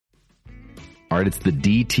All right, it's the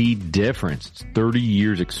DT difference. It's 30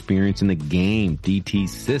 years experience in the game. DT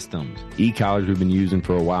systems. E-collars we've been using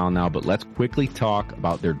for a while now, but let's quickly talk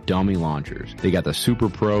about their dummy launchers. They got the Super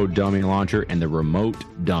Pro dummy launcher and the remote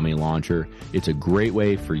dummy launcher. It's a great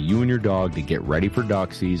way for you and your dog to get ready for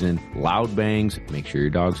duck season. Loud bangs. Make sure your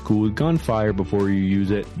dog's cool with gunfire before you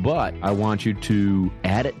use it. But I want you to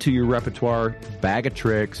add it to your repertoire, bag of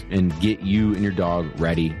tricks, and get you and your dog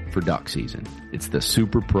ready for duck season. It's the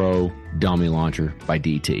Super Pro dummy launcher by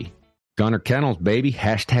DT. Gunner Kennels, baby.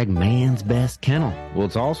 Hashtag man's best kennel. Well,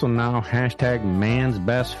 it's also now hashtag man's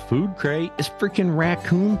best food crate. It's freaking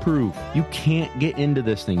raccoon proof. You can't get into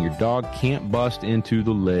this thing. Your dog can't bust into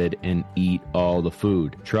the lid and eat all the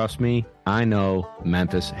food. Trust me, I know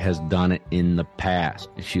Memphis has done it in the past.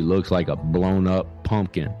 She looks like a blown up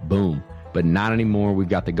pumpkin. Boom. But not anymore. We've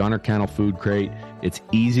got the Gunner Kennel food crate. It's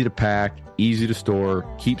easy to pack, easy to store,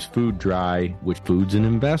 keeps food dry, which food's an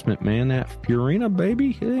investment, man. That Purina,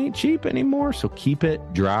 baby, it ain't cheap anymore. So keep it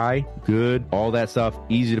dry, good, all that stuff,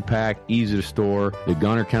 easy to pack, easy to store. The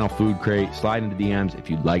Gunner Kennel food crate. Slide into DMs if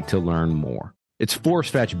you'd like to learn more. It's Force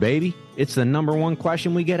Fetch, baby. It's the number one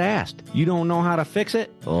question we get asked. You don't know how to fix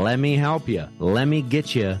it? Let me help you. Let me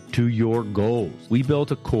get you to your goals. We built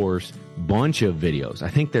a course, bunch of videos. I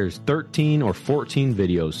think there's 13 or 14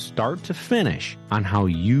 videos, start to finish, on how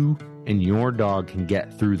you and your dog can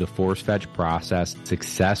get through the Force Fetch process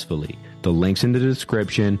successfully. The link's in the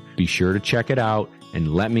description. Be sure to check it out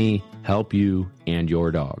and let me help you and your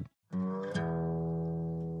dog.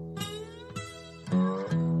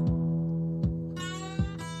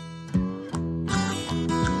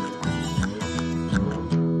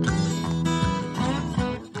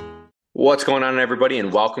 What's going on, everybody,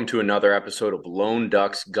 and welcome to another episode of Lone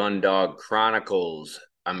Duck's Gun Dog Chronicles.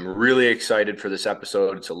 I'm really excited for this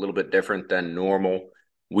episode. It's a little bit different than normal.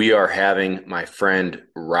 We are having my friend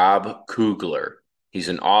Rob Kugler. He's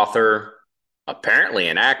an author, apparently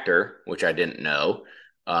an actor, which I didn't know.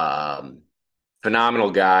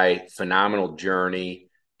 Phenomenal guy, phenomenal journey,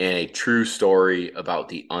 and a true story about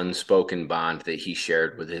the unspoken bond that he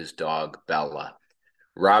shared with his dog, Bella.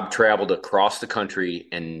 Rob traveled across the country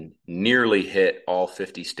and nearly hit all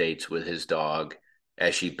 50 states with his dog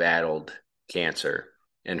as she battled cancer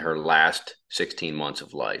in her last 16 months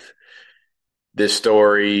of life. This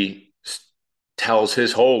story tells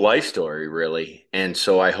his whole life story, really. And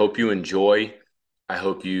so I hope you enjoy. I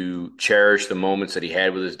hope you cherish the moments that he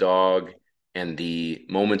had with his dog and the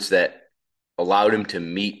moments that allowed him to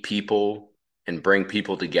meet people and bring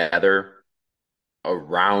people together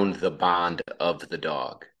around the bond of the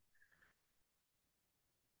dog.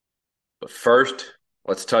 But first,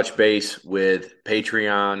 let's touch base with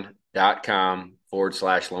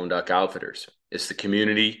patreon.com/Lone Duck Outfitters. It's the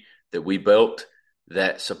community that we built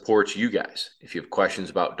that supports you guys. If you have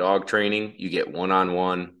questions about dog training, you get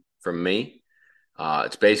one-on-one from me.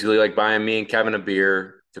 It's basically like buying me and Kevin a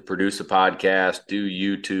beer to produce a podcast, do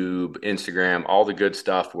YouTube, Instagram, all the good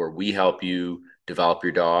stuff where we help you develop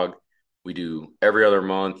your dog. We do every other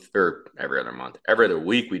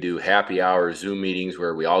week, we do happy hour Zoom meetings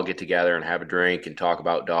where we all get together and have a drink and talk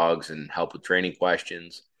about dogs and help with training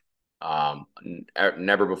questions.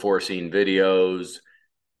 Never before seen videos,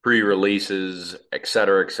 pre-releases, et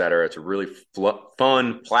cetera, et cetera. It's a really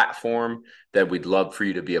fun platform that we'd love for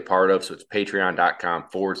you to be a part of. So it's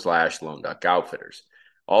patreon.com/Lone Duck Outfitters.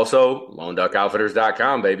 Also,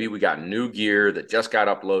 LoneDuckOutfitters.com, baby. We got new gear that just got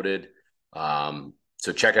uploaded.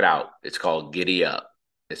 So check it out. It's called Giddy Up.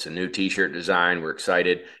 It's a new t-shirt design. We're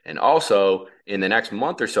excited. And also, in the next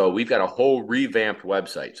month or so, we've got a whole revamped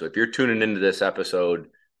website. So if you're tuning into this episode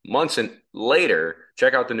months later,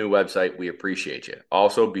 check out the new website. We appreciate you.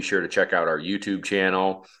 Also, be sure to check out our YouTube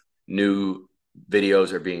channel. New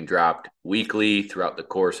videos are being dropped weekly throughout the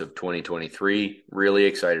course of 2023. Really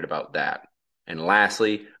excited about that. And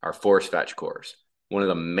lastly, our Force Fetch course. One of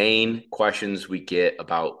the main questions we get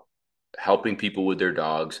about helping people with their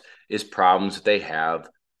dogs is problems that they have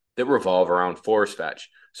that revolve around Force Fetch.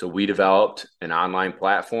 So we developed an online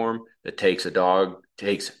platform that takes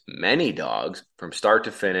many dogs from start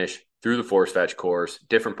to finish through the Force Fetch course,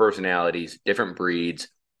 different personalities, different breeds,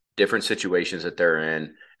 different situations that they're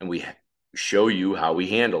in, and we show you how we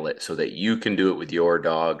handle it so that you can do it with your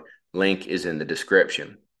dog. Link is in the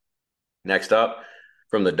description. Next up,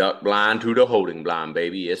 from the duck blind to the holding blind,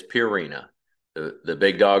 baby, it's Purina. The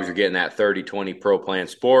big dogs are getting that 30-20 Pro Plan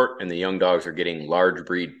Sport, and the young dogs are getting large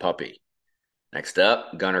breed puppy. Next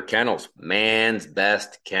up, Gunner Kennels, man's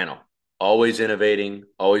best kennel. Always innovating,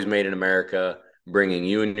 always made in America, bringing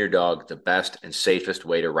you and your dog the best and safest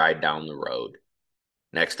way to ride down the road.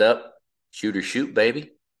 Next up, Shoot or Shoot,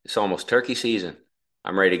 baby. It's almost turkey season.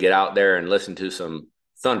 I'm ready to get out there and listen to some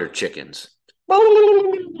thunder chickens.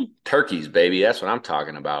 Turkeys, baby. That's what I'm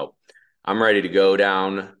talking about. I'm ready to go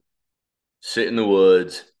down, sit in the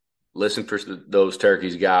woods, listen for those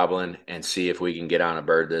turkeys gobbling, and see if we can get on a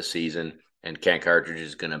bird this season. And Kent Cartridge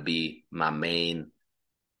is going to be my main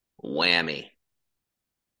whammy.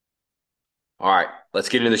 All right, let's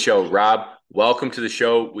get into the show. Rob, welcome to the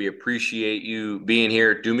show. We appreciate you being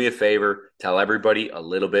here. Do me a favor, tell everybody a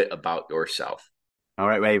little bit about yourself. All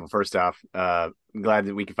right, Well, first off, I'm glad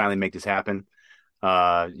that we can finally make this happen.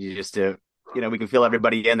 You just we can fill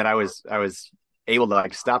everybody in that I was able to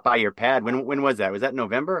like stop by your pad. When was that? Was that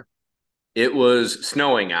November? It was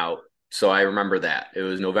snowing out, so I remember that. It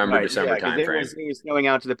was November, Right, yeah, December because time frame. it was snowing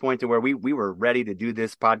out to the point to where we were ready to do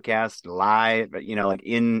this podcast live, like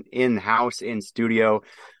in house in studio.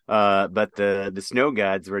 But the snow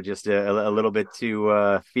gods were just a little bit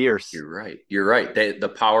too fierce. You're right. You're right. The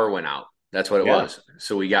power went out. That's what it Yeah, was.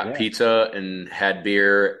 So we got yeah, pizza and had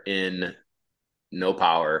beer in no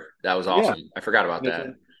power. That was yeah. awesome. I forgot about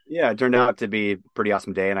And that. it turned out to be a pretty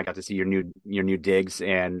awesome day, and I got to see your new digs,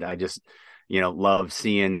 and I just love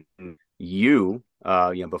seeing you.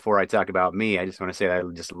 Before I talk about me, I just want to say that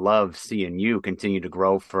I just love seeing you continue to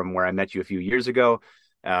grow from where I met you a few years ago,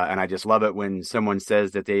 and I just love it when someone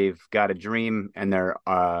says that they've got a dream and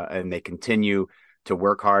they continue to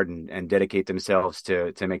work hard and dedicate themselves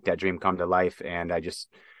to make that dream come to life. And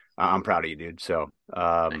I'm proud of you, dude. So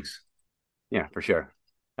Thanks. yeah, for sure.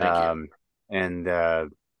 Thank you. And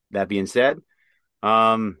that being said,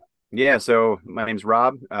 um, yeah, so my name's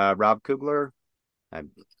Rob, Rob Kugler. I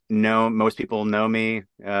know most people know me.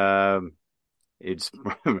 It's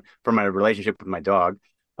from my relationship with my dog,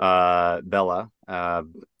 Bella.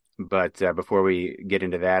 But before we get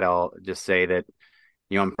into that, I'll just say that,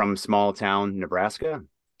 I'm from small town Nebraska.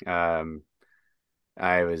 Um,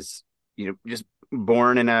 I was, just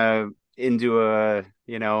born into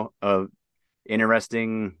a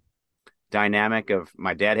interesting dynamic of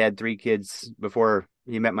my dad had three kids before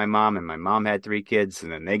he met my mom, and my mom had three kids,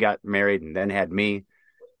 and then they got married and then had me.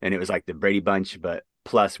 And it was like the Brady Bunch, but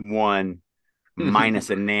plus one, minus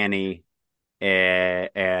a nanny,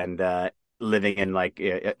 and living in like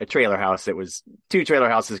a trailer house that was two trailer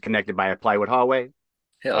houses connected by a plywood hallway.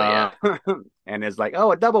 Hell Uh, yeah. and it's like,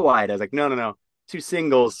 oh, a double wide. I was like, no, no, no, two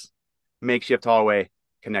singles, makeshift hallway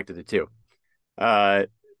connected to two. Uh,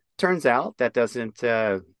 Turns out that doesn't,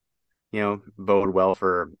 bode well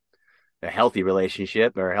for a healthy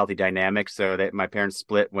relationship or a healthy dynamic. So that my parents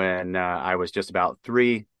split when I was just about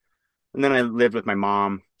three, and then I lived with my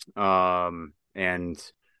mom, and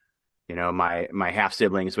my half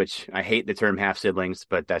siblings, which I hate the term half siblings,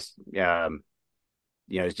 but that's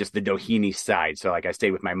it's just the Doheny side. So like I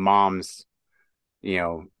stayed with my mom's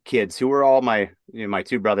kids who were all my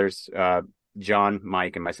two brothers, John,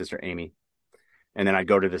 Mike, and my sister Amy. And then I'd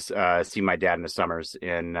go to this see my dad in the summers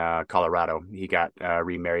in Colorado. He got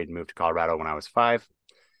remarried and moved to Colorado when I was 5.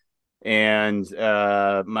 And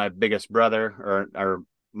my biggest brother, or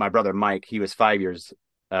my brother Mike, he was 5 years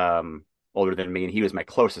older than me, and he was my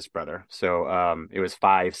closest brother. So it was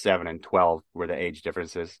 5, 7, and 12 were the age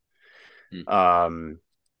differences. Hmm. Um,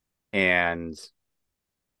 and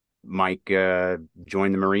Mike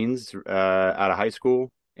joined the Marines out of high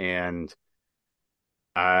school, and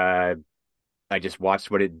I I just watched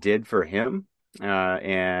what it did for him,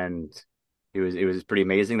 and it was pretty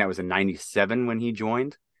amazing. That was in '97 when he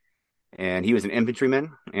joined, and he was an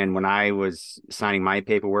infantryman. And when I was signing my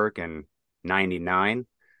paperwork in '99,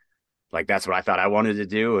 like that's what I thought I wanted to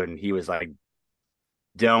do. And he was like,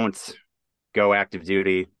 "Don't go active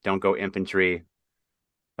duty. Don't go infantry.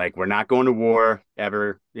 Like we're not going to war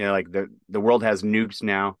ever. Like the world has nukes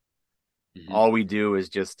now. Hmm. All we do is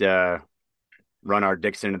just run our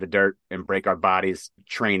dicks into the dirt and break our bodies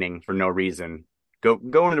training for no reason. Go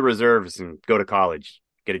into the reserves and go to college,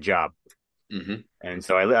 get a job." Hmm. And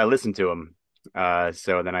so I listened to him.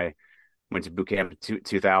 So then I went to boot camp in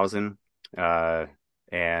 2000,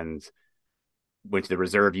 and went to the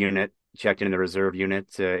reserve unit, checked in the reserve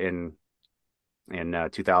unit in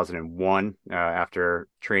 2001 after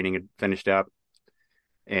training had finished up.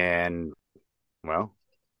 And well,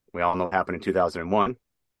 we all know what happened in 2001.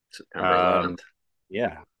 September Um, 11th.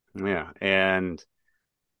 yeah, yeah. And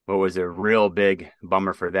what was a real big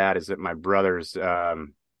bummer for that is that my brother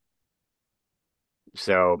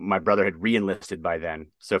had re-enlisted by then.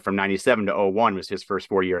 So from 97 to '01 was his first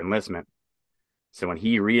 4-year enlistment. So when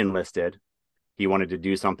he re-enlisted, he wanted to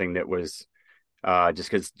do something that was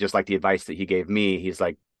just like the advice that he gave me. He's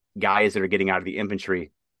like, guys that are getting out of the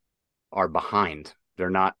infantry are behind.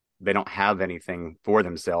 They don't have anything for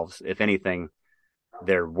themselves. If anything,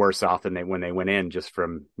 they're worse off than they when they went in, just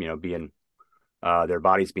from being their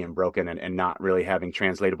bodies being broken, and not really having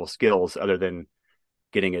translatable skills other than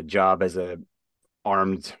getting a job as a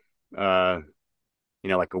armed, uh,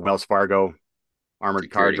 like a Wells Fargo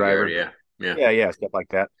armored car Security guard. driver. Yeah. Yeah. Yeah, stuff like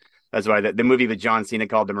that. That's why the movie with John Cena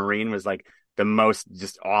called The Marine was like the most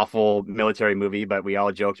just awful military movie, but we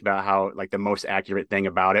all joked about how like the most accurate thing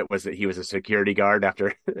about it was that he was a security guard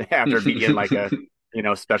after after being like a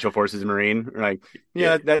special forces Marine. Like,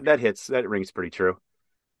 Yeah. yeah, that hits, that rings pretty true.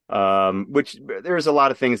 Which there's a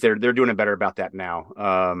lot of things they're doing it better about that now.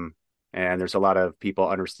 And there's a lot of people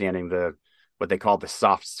understanding what they call the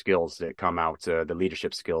soft skills that come out, the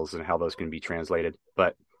leadership skills, and how those can be translated.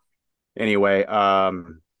 But anyway,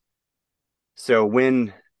 so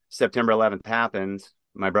when September 11th happened,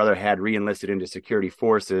 my brother had re-enlisted into security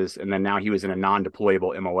forces, and then now he was in a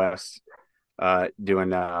non-deployable MOS,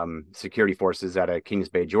 doing security forces out of Kings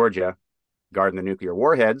Bay, Georgia, guarding the nuclear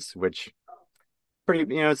warheads, which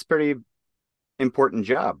it's pretty important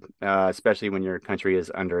job, especially when your country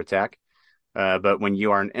is under attack. But when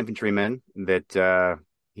you are an infantryman, that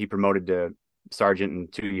he promoted to sergeant in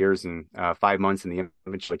 2 years and 5 months in the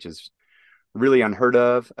infantry, which is really unheard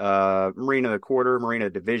of. Marine of the Quarter, Marine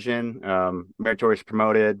of the Division, meritorious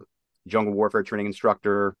promoted, jungle warfare training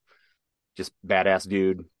instructor, just badass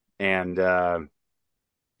dude. And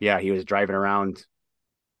yeah, he was driving around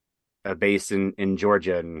a base in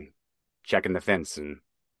Georgia and checking the fence and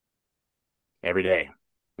every day.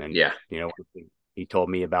 And Yeah. one thing he told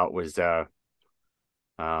me about was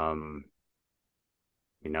um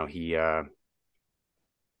he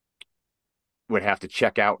would have to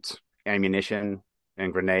check out ammunition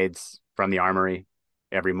and grenades from the armory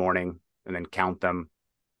every morning and then count them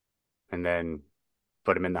and then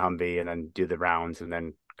put them in the Humvee and then do the rounds and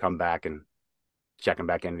then come back and check them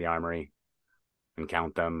back into the armory and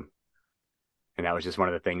count them. And that was just one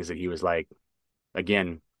of the things that he was like,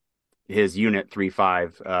 again, his unit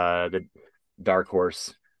 3-5, the Dark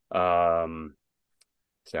Horse. Sorry,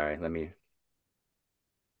 let me.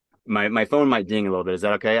 My phone might ding a little bit. Is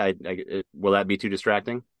that okay? Will that be too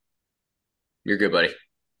distracting? You're good, buddy.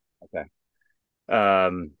 Okay.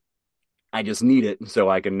 I just need it so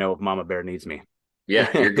I can know if Mama Bear needs me. Yeah,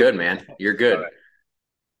 you're good, man. You're All good. right.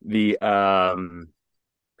 The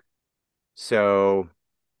so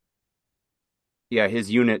yeah,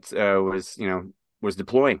 his unit was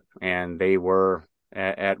deploying, and they were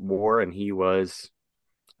at war, and he was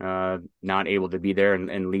not able to be there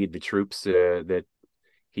and lead the troops that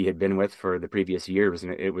he had been with for the previous years,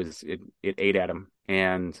 and it ate at him.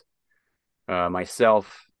 And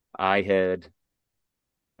myself, I had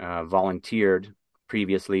volunteered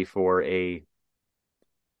previously for a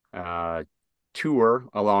uh, tour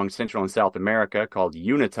along Central and South America called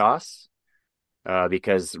Unitas,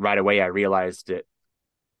 because right away I realized that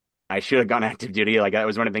I should have gone active duty. Like, that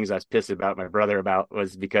was one of the things I was pissed about my brother about,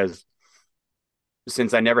 was because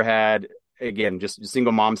since I never had, again, just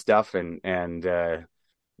single mom stuff, and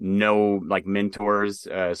no like mentors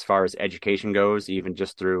as far as education goes, even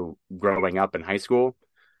just through growing up in high school.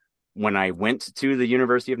 When I went to the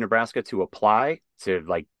University of Nebraska to apply to,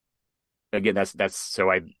 like, again, that's so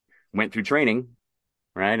I went through training,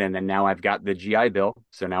 right? And then now I've got the GI Bill,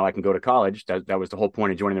 so now I can go to college. That was the whole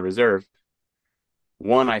point of joining the reserve.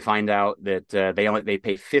 One, I find out that they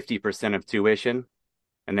pay 50% of tuition,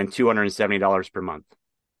 and then $270 per month.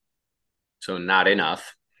 So not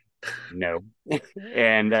enough. No,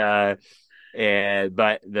 and but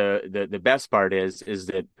the best part is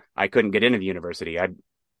that I couldn't get into the university.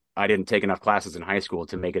 I didn't take enough classes in high school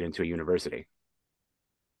to make it into a university,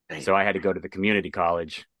 Dang. so I had to go to the community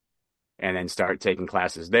college and then start taking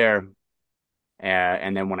classes there.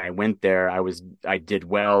 And then when I went there, I did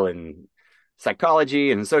well in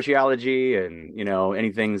psychology and sociology and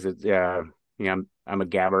anything that I'm a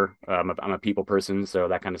gabber. I'm a people person, so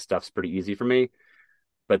that kind of stuff's pretty easy for me.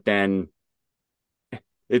 But then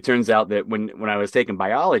it turns out that when I was taking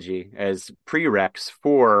biology as prereqs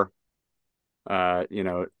for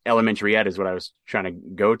elementary ed is what I was trying to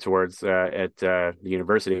go towards at the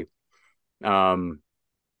university.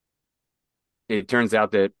 It turns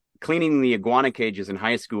out that cleaning the iguana cages in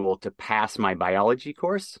high school to pass my biology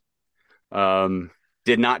course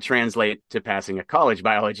did not translate to passing a college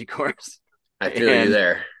biology course. I feel you And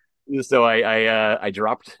there. so I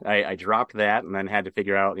dropped that, and then had to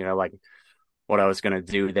figure out like what I was going to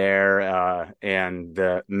do there. And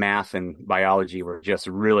the math and biology were just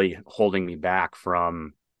really holding me back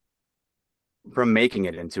from making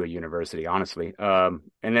it into a university, honestly. And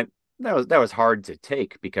that was hard to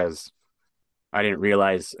take because I didn't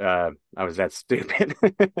realize I was that stupid.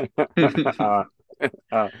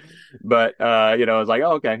 uh, but I was like,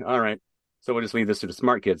 oh, okay, all right. So we'll just leave this to the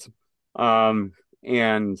smart kids. Um,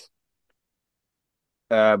 and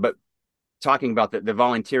but talking about the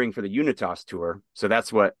volunteering for the Unitas tour, so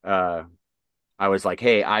that's what I was like,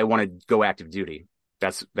 hey, I want to go active duty.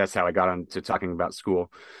 That's how I got on to talking about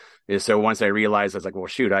school. Is so once I realized, I was like, well,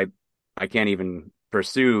 shoot, I can't even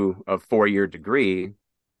pursue a 4-year degree.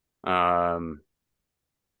 Um,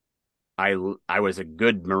 I was a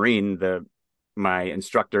good Marine. The My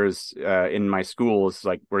instructors in my schools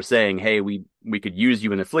like were saying, hey, we could use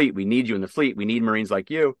you in the fleet. We need you in the fleet. We need Marines like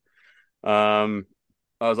you. Um,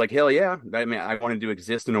 I was like, hell yeah. I mean, I wanted to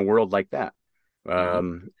exist in a world like that.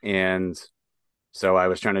 Hmm. And so I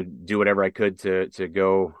was trying to do whatever I could to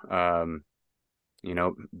go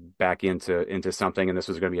back into something. And this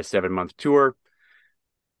was going to be a 7-month tour.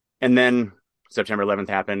 And then September 11th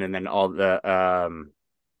happened, and then all the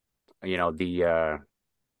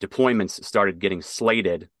deployments started getting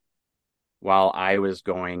slated while I was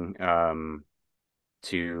going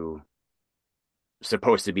to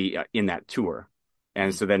supposed to be in that tour.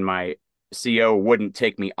 And Hmm. so then my CO wouldn't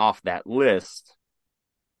take me off that list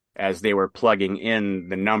as they were plugging in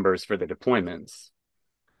the numbers for the deployments.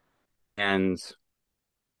 And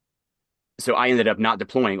so I ended up not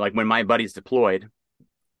deploying. Like when my buddies deployed,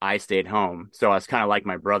 I stayed home. So I was kind of like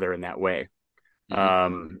my brother in that way.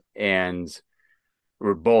 Hmm. And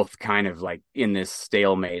we're both kind of like in this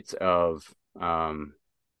stalemate of, and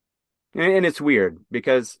it's weird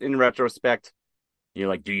because in retrospect, you're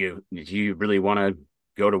like, do you really want to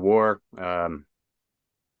go to war?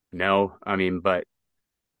 No, I mean, but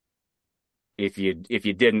if you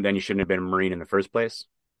didn't, then you shouldn't have been a Marine in the first place,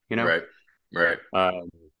 you know? Right. Right. Um,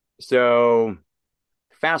 so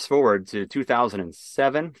fast forward to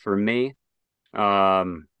 2007 for me.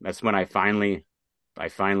 That's when I finally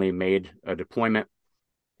made a deployment,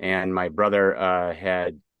 and my brother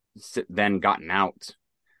had then gotten out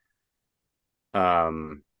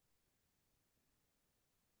um,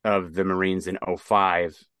 of the Marines in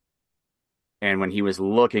 '05, and when he was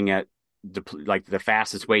looking at like the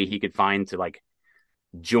fastest way he could find to like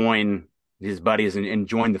join his buddies and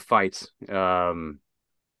join the fights.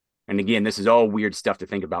 And again, this is all weird stuff to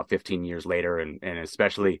think about 15 years later, and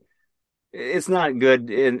especially it's not good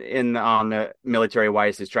in on the military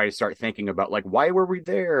wise to try to start thinking about like why were we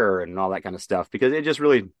there and all that kind of stuff because it just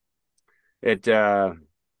really it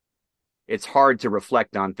it's hard to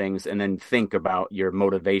reflect on things and then think about your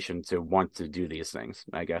motivation to want to do these things.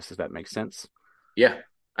 I guess if that makes sense. Yeah.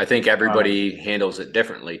 I think Um, everybody handles it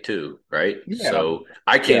differently too, right? yeah, So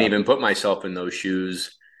I can't yeah, even put myself in those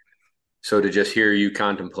shoes. So to just hear you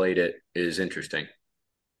contemplate it is interesting.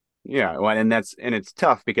 yeah. Well, and it's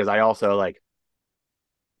tough because I also like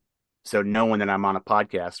so knowing that I'm on a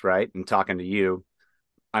podcast, right, and talking to you,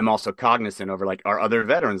 I'm also cognizant over like are other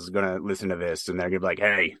veterans going to listen to this and they're going to be like,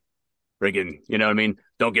 hey, friggin', you know what I mean?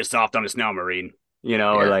 Don't get soft on us now, Marine.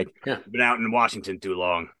 Or Yeah. like Yeah. been out in Washington too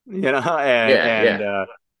long. And Yeah. Yeah.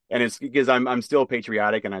 it's because I'm still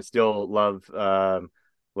patriotic and I still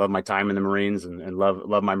love my time in the Marines and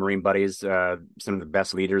love my Marine buddies. Some of the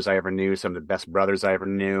best leaders I ever knew, some of the best brothers I ever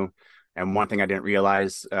knew. And one thing I didn't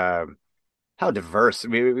realize how diverse. I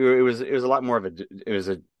mean, it was a lot more of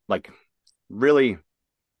a like really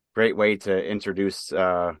great way to introduce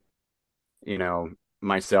you know,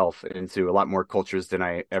 myself into a lot more cultures than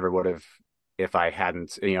I ever would have if I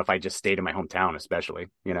hadn't, if I just stayed in my hometown, especially.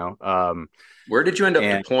 Where did you end up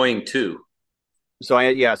And deploying to? so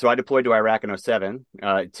I deployed to Iraq in '07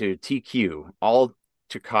 to TQ, Al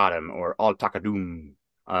Taqaddum or Al Taqaddum,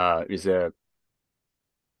 is a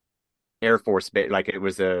Air Force base, like it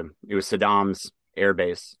was Saddam's air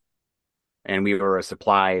base, and we were a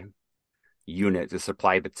supply unit, the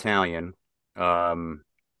supply battalion. Um,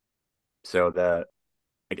 so the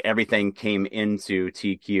like everything came into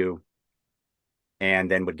TQ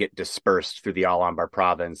and then would get dispersed through the Al Anbar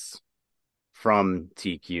province from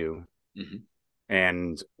TQ. Hmm.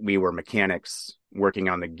 And we were mechanics working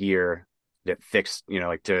on the gear that fixed,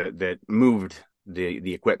 like that moved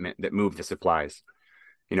the equipment, that moved the supplies,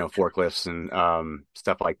 forklifts and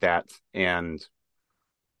stuff like that. And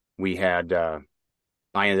we had, I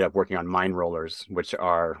ended up working on mine rollers, which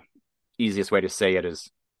are easiest way to say it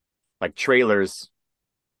is like trailers,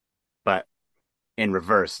 but in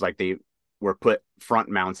reverse, like they were put front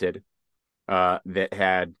mounted that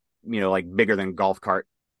had like bigger than golf cart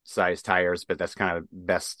size tires, but that's kind of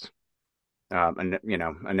best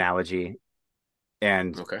analogy.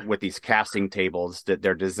 And Okay. with these casting tables, that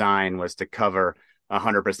their design was to cover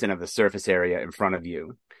 100% of the surface area in front of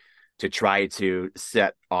you to try to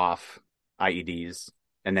set off IEDs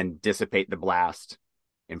and then dissipate the blast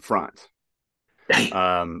in front.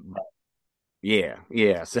 Damn. Yeah,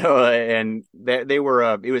 yeah. So and they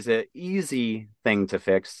were it was an easy thing to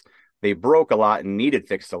fix. They broke a lot and needed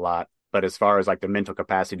fixed a lot, but as far as like the mental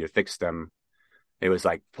capacity to fix them, it was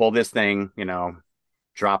like pull this thing,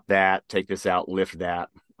 drop that, take this out, lift that.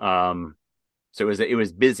 So it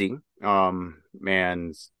was busy,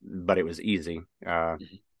 and but it was easy.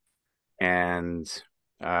 And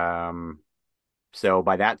um, so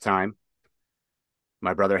by that time,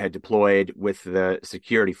 my brother had deployed with the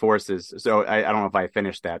security forces. So I don't know if I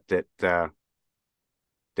finished that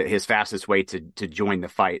his fastest way to join the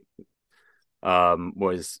fight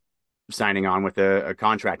was signing on with a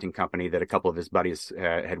contracting company that a couple of his buddies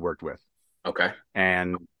had worked with. Okay.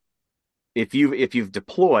 And if you've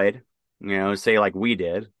deployed, say like we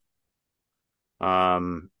did,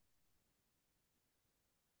 um,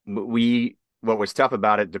 we what was tough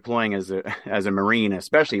about it deploying as a Marine,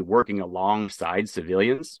 especially working alongside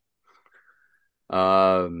civilians,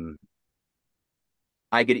 um,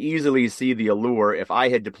 I could easily see the allure if I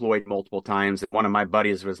had deployed multiple times. One of my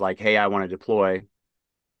buddies was like, "Hey, I want to deploy,"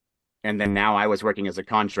 and then now I was working as a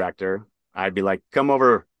contractor. I'd be like, come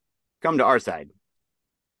to our side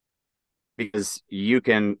because you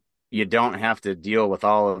don't have to deal with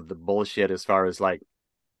all of the bullshit as far as like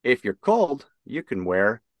if you're cold, you can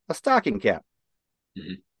wear a stocking cap.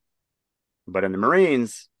 Mhm. But in the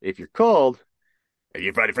Marines, if you're cold,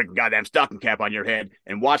 you've got a freaking goddamn stocking cap on your head,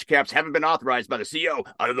 and watch caps haven't been authorized by the CO.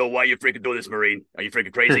 I don't know why you freaking do this, Marine. Are you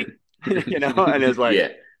freaking crazy? And it's like Yeah.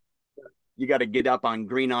 you got to get up on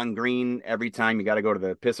green every time you got to go to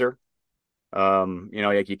the pisser.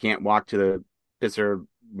 Like you can't walk to the pisser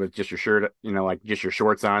with just your shirt, like just your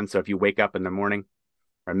shorts on. So if you wake up in the morning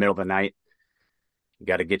or middle of the night, you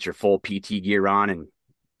got to get your full PT gear on and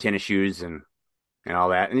tennis shoes and all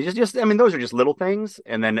that. And it's just I mean, those are just little things.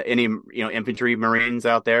 And then any infantry Marines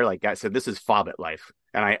out there, like I said, this is FOBIT life,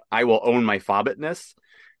 and I will own my FOBITness,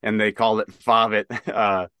 and they call it FOBIT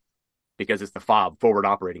because it's the FOB forward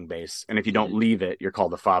operating base, and if you don't Mhm. leave it, you're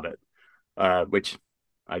called a FOBIT, which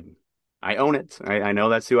I I own it. I know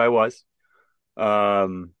that's who I was.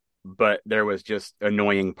 But there was just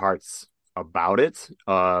annoying parts about it.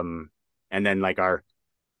 And then like our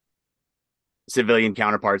civilian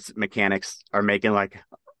counterparts mechanics are making like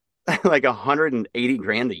like 180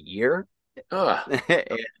 grand a year. Oh,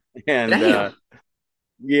 And damn.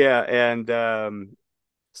 yeah, and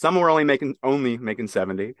some were only making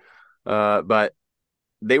 70. But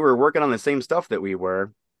they were working on the same stuff that we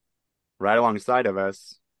were right alongside of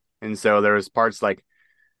us. And so there was parts like,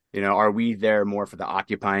 are we there more for the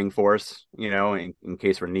occupying force, in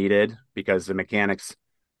case we're needed? Because the mechanics,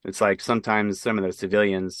 it's like sometimes some of the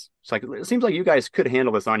civilians, it's like it seems like you guys could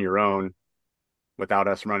handle this on your own without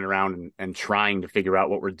us running around and trying to figure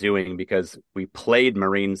out what we're doing because we played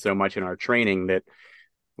Marines so much in our training that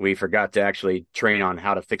we forgot to actually train on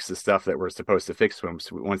how to fix the stuff that we're supposed to fix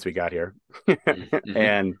once we got here. Mm-hmm.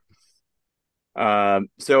 And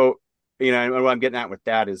so, and what I'm getting at with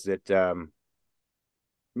that is that,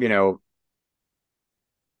 you know,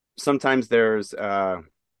 sometimes it's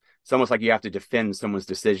almost like you have to defend someone's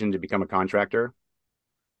decision to become a contractor.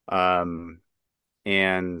 Um,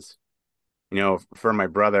 and, for my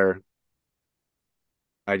brother,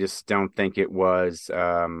 I just don't think it was,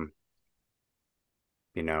 like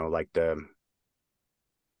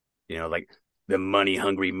like the money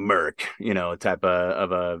hungry merc, type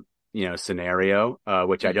of a, scenario,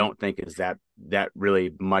 which I Hmm. don't think is that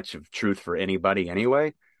really much of truth for anybody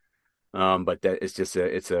anyway. But that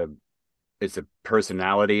it's a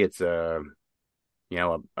personality. It's a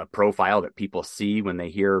profile that people see when they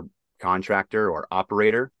hear contractor or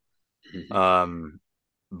operator. Hmm. Um,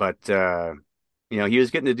 but he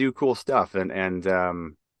was getting to do cool stuff and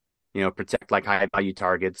protect like high value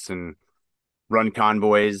targets and run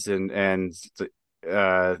convoys and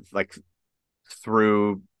like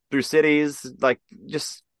through cities, like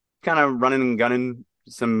just kind of running and gunning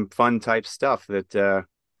some fun type stuff that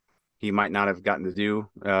he might not have gotten to do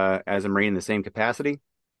as a Marine in the same capacity.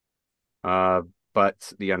 Uh,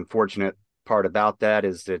 but the unfortunate part about that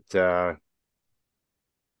is that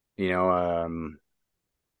you know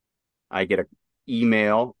I get a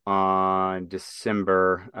email on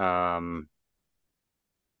December 9th.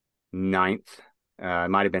 It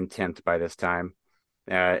might have been 10th by this time.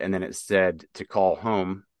 And then it said to call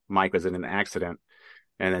home. Mike was in an accident.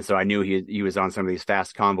 And then so I knew he was on some of these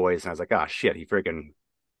fast convoys. And I was like, oh shit,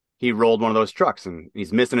 he rolled one of those trucks and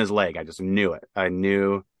he's missing his leg. I just knew it. I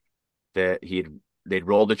knew that they'd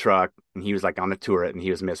rolled the truck and he was like on the turret and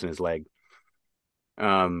he was missing his leg.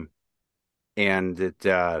 Um and it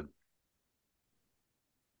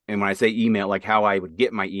And when I say email, like how I would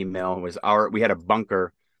get my email was we had a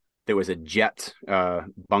bunker that was a jet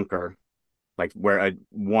bunker, like where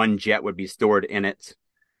one jet would be stored in it.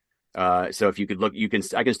 So if you could look,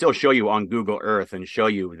 I can still show you on Google Earth and show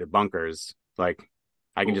you the bunkers. Like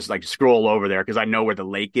I can Cool. just like scroll over there because I know where the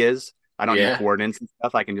lake is. I don't need Yeah. coordinates and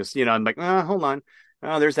stuff. I can just, I'm like, hold on.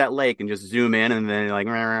 Oh, there's that lake, and just zoom in, and then like,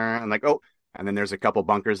 I'm like, oh, and then there's a couple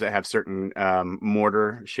bunkers that have certain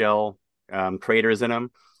mortar shell craters in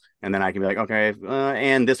them, and then I can be like, okay,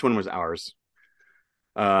 and this one was ours.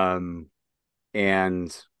 Um,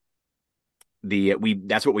 and the we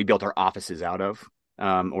that's what we built our offices out of,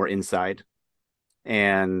 or inside.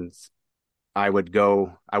 And I would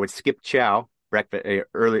skip chow breakfast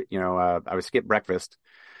early, I would skip breakfast,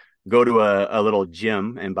 go to a little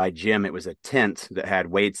gym, and by gym it was a tent that had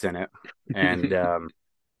weights in it, and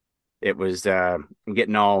it was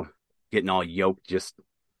getting all yoked just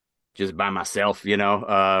by myself,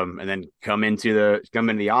 and then come into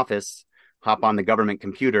the office, hop on the government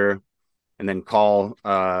computer, and then call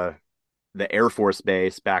the Air Force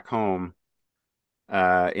base back home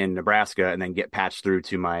in Nebraska, and then get patched through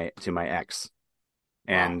to my ex.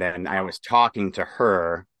 Wow. And then I was talking to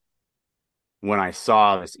her when I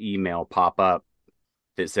saw this email pop up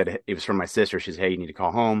that said it was from my sister. She says, "Hey, you need to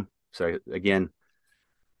call home." So again,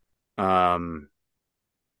 um,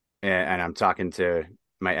 and I'm talking to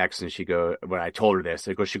my ex, and when I told her this,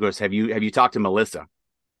 she goes, have you talked to Melissa?"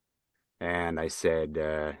 And I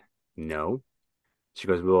said, no. She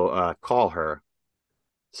goes, "Well, call her."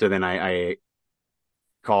 So then I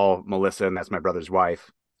call Melissa, and that's my brother's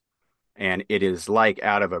wife. And it is like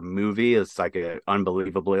out of a movie. It's like an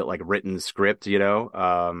unbelievably like written script,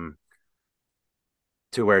 to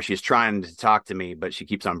where she's trying to talk to me, but she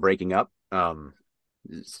keeps on breaking up.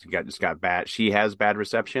 Just got bad. She has bad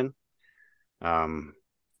reception. Um,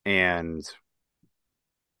 and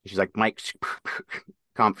she's like, "Mike,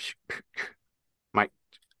 comp, Mike,"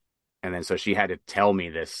 and then so she had to tell me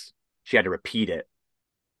this. She had to repeat it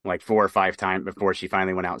like 4 or 5 times before she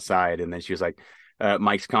finally went outside. And then she was like,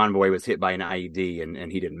 "Mike's convoy was hit by an IED,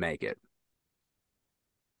 and he didn't make it."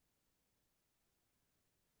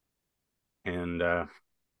 And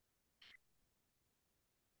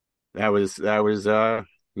that was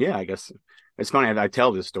yeah, I guess it's funny I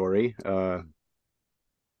tell this story,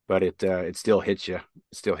 but it still hits you. It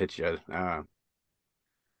still hits you.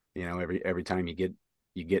 Every time you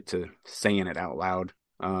get to saying it out loud.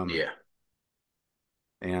 Yeah.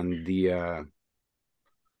 And the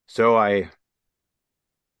so I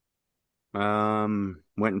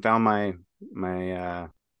went and found my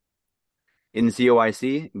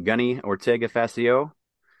NCOIC, Gunny Ortega Facio,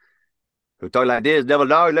 who talked like this: "Devil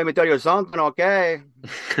dog, let me tell you something, okay?"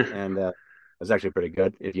 And that's actually pretty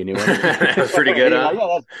good if you knew him. That was pretty good, You're like, huh?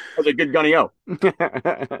 "Yeah, that's a good Gunny O."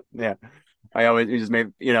 Yeah, he just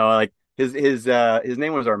made, like his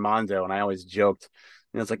name was Armando, and I always joked,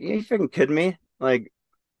 it's like, "Yeah, you freaking kidding me?" Like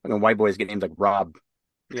when white boys get names like Rob,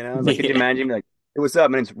 it's like, could you Yeah. imagine like, "Hey, what's up?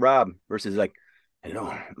 My name's Rob," versus like,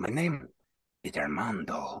 "Hello, my name is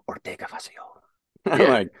Armando Ortega Facio." I'm Yeah.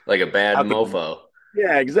 like, Like a bad how could you? mofo.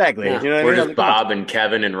 Yeah, exactly. Yeah. You know what I We're mean? I was just like, come on. Bob and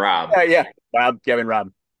Kevin and Rob. Yeah, yeah. Rob, Kevin,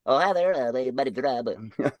 Rob. Oh, hi there, buddy, Rob.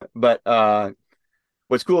 But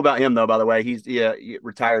what's cool about him, though, by the way, he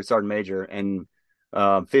retired sergeant major, and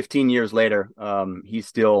 15 years later, he's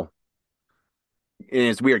still. And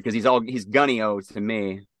it's weird because he's Gunny O to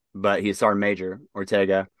me, but he's sergeant major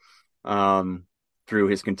Ortega, um, through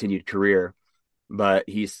his continued career. But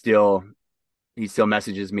he still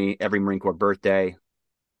messages me every Marine Corps birthday,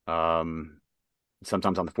 um,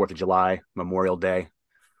 sometimes on the 4th of July, Memorial Day,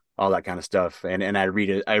 all that kind of stuff. And I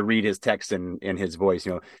read his text in his voice,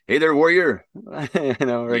 "Hey there, warrior," Yeah.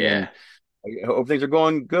 again, "I hope things are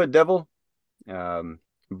going good, devil." Um,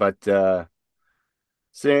 but so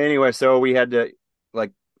anyway, so we had to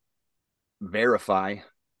like verify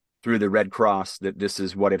through the Red Cross that this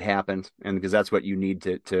is what had happened, and because that's what you need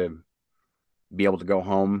to be able to go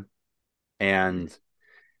home. Mm.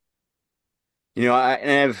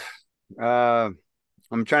 And uh,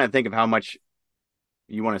 I'm trying to think of how much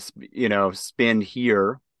you want to spend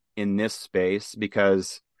here in this space,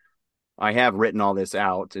 because I have written all this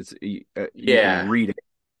out. You can Yeah. read it.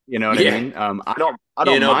 You know what I Yeah. mean? I don't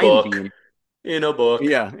In a mind book. being. In a book.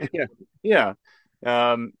 Yeah, yeah, yeah.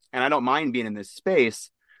 And I don't mind being in this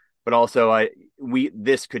space, but also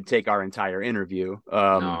this could take our entire interview.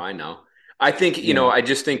 No, I know. I think, You know, I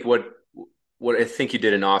just think what I think you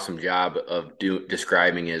did an awesome job of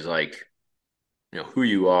describing is like, who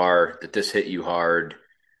you are, that this hit you hard,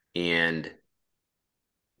 and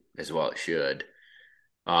as well it should.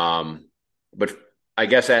 Um, but I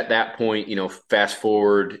guess at that point, fast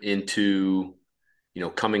forward into,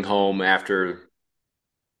 coming home after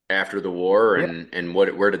the war, Yeah, and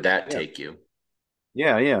where did that yeah, take you?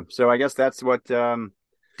 yeah. So I guess that's what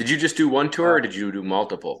Did you just do one tour or uh, did you do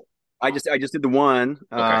multiple? I just did the one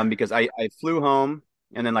Okay. because I flew home,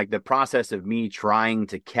 and then like the process of me trying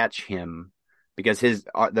to catch him because his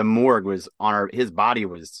the morgue was on his body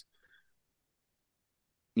was,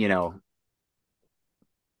 you know,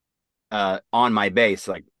 on my base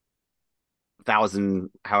like 1,000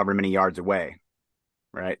 however many yards away,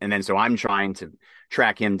 right? And then so I'm trying to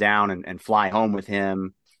track him down and fly home with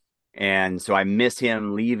him. And so I miss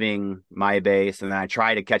him leaving my base, and then I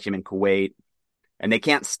try to catch him in Kuwait, and they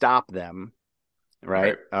can't stop them,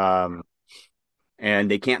 right? Right. And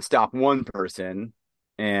they can't stop one person,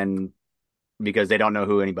 and because they don't know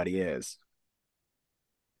who anybody is,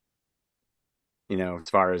 as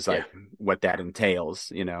far as Yeah. like what that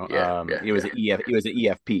entails, Yeah. Yeah. it was Yeah. an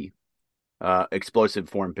EFP, explosive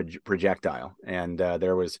form projectile, and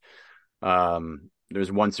there was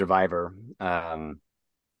one survivor,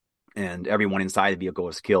 and everyone inside the vehicle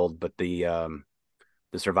was killed, but the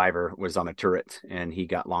survivor was on a turret, and he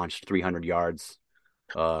got launched 300 yards.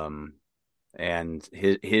 Um, and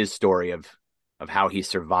his story of how he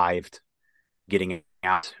survived getting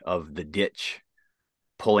out of the ditch,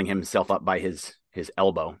 pulling himself up by his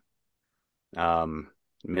elbow, um,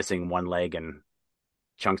 missing one leg and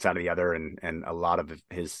chunks out of the other, and a lot of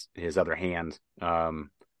his other hand,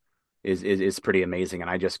 is pretty amazing. And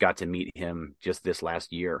I just got to meet him just this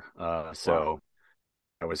last year, Wow. so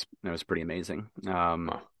that was pretty amazing.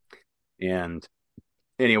 Wow. And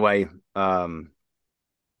anyway,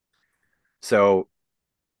 so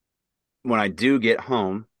when I do get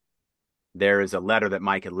home, there is a letter that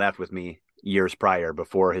Mike had left with me years prior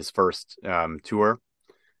before his first tour,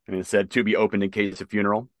 and it said to be opened in case of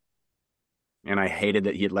funeral. And I hated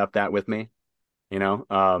that he had left that with me,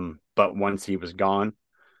 But once he was gone,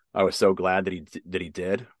 I was so glad that he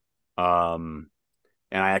did. Um,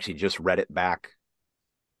 and I actually just read it back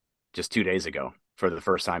just 2 days ago for the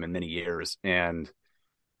first time in many years, and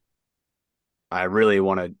I really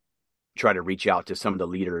want to try to reach out to some of the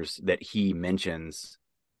leaders that he mentions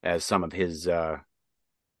as some of his,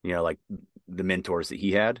 like the mentors that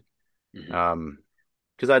he had. Hmm. Um,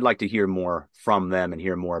 because I'd like to hear more from them and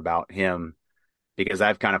hear more about him because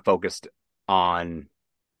I've kind of focused on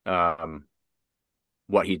um,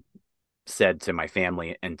 what he said to my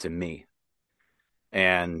family and to me.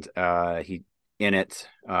 And he in it,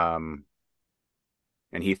 and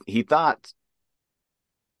he thought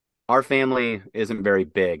our family isn't very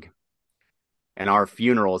big, and our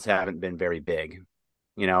funerals haven't been very big,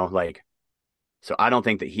 like so. I don't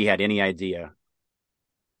think that he had any idea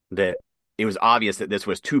that it was obvious that this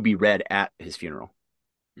was to be read at his funeral,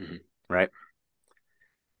 Hmm. right?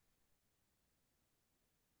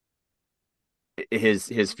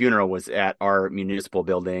 His funeral was at our municipal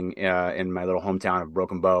building in my little hometown of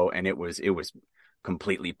Broken Bow, and it was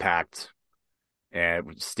completely packed.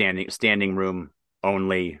 Standing room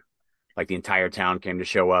only. Like the entire town came to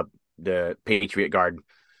show up. The Patriot Guard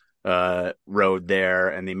rode there,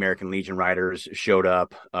 and the American Legion riders showed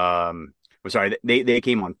up. Well, sorry, they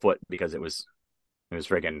came on foot because it was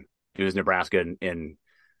Nebraska in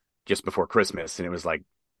just before Christmas, and it was like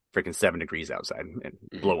freaking 7 degrees outside and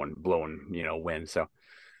Hmm. blowing wind. So,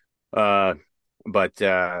 uh, but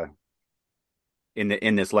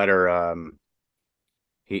in this letter,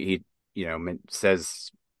 he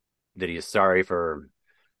says that he is sorry for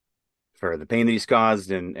the pain that he's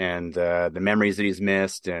caused and the memories that he's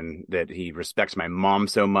missed, and that he respects my mom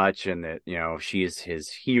so much, and that she's his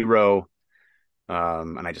hero.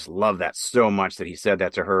 And I just love that so much that he said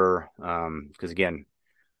that to her. Because again,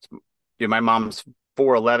 dude, my mom's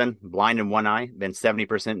 4'11", blind in one eye, been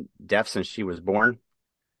 70% deaf since she was born,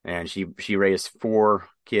 and she raised four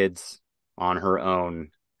kids on her own,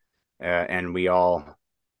 and we all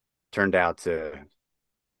turned out to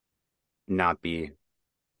not be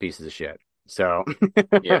pieces of shit. So,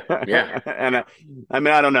 Yeah. Yeah. and I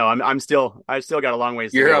mean, I don't know. I still got a long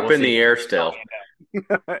ways to You're go. up We'll in see. the air still.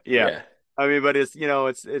 Yeah. Yeah. I mean, but it's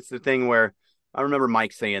the thing where I remember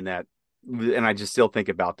Mike saying that, and I just still think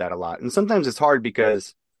about that a lot. And sometimes it's hard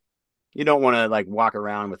because you don't want to like walk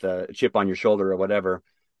around with a chip on your shoulder or whatever.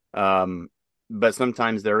 Um, but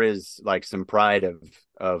sometimes there is like some pride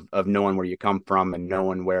of knowing where you come from and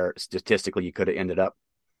knowing where statistically you could have ended up,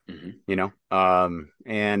 Hmm.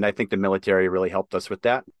 And I think the military really helped us with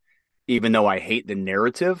that. Even though I hate the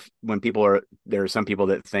narrative when there are some people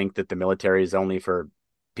that think that the military is only for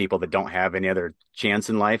people that don't have any other chance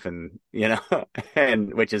in life, and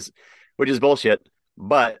and which is bullshit.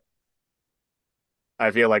 But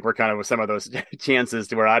I feel like we're kind of with some of those chances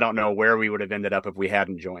to where I don't know where we would have ended up if we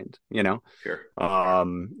hadn't joined, you know? Sure.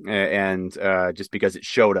 And just because it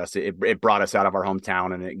showed us, it brought us out of our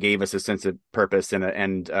hometown and it gave us a sense of purpose and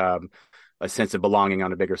a sense of belonging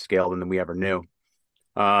on a bigger scale than we ever knew.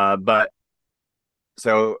 But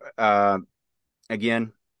so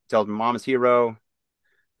again, tells my mom's hero,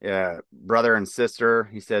 brother and sister.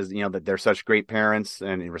 He says, you know, that they're such great parents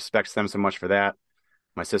and he respects them so much for that.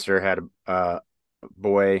 My sister had a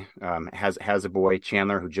boy, has a boy,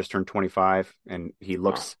 Chandler, who just turned 25, and he Wow.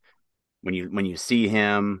 looks when you see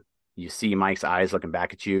him, you see Mike's eyes looking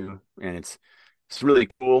back at you, and it's really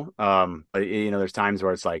cool. But you know, there's times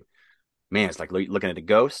where it's like, man, it's like looking at a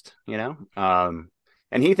ghost, you know.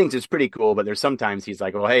 And he thinks it's pretty cool, but there's sometimes he's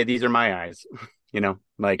like, well, hey, these are my eyes, you know,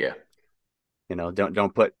 like, Yeah. you know,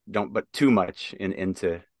 don't put too much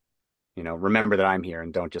into, you know, remember that I'm here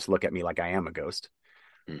and don't just look at me like I am a ghost.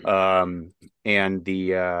 Mm. Um, and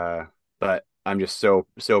but I'm just so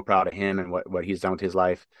proud of him and what he's done with his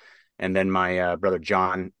life. And then my brother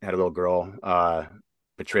John had a little girl,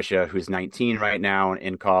 Patricia, who's 19 right now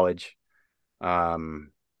in college.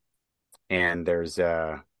 Um, and there's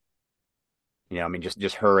you know, I mean,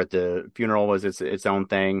 just her at the funeral was its own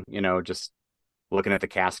thing, you know, just looking at the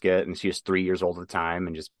casket, and she was 3 years old at the time,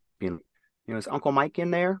 and just being, you know, is Uncle Mike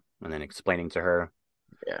in there? And then explaining to her,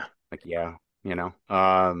 Yeah. like, yeah, you know,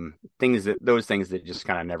 those things that just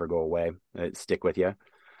kind of never go away, that stick with you.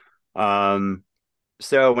 Um,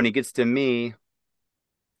 so when he gets to me,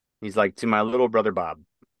 he's like, to my little brother Bob,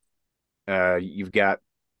 you've got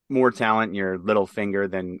more talent in your little finger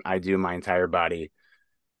than I do my entire body.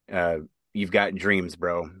 Uh, you've got dreams,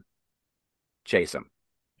 bro. Chase them.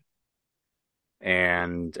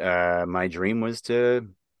 And my dream was to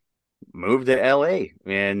move to LA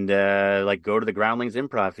and like go to the Groundlings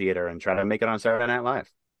Improv Theater and try to make it on Saturday Night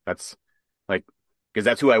Live. That's like, because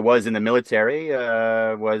that's who I was in the military.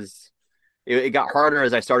 Was it got harder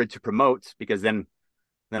as I started to promote, because then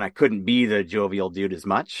I couldn't be the jovial dude as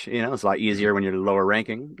much. You know, it's a lot Hmm. easier when you're lower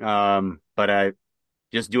ranking. But I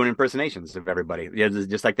just doing impersonations of everybody. Yeah,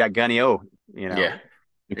 just like that Gunny O, you know, Yeah. Yeah.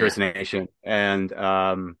 impersonation. And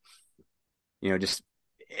you know, just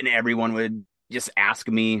and everyone would just ask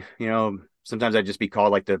me, you know, sometimes I'd just be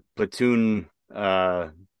called like the platoon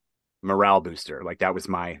morale booster. Like that was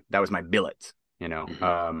my billet, you know.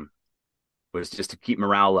 Hmm. Was just to keep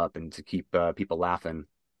morale up and to keep people laughing.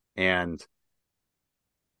 And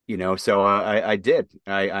you know, so I did.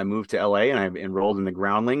 I moved to LA and I enrolled in the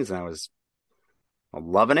Groundlings and I was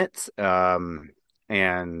loving it. And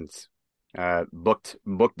booked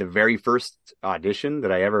the very first audition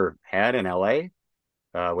that I ever had in LA,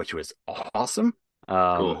 which was awesome.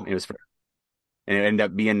 Cool. It was for, and it ended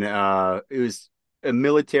up being it was a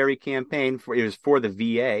military campaign for it was for the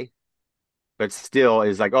VA, but still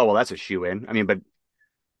is like, oh well, that's a shoe in. I mean, but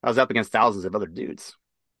I was up against thousands of other dudes,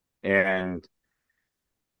 and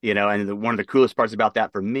you know, and one of the coolest parts about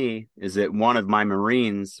that for me is that one of my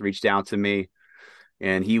Marines reached out to me,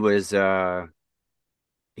 and he was about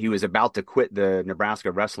to quit the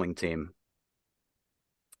Nebraska wrestling team,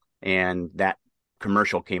 and that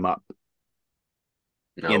commercial came up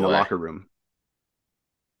No in the way. locker room,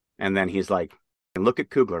 and then he's like, "Look at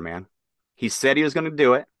Kugler, man. He said he was going to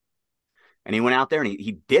do it, and he went out there and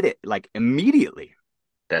he did it like immediately,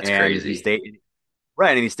 That's and he crazy. stayed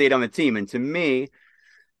right, and he stayed on the team. And to me,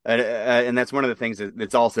 and that's one of the things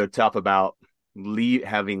that's also tough about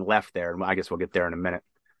having left there. And I guess we'll get there in a minute.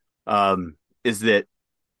 Is that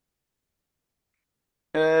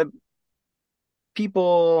uh,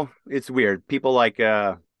 people? It's weird. People like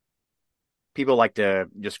to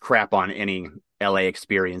just crap on any LA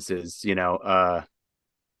experiences, you know,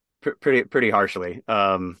 pretty harshly.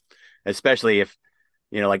 Especially if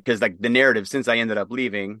you know, like because like the narrative since I ended up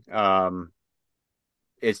leaving,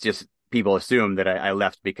 it's just people assume that I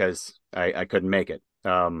left because I couldn't make it.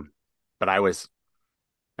 But I was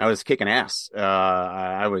kicking ass.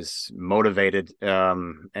 I was motivated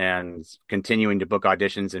and continuing to book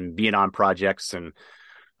auditions and being on projects and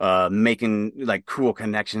making like cool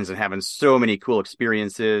connections and having so many cool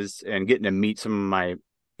experiences and getting to meet some of my,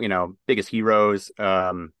 you know, biggest heroes.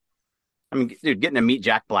 I mean, dude, getting to meet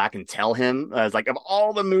Jack Black and tell him, it's like of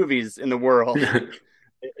all the movies in the world,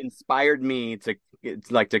 it inspired me to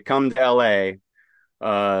like to come to LA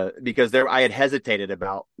because there I had hesitated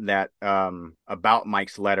about that about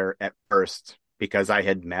Mike's letter at first because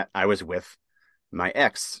I was with my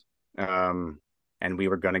ex and we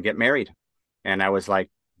were going to get married, and I was like,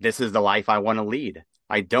 this is the life I want to lead.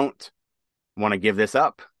 I don't want to give this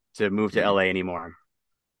up to move to Mhm. LA anymore.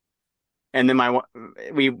 And then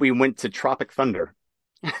we went to Tropic Thunder,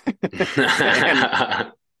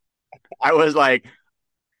 And I was like,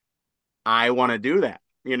 I want to do that.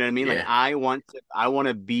 You know what I mean? Like Yeah. I want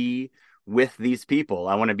to be with these people.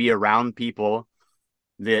 I want to be around people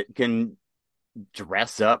that can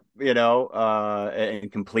dress up,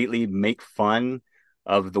 and completely make fun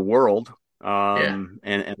of the world, Yeah.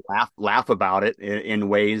 and laugh about it in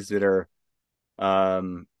ways that are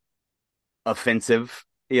um, offensive,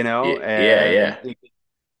 Yeah. Yeah. and Yeah.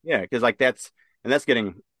 yeah, because like that's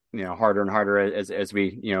getting harder and harder as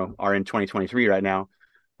we are in 2023 right now,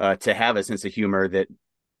 to have a sense of humor that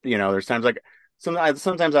there's times like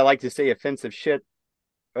sometimes I like to say offensive shit,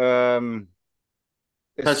 um,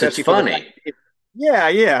 Because it's especially for the fact funny. yeah,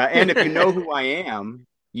 yeah, and if you know who I am,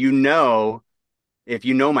 you know if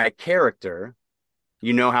you know my character,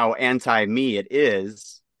 you know how anti me it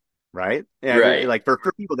is, right? Yeah, Right. like for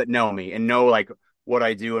people that know me and know like what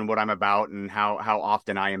I do and what I'm about and how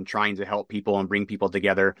often I am trying to help people and bring people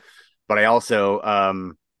together. But I also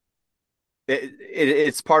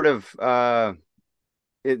it's part of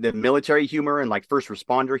the military humor and like first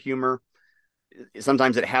responder humor.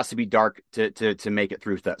 Sometimes it has to be dark to make it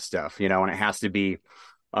through that stuff, and it has to be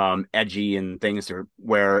edgy and things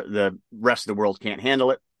where the rest of the world can't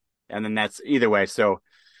handle it. And then that's either way. So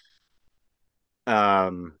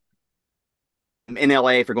um I'm in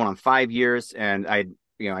LA for going on 5 years, and I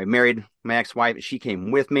married my ex-wife. She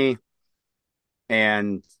came with me,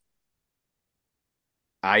 and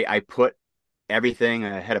I put everything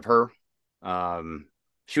ahead of her.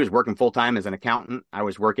 She was working full time as an accountant. I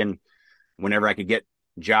was working whenever I could get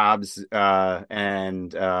jobs,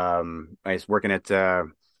 and I was working at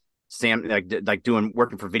Sam, like doing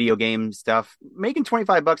working for video game stuff, making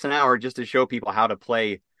 $25 an hour just to show people how to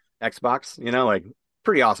play Xbox. Like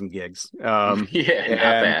pretty awesome gigs. Yeah. Not And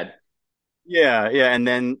bad. yeah, yeah, and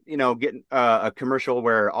then getting a commercial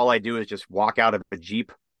where all I do is just walk out of a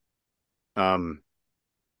Jeep, um,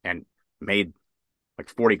 and made like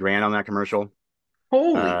 40 grand on that commercial.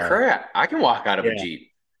 Holy Uh, crap. I can walk out of a yeah,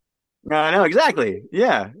 Jeep. no, no, exactly.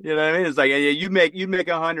 Yeah, you know what I mean. It's like, yeah, you'd make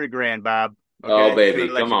 100 grand, Bob. Oh, Okay, just gonna baby.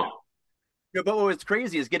 let Come you know. on. Yeah, but what's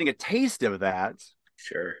crazy is getting a taste of that.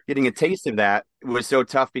 Sure. Getting a taste of that was so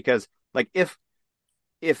tough because, like, if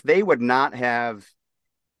they would not have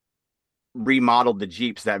remodeled the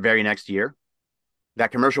Jeeps that very next year,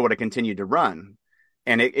 that commercial would have continued to run,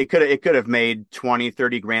 and it could have made 20,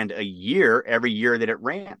 30 grand a year every year that it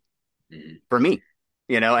ran Mhm. for me,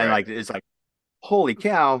 and Right. like it's like, holy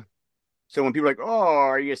cow. So when people are like, oh,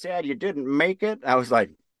 are you sad you didn't make it, I was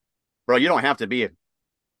like, bro, you don't have to be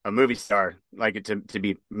a movie star like to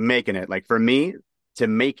be making it. Like for me, to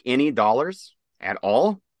make any dollars at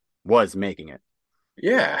all was making it.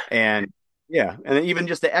 Yeah. And yeah, and then even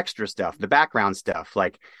just the extra stuff, the background stuff,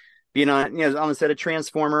 like being on the set of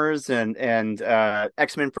Transformers and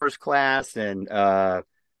X-Men First Class, and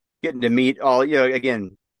getting to meet all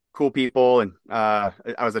again, cool people. And I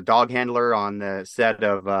was a dog handler on the set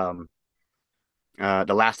of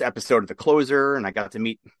the last episode of The Closer, and I got to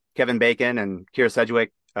meet Kevin Bacon and Kira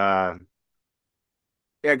Sedgwick. Yeah,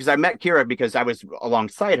 because I met Kira because I was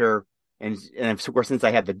alongside her, and of course since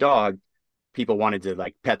I had the dog, people wanted to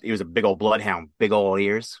like pet. He was a big old bloodhound, big old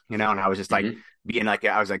ears, and I was just like Hmm. being like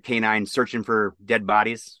I was a canine searching for dead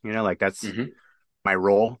bodies, like that's Hmm. my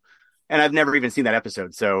role. And I've never even seen that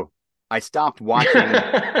episode, so I stopped watching.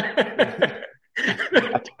 I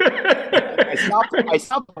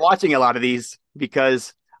stopped watching a lot of these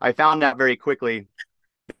because I found out very quickly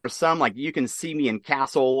there's some like you can see me in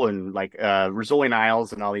Castle and like Rizzoli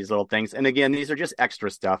Isles and all these little things. And again, these are just extra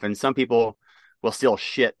stuff, and some people will still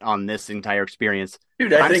shit on this entire experience.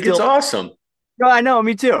 Dude, But I I'm think it's still awesome. no, I know,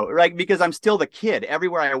 me too. Right? Because I'm still the kid.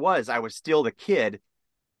 Everywhere I was still the kid.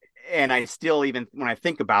 And I still, even when I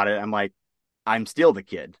think about it, I'm like, I'm still the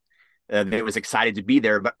kid that was excited to be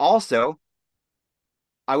there. But also,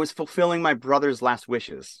 I was fulfilling my brother's last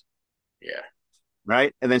wishes. Yeah.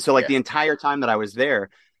 Right. And then so like Yeah. the entire time that I was there,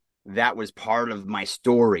 that was part of my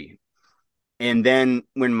story. And then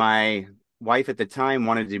when my wife at the time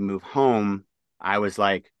wanted to move home, I was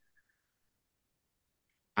like,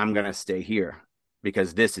 I'm going to stay here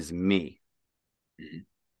because this is me. Mhm.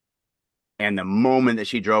 And the moment that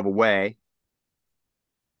she drove away,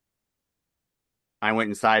 I went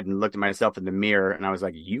inside and looked at myself in the mirror and I was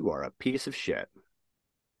like, you are a piece of shit.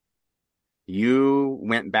 You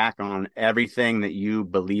went back on everything that you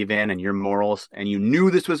believe in and your morals, and you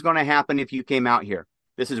knew this was going to happen if you came out here.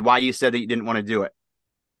 This is why you said that you didn't want to do it.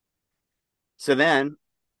 So then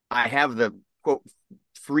I have the quote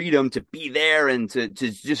freedom to be there and to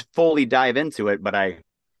just fully dive into it, but I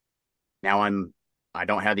don't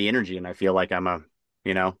have the energy, and I feel like I'm a,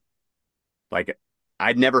 you know, like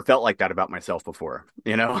I'd never felt like that about myself before,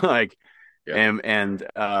 like, Yeah.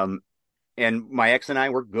 and my ex and I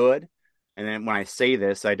were good. And then when I say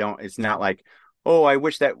this, I don't, it's not like, oh, I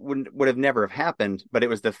wish that would have never have happened, but it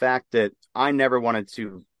was the fact that I never wanted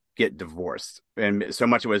to get divorced. And so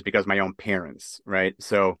much it was because of my own parents, right?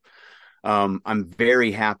 So I'm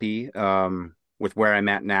very happy with where I'm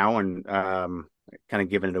at now, and kind of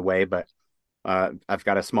giving it away, but I've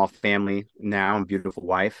got a small family now and beautiful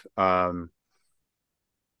wife.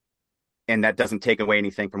 And that doesn't take away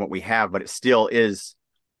anything from what we have, but it still is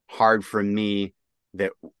hard for me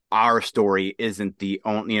that our story isn't the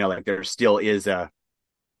only, like there still is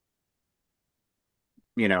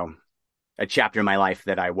you know, a chapter in my life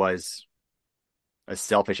that I was a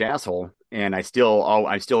selfish asshole, and I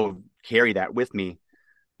still carry that with me,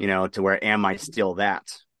 to where am I still that?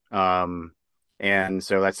 Um, and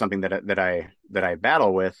so that's something that I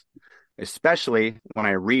battle with, especially when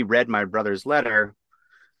I reread my brother's letter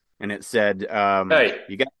and it said, Hey,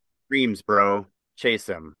 "You got dreams, bro. Chase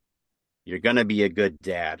them. You're gonna be a good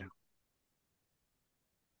dad."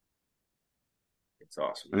 it's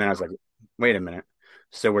awesome. And then I was like, "Wait a minute.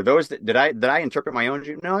 So were those did I interpret my own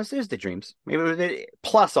dream? No, this is the dreams. Maybe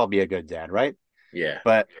plus I'll be a good dad, right?" Yeah.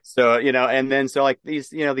 But so and then so like these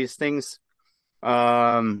things.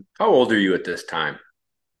 How old are you at this time?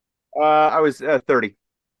 I was 30,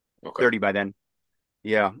 Okay. 30 by then.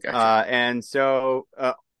 Yeah. Gotcha. And so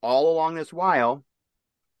all along this while,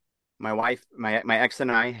 my ex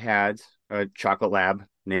and I had a chocolate lab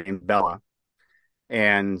named Bella,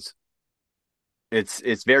 and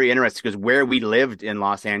it's very interesting because where we lived in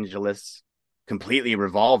Los Angeles completely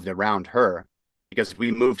revolved around her, because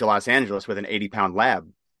we moved to Los Angeles with an 80-pound lab,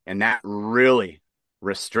 and that really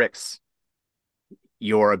restricts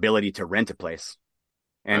your ability to rent a place.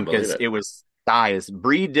 I And believe because it. it was size,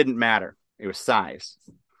 breed didn't matter, it was size.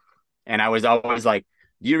 And I was always like,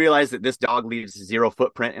 do you realize that this dog leaves zero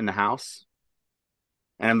footprint in the house?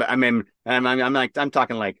 And I'm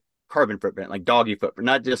talking like carbon footprint, like doggy footprint,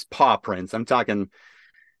 not just paw prints. I'm talking,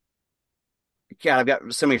 God, I've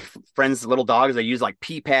got so many friends, little dogs. They use like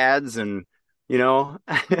pee pads and, you know,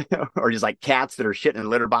 or just like cats that are shitting in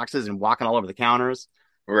litter boxes and walking all over the counters.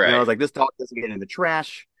 I Right. was like, this dog doesn't get in the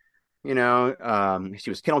trash. She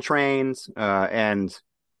was kennel trained, and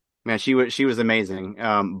man, she was amazing.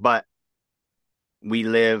 But we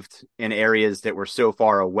lived in areas that were so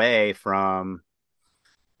far away from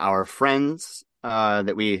our friends I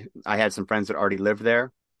had some friends that already lived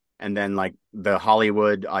there, and then like the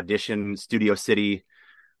Hollywood audition Studio City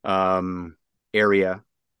area,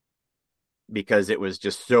 because it was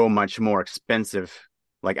just so much more expensive,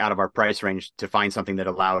 like out of our price range, to find something that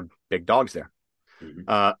allowed big dogs there.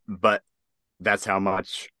 Mhm. But that's how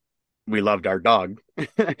much we loved our dog. Is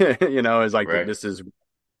like that. Right. This is,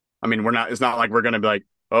 I mean, we're not. It's not like we're gonna be like,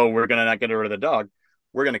 oh, we're gonna not get rid of the dog.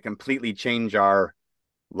 We're gonna completely change our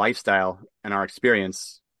lifestyle and our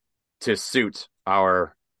experience to suit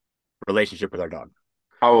our relationship with our dog.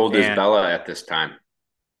 How old is And Bella at this time?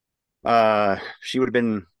 she would have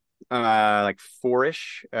been like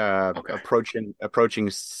four-ish, Okay. approaching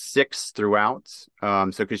six throughout.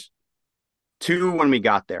 So because two when we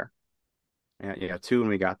got there. Yeah, yeah, two when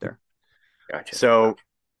we got there. Gotcha. So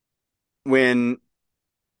when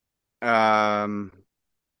um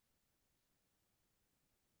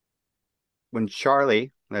when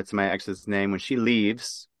Charlie, that's my ex's name, when she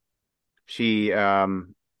leaves, she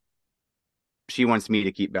um she wants me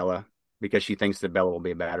to keep Bella because she thinks that Bella will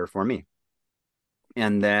be better for me.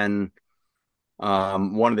 And then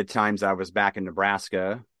one of the times I was back in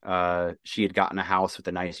Nebraska, she had gotten a house with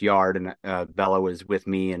a nice yard, and Bella was with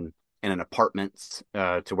me in an apartment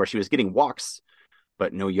to where she was getting walks,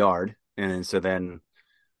 but no yard. And so then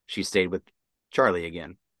she stayed with Charlie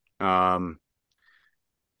again. Um,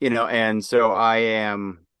 and so I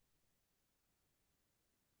am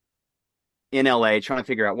in LA trying to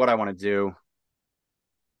figure out what I want to do.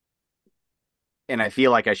 And I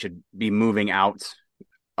feel like I should be moving out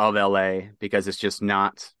of LA because it's just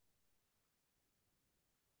not,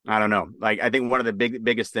 I don't know. Like I think one of the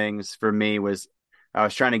biggest things for me was I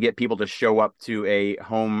was trying to get people to show up to a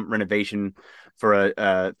home renovation for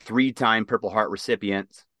a three-time Purple Heart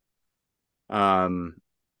recipient. Um,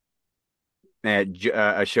 at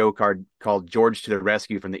a show called George to the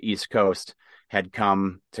Rescue from the East Coast had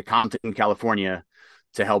come to Compton, California,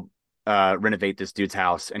 to help renovate this dude's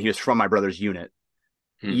house, and he was from my brother's unit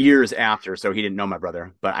Hmm. years after, so he didn't know my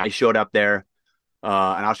brother. But I showed up there,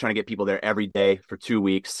 and I was trying to get people there every day for 2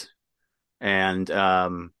 weeks, and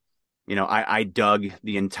I dug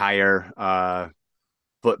the entire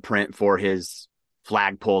footprint for his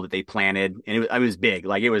flagpole that they planted, and it was big.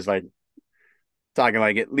 Like it was like talking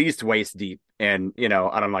like at least waist deep. And,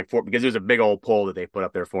 I don't like because there's a big old pole that they put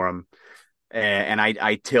up there for him. And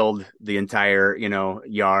I tilled the entire,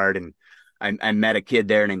 yard. And I met a kid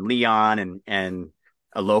there named Leon and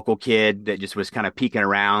a local kid that just was kind of peeking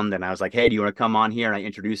around. And I was like, hey, do you want to come on here? And I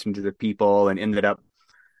introduced him to the people and ended up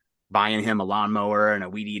buying him a lawnmower and a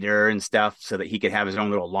weed eater and stuff so that he could have his own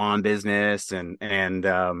little lawn business. And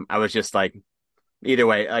I was just like, either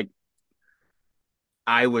way, like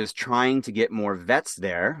I was trying to get more vets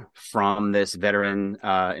there from this veteran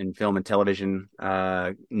in film and television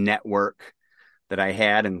network that I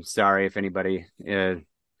had. And sorry if anybody,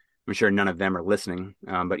 I'm sure none of them are listening,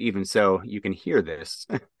 but even so, you can hear this.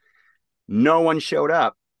 No one showed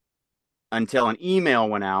up until an email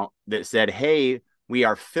went out that said, hey, we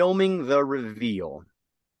are filming the reveal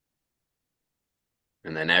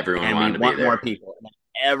And then everyone and we wanted to be want more there. people. And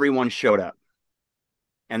everyone showed up.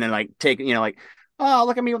 And then, like, like, oh,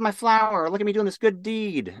 look at me with my flower. Look at me doing this good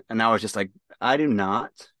deed. And I was just like, I do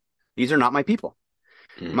not. These are not my people.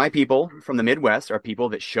 Mm. My people from the Midwest are people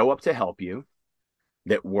that show up to help you,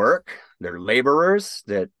 that work, they're laborers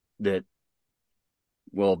that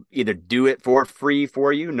will either do it for free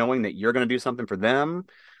for you, knowing that you're going to do something for them,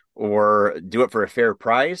 or do it for a fair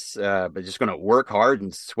price, but just going to work hard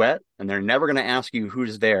and sweat. And they're never going to ask you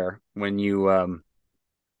who's there when you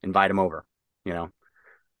invite them over, you know,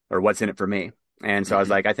 or what's in it for me. And so I was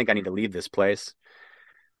Hmm. like, I think I need to leave this place.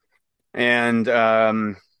 And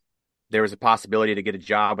there was a possibility to get a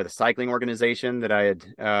job with a cycling organization that I had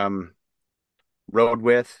rode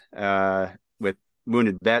with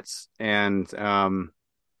wounded vets. And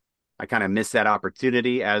I kind of missed that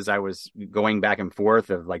opportunity as I was going back and forth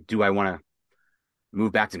of like, do I want to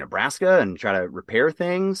move back to Nebraska and try to repair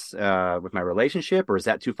things with my relationship, or is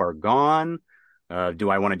that too far gone? Do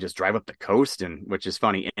I want to just drive up the coast and, which is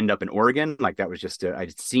funny, end up in Oregon? Like that was just,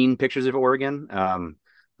 I'd seen pictures of Oregon.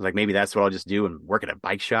 Like maybe that's what I'll just do and work at a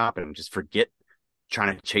bike shop and just forget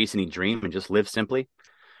trying to chase any dream and just live simply.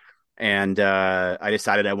 And I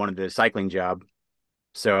decided I wanted a cycling job.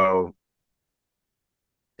 So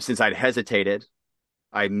since I'd hesitated,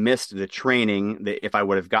 I missed the training that if I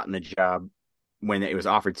would have gotten the job when it was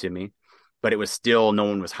offered to me, but it was still no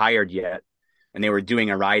one was hired yet. And they were doing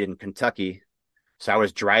a ride in Kentucky. So I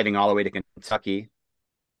was driving all the way to Kentucky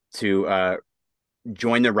to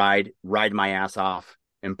join the ride, ride my ass off,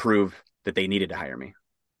 and prove that they needed to hire me.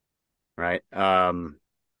 Right. And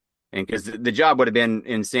because the job would have been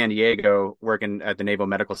in San Diego working at the Naval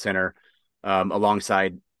Medical Center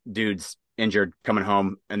alongside dudes injured coming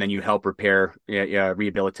home, and then you help repair,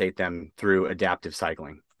 rehabilitate them through adaptive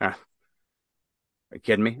cycling. Are you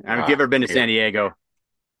kidding me? I mean, if you've Ah, ever been to yeah. San Diego,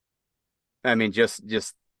 I mean, just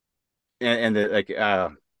and the like,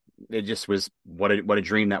 it just was what a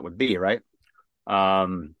dream that would be, right?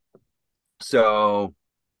 Um, so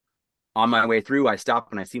on my way through, I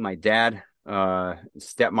stop and I see my dad,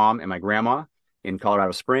 stepmom, and my grandma in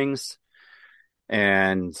Colorado Springs,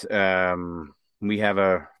 and we have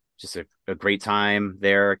a great time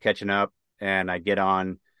there catching up. And I get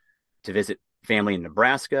on to visit family in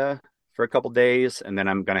Nebraska for a couple days, and then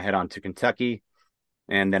I'm gonna head on to Kentucky.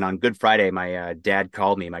 And then on Good Friday, my dad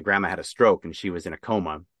called me. My grandma had a stroke and she was in a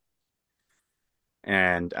coma.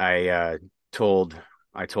 And told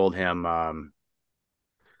I told him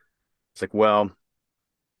it's like, well,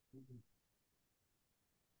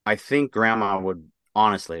 I think grandma would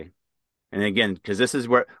honestly, and again, because this is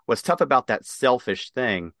what's tough about that selfish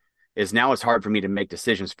thing is now it's hard for me to make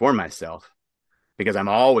decisions for myself because I'm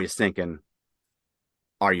always thinking,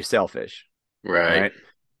 are you selfish? Right. Right.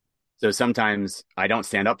 So sometimes I don't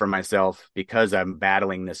stand up for myself because I'm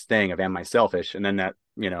battling this thing of am I selfish? And then that,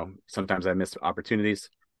 sometimes I miss opportunities.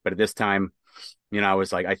 But at this time, I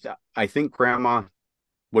was like, I think grandma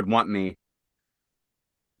would want me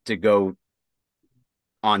to go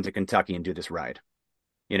on to Kentucky and do this ride.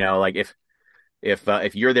 Like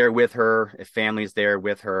if you're there with her, if family's there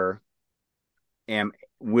with her, am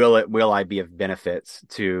will I be of benefits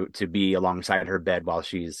to be alongside her bed while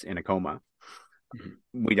she's in a coma?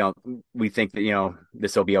 We don't we think that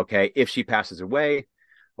this will be okay. If she passes away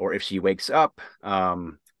or if she wakes up,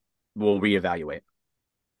 we'll reevaluate.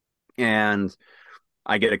 And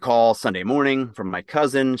I get a call Sunday morning from my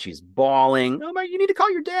cousin. She's bawling, oh my, you need to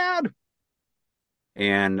call your dad.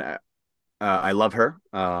 And I love her,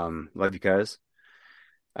 love you guys.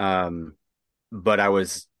 um but I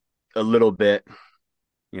was a little bit,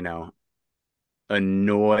 you know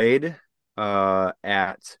annoyed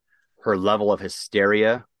at her level of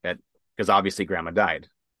hysteria at because obviously grandma died,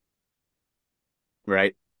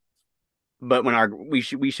 right? But when our we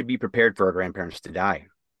should be prepared for our grandparents to die.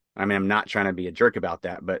 I mean, I'm not trying to be a jerk about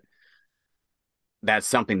that, but that's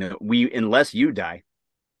something that unless you die,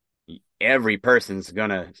 every person's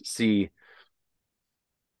gonna see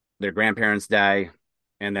their grandparents die,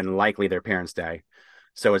 and then likely their parents die.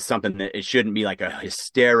 So it's something that it shouldn't be like a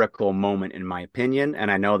hysterical moment, in my opinion.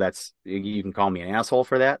 And I know that's, you can call me an asshole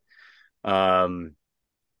for that. Um,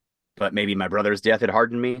 but maybe my brother's death had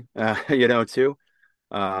hardened me, too.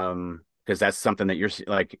 Because that's something that you're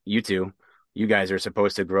like, you guys are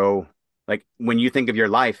supposed to grow. Like when you think of your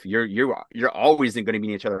life, you're always going to be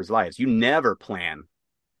in each other's lives. You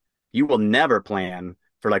will never plan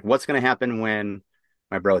for like what's going to happen when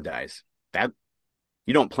my bro dies. That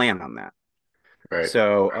you don't plan on that. Right.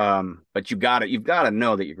 So, but you've got to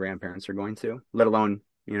know that your grandparents are going to, let alone,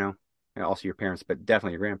 also your parents, but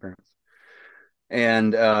definitely your grandparents.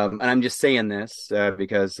 And I'm just saying this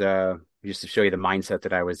because just to show you the mindset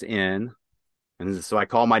that I was in. And so I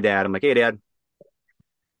call my dad. I'm like, "Hey, Dad." He's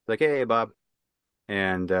like, "Hey, Bob."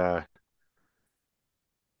 And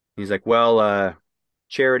he's like, "Well,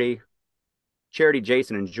 Charity, Charity,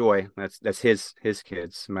 Jason, and Joy. That's his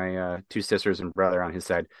kids. My two sisters and brother on his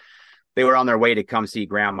side. They were on their way to come see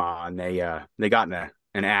Grandma, and they got in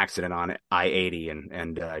an accident on I-80,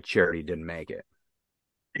 and Charity didn't make it.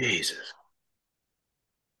 Jesus.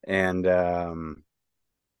 And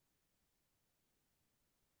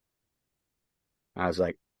I was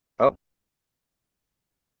like, oh,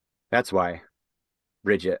 that's why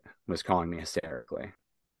Bridget was calling me hysterically.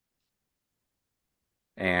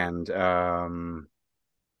 And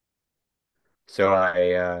so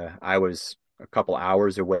I was a couple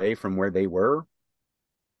hours away from where they were.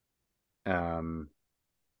 Um,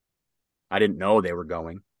 I didn't know they were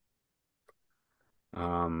going.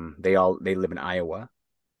 They live in Iowa,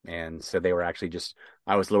 and so they were actually just,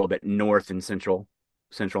 I was a little bit north in central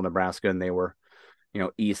Nebraska, and they were,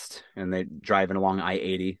 east, and they driving along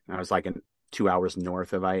I-80. I was like in 2 hours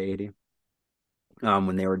north of I-80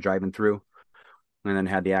 when they were driving through, and then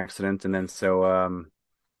had the accident. And then so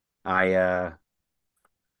I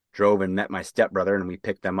drove and met my stepbrother, and we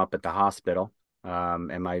picked them up at the hospital.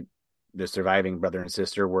 And the surviving brother and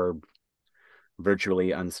sister were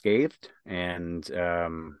virtually unscathed, and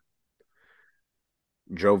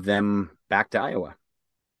drove them back to Iowa,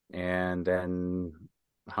 and then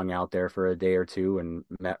hung out there for a day or two and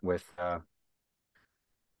met with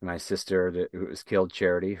my sister who was killed,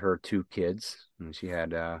 Charity, her two kids. And she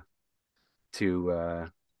had two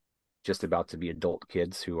just about to be adult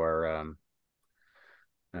kids who are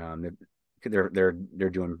um, they're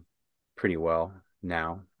doing pretty well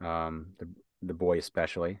now. The boy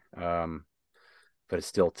especially, but it's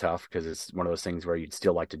still tough because it's one of those things where you'd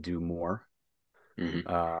still like to do more. Hmm.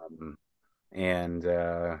 And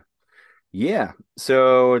Yeah,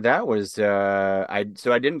 so that was I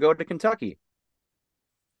didn't go to Kentucky.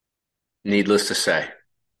 Needless to say,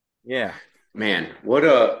 Yeah. man, what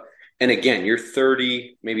a, and again, you're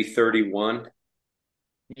 30, maybe 31.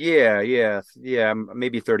 Yeah,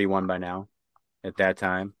 maybe 31 by now at that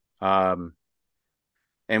time.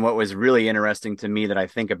 And what was really interesting to me that I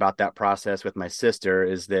think about that process with my sister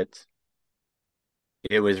is that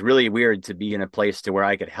it was really weird to be in a place to where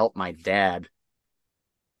I could help my dad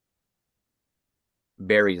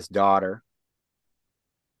bury his daughter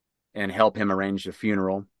and help him arrange the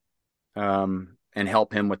funeral, and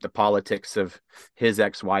help him with the politics of his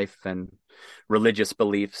ex-wife and religious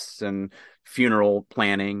beliefs and funeral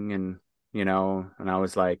planning. And I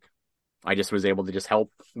was like, I just was able to just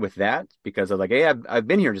help with that because I was like, hey, I've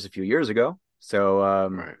been here just a few years ago. So,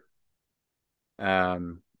 Right.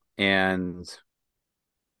 um, and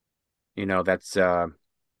that's,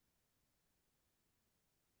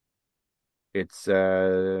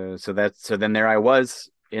 so then there I was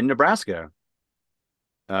in Nebraska,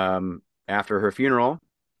 after her funeral.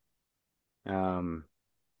 Um,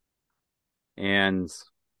 and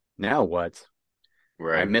now what? I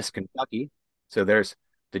Right. miss Kentucky. So there's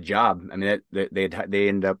the job. I mean, they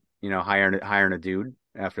ended up, hiring a dude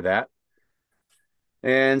after that.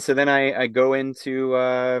 And so then I go into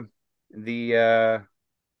the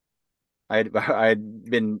I'd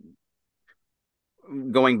been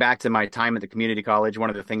going back to my time at the community college. One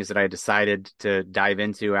of the things that I decided to dive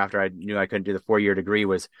into after I knew I couldn't do the 4-year degree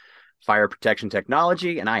was fire protection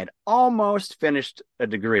technology, and I had almost finished a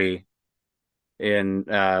degree in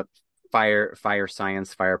fire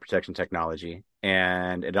science, fire protection technology,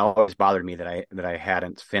 and it always bothered me that I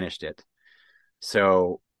hadn't finished it.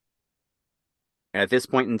 So at this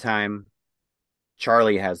point in time,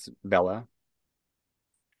 Charlie has Bella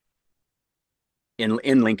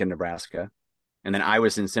in Lincoln, Nebraska, and then I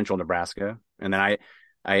was in Central Nebraska, and then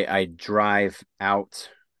I drive out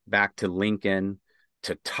back to Lincoln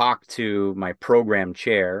to talk to my program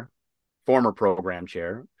chair former program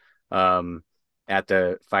chair um, at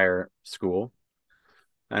the fire school.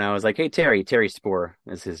 And I was like, hey, Terry Spoor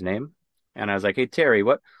is his name. And I was like, hey, Terry,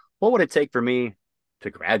 what would it take for me to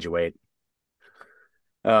graduate?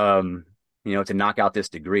 Um, to knock out this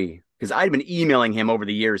degree? Because I'd been emailing him over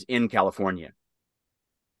the years in California.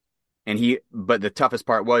 But the toughest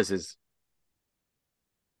part is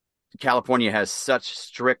California has such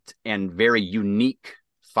strict and very unique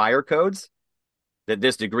fire codes that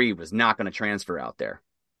this degree was not going to transfer out there.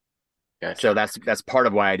 Gotcha. So that's part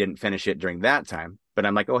of why I didn't finish it during that time. But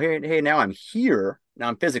I'm like, oh, hey, now I'm here. Now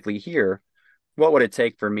I'm physically here. What would it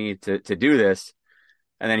take for me to do this?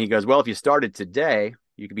 And then he goes, well, if you started today,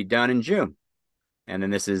 you could be done in June. And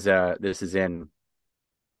then this is in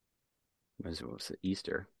what's it,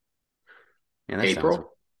 Easter. Yeah, that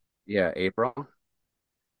April. April.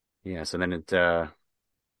 Yeah, so then that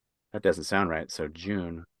doesn't sound right. So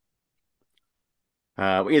June.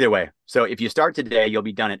 Either way, so if you start today, you'll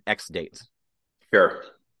be done at X dates. Sure.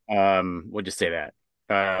 We'll just say that.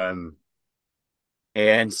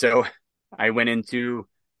 And so I went into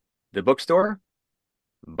the bookstore,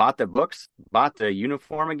 bought the books, bought the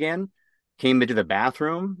uniform again, came into the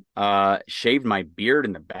bathroom, shaved my beard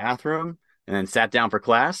in the bathroom, and then sat down for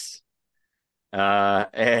class.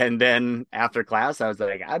 And then after class, I was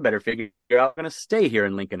like, I better figure out I'm going to stay here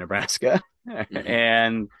in Lincoln, Nebraska.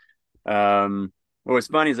 And what was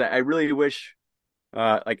funny is I really wish,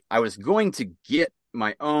 like I was going to get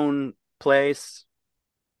my own place,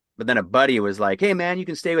 but then a buddy was like, hey man, you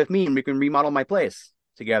can stay with me and we can remodel my place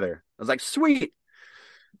together. I was like, sweet.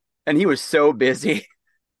 And he was so busy.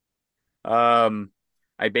 I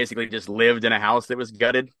basically just lived in a house that was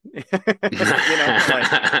gutted, like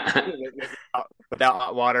without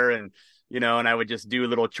hot water, and I would just do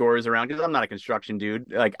little chores around because I'm not a construction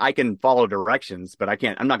dude. Like I can follow directions, but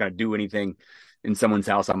I'm not going to do anything in someone's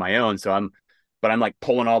house on my own. But I'm like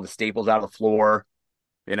pulling all the staples out of the floor.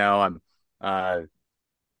 I'm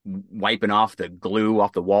wiping off the glue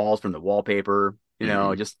off the walls from the wallpaper,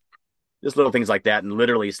 just little things like that, and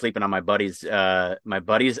literally sleeping on my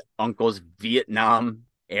buddy's uncle's Vietnam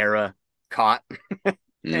era cot.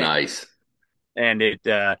 Nice. And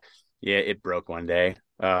it broke one day.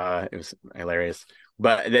 It was hilarious.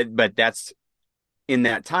 But that's in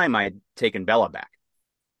that time I'd taken Bella back.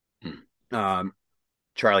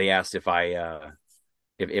 Charlie asked if I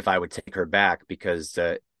would take her back because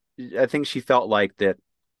I think she felt like that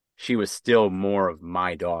she was still more of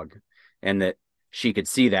my dog, and that she could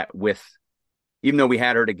see that even though we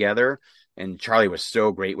had her together and Charlie was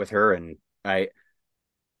so great with her, and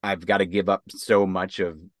I've got to give up so much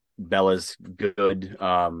of Bella's good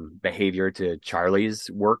behavior to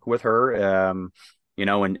Charlie's work with her,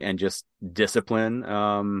 and just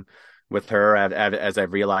discipline with her as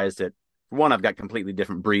I've realized that one, I've got completely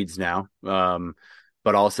different breeds now,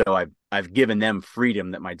 but also I've given them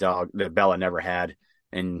freedom that Bella never had,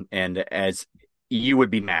 and as you would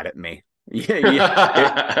be mad at me.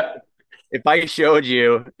 If I showed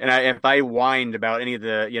you and if I whined about any of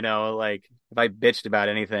the, like if I bitched about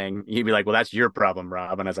anything, you'd be like, well, that's your problem,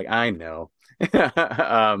 Rob. And I was like, I know.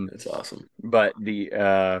 That's awesome. But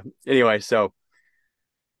anyway, so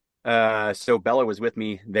Bella was with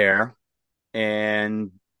me there,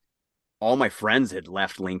 and all my friends had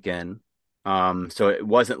left Lincoln. So it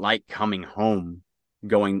wasn't like coming home,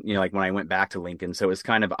 going, like when I went back to Lincoln. So it was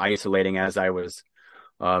kind of isolating as I was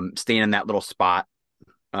staying in that little spot.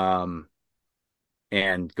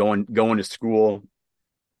 And going to school,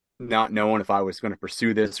 not knowing if I was going to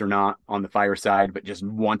pursue this or not on the fire side, but just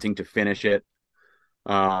wanting to finish it.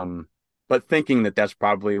 But thinking that that's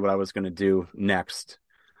probably what I was going to do next.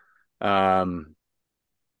 And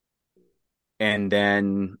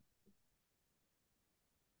then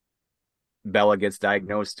Bella gets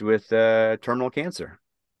diagnosed with terminal cancer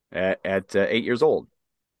at 8 years old.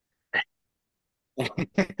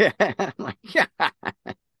 I'm like, yeah.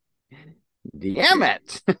 Damn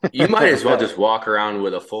it. You might as well just walk around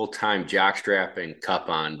with a full-time jockstrap and cup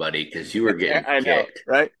on, buddy, because you were getting kicked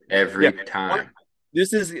right? every time.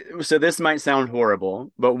 This might sound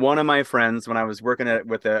horrible, but one of my friends, when I was working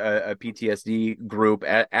with a PTSD group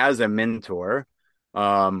as a mentor,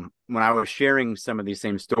 when I was sharing some of these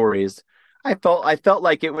same stories, I felt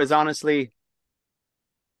like it was honestly,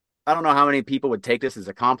 I don't know how many people would take this as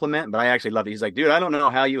a compliment, but I actually loved it. He's like, dude, I don't know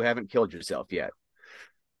how you haven't killed yourself yet.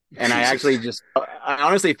 And I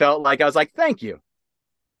honestly felt like I was like, thank you.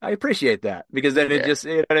 I appreciate that, because then it just,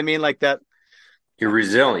 you know what I mean? Like that. You're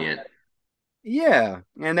resilient. Yeah.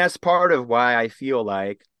 And that's part of why I feel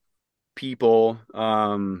like people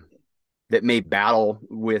that may battle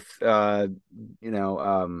with,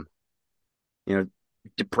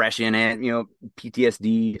 depression and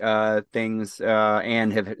PTSD things,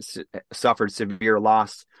 and have suffered severe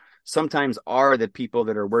loss, sometimes are the people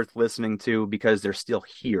that are worth listening to because they're still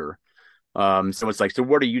here. So it's like, so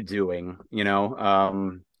what are you doing?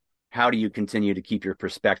 How do you continue to keep your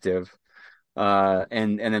perspective?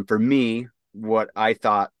 And then for me, what I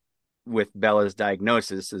thought with Bella's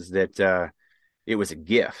diagnosis is that it was a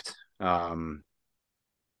gift,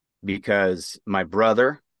 because my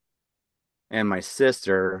brother and my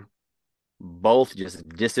sister both just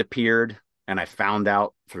disappeared, and I found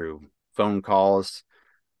out through phone calls,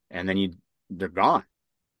 and then they're gone.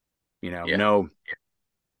 Yeah.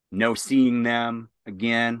 No seeing them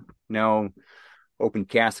again, no open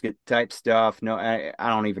casket type stuff. No, I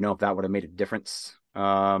don't even know if that would have made a difference.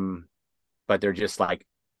 But they're just like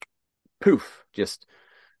poof, just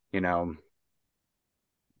you know,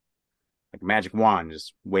 like a magic wand,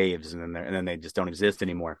 just waves, and then they just don't exist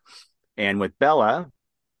anymore. And with Bella,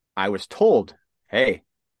 I was told, hey,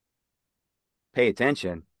 pay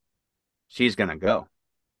attention, she's gonna go.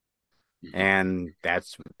 Mhm. And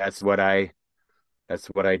that's what I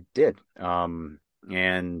did. And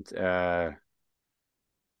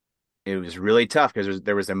it was really tough because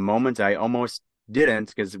there was a moment I almost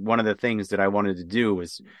didn't, because one of the things that I wanted to do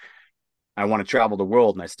was I want to travel the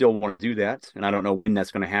world, and I still want to do that, and I don't know when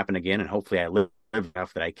that's going to happen again, and hopefully I live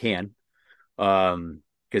enough that I can.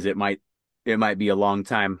 Because it might be a long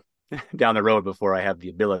time down the road before I have the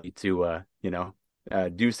ability to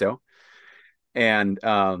do so. And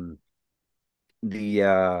the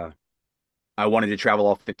I wanted to travel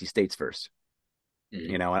all 50 states first.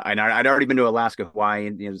 Mhm. I'd already been to Alaska, Hawaii,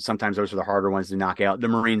 and sometimes those are the harder ones to knock out. The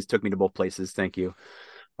Marines took me to both places. Thank you,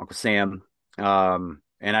 Uncle Sam.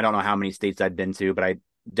 And I don't know how many states I'd been to, but I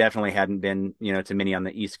definitely hadn't been, to many on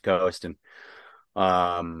the East Coast, and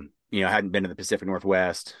hadn't been to the Pacific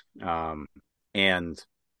Northwest. And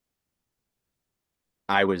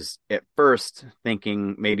I was at first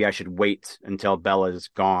thinking maybe I should wait until Bella's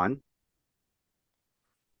gone,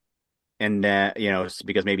 and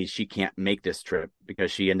because maybe she can't make this trip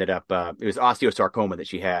because she ended up it was osteosarcoma that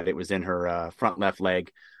she had. It was in her front left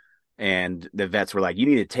leg, and the vets were like, you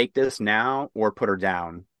need to take this now or put her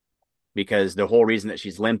down, because the whole reason that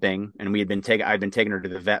she's limping, and I'd been taking her to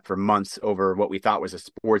the vet for months over what we thought was a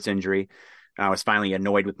sports injury. And I was finally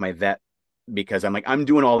annoyed with my vet because I'm like, I'm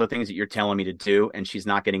doing all the things that you're telling me to do, and she's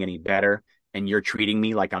not getting any better, and you're treating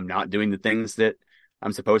me like I'm not doing the things that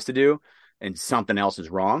I'm supposed to do, and something else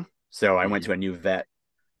is wrong. So I went Mhm. to a new vet,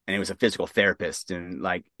 and it was a physical therapist, and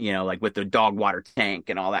like with the dog water tank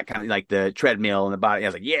and all that kind of, like the treadmill and the body. I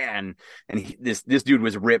was like, yeah. And this dude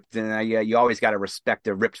was ripped, and yeah, you always got to respect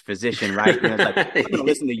a ripped physician, right? It's like, I'm gonna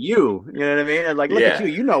listen to you. You know what I mean? And like, look at you,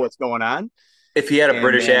 Yeah. you know what's going on. If he had a And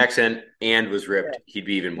British then accent and was yeah, ripped, he'd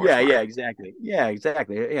be even more yeah, smart. exactly, yeah,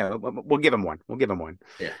 exactly, yeah. We'll give him one. We'll give him one.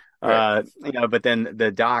 Yeah. Right. But then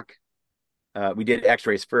the doc, we did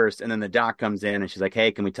X-rays first, and then the doc comes in and she's like,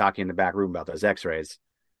 hey, can we talk to you in the back room about those X-rays?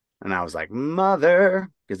 And I was like, mother,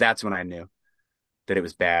 because that's when I knew that it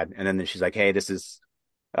was bad. And then she's like, hey, this is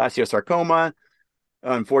osteosarcoma.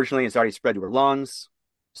 Unfortunately, it's already spread to her lungs.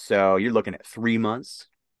 So you're looking at 3 months,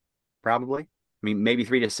 probably. I mean, maybe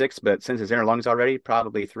 3 to 6, but since it's in her lungs already,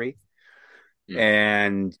 probably 3. Mm.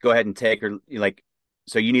 And go ahead and take her, like,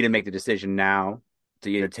 so you need to make the decision now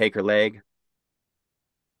to either take her leg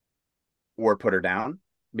or put her down,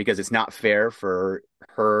 because it's not fair for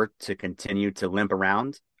her to continue to limp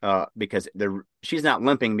around. Because she's not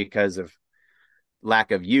limping because of lack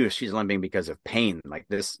of use, she's limping because of pain. Like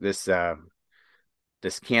this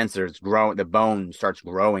cancer is growing, the bone starts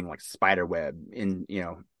growing like spider web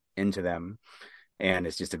into them, and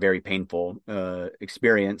it's just a very painful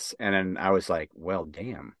experience. And then I was like, well,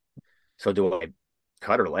 damn. So do I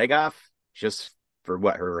cut her leg off just for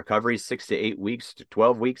what her recovery is, 6 to 8 weeks to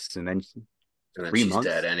 12 weeks, and then And then three she's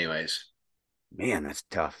dead months? anyways. Man, that's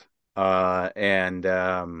tough. And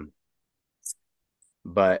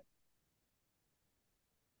but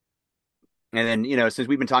And then, since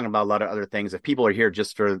we've been talking about a lot of other things, if people are here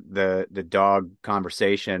just for the dog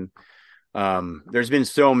conversation, there's been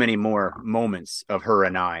so many more moments of her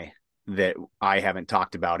and I that I haven't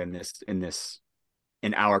talked about in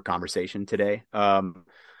our conversation today.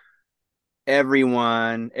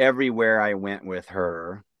 Everyone, everywhere I went with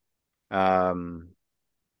her, um,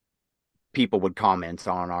 people would comment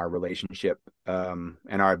on our relationship, and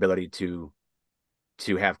our ability to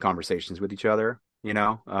have conversations with each other.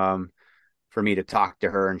 For me to talk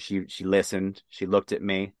to her, and she listened, she looked at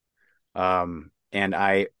me. And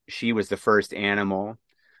she was the first animal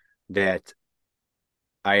that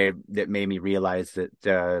that made me realize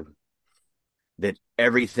that that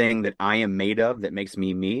everything that I am made of that makes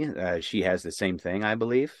me me, she has the same thing, I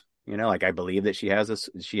believe. Like I believe that she has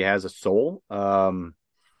a soul.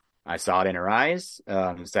 I saw it in her eyes.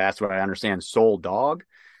 So that's what I understand soul dog.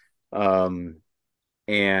 Um,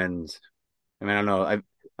 and I mean, I don't know.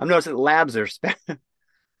 I'm noticing labs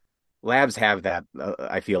have that.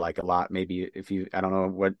 I feel like a lot. Maybe if you, I don't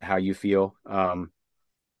know how you feel.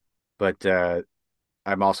 But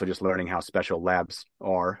I'm also just learning how special labs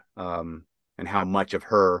are, and how much of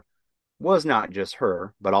her was not just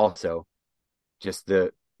her, but also just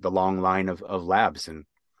the long line of labs, and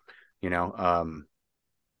you know,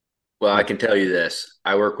 Well, I like can tell you this.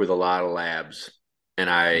 I work with a lot of labs and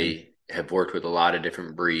mm, I have worked with a lot of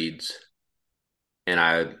different breeds and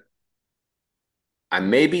I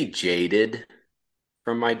may be jaded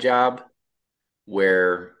from my job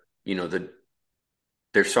where,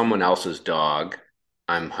 there's someone else's dog.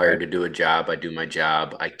 I'm hired right, to do a job. I do my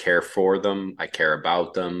job. I care for them. I care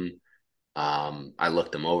about them. I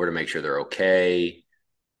look them over to make sure they're okay.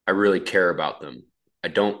 I really care about them. I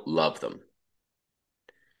don't love them.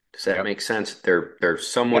 Does that yep, make sense? They're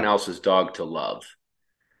someone yeah, else's dog to love.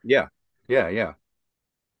 yeah, yeah, yeah,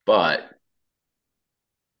 But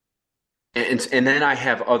and then I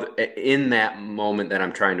have other in that moment that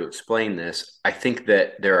I'm trying to explain this, I think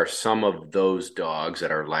that there are some of those dogs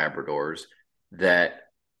that are Labradors that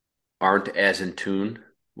aren't as in tune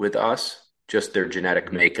with us, just their genetic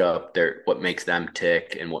mhm, makeup, their what makes them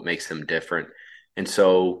tick and what makes them different. And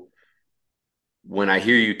so when I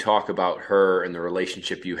hear you talk about her and the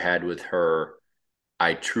relationship you had with her,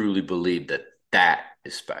 I truly believe that that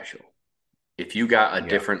is special. If you got a yeah,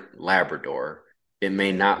 different Labrador, it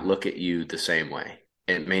may not mhm, look at you the same way.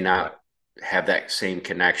 It may right, not have that same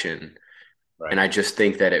connection. And right, I just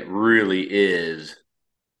think that it really is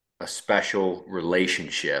a special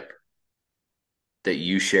relationship that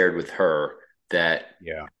you shared with her that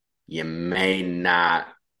yeah. you may not,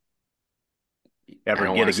 I Ever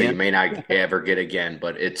don't get want to say you again? may not ever get again,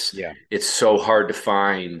 but it's Yeah, it's so hard to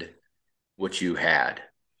find what you had.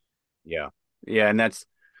 yeah, yeah, and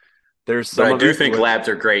there's But some I of do it think with labs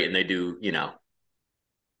are great and they do.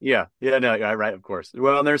 yeah, yeah, no, yeah, right, of course.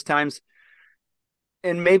 Well, and there's times,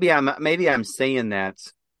 and maybe I'm saying that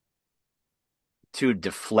to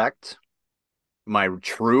deflect my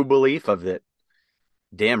true belief of that.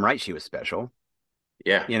 Damn right, she was special.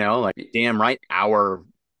 Yeah. Like damn right, our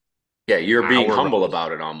Yeah, you're being our humble relationship,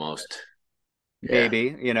 about it almost. Yeah. maybe,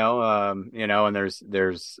 and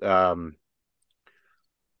there's and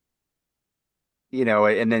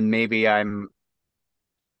then maybe I'm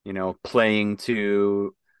playing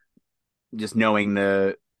to just knowing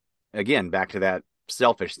again back to that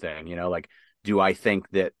selfish thing, like do I think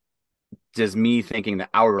that does me thinking that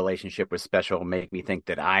our relationship was special make me think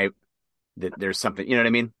that there's something, you know what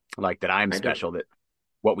I mean, like that I'm I do. special, that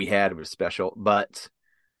what we had was special. But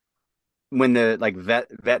when the like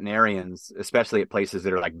veterinarians, especially at places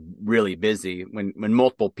that are like really busy, when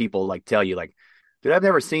multiple people like tell you like, dude, I've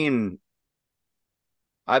never seen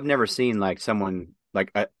like someone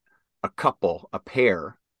like a couple, a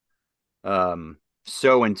pair,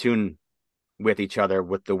 so in tune with each other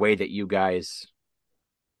with the way that you guys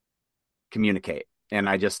communicate. And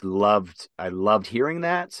I loved hearing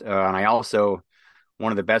that. And I also,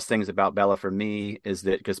 one of the best things about Bella for me is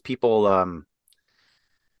that because people,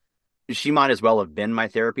 she might as well have been my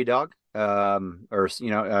therapy dog, or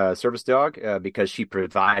service dog, because she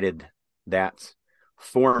provided that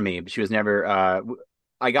for me. But she was never.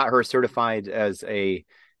 I got her certified as a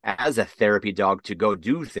therapy dog to go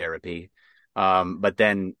do therapy, but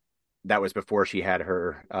then that was before she had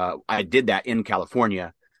her. I did that in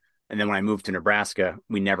California, and then when I moved to Nebraska,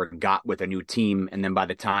 we never got with a new team. And then by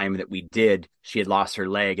the time that we did, she had lost her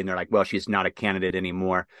leg, and they're like, "Well, she's not a candidate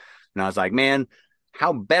anymore." And I was like, "Man,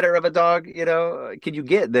 how better of a dog, could you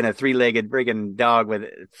get than a three-legged friggin' dog with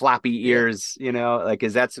floppy Yeah. ears, like,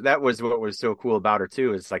 is that was what was so cool about her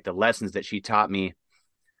too, is like the lessons that she taught me.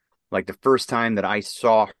 Like the first time that I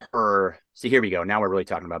saw her, see, here we go. Now we're really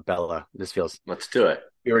talking about Bella. This feels, Let's do it.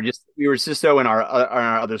 we were just so in our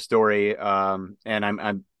other story. And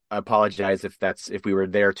I apologize if we were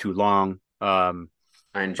there too long.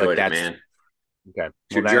 I But enjoyed it, that's man. okay. It's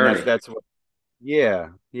Well, your that and that's journey. that's what, yeah,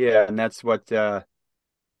 yeah, and that's what,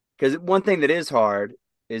 because one thing that is hard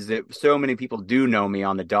is that so many people do know me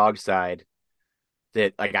on the dog side,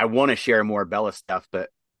 that like I want to share more Bella stuff, but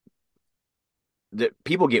that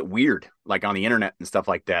people get weird like on the internet and stuff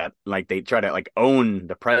like that. Like they try to like own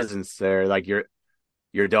the presence there, like your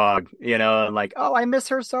dog, and like, oh, I miss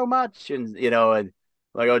her so much, and and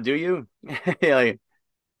like, oh, do you? Like,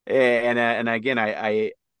 and again,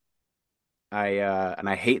 and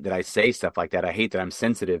I hate that I say stuff like that. I hate that I'm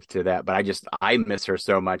sensitive to that, but I miss her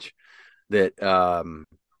so much that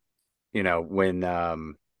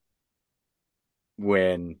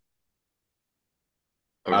when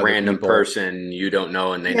A other random people, person you don't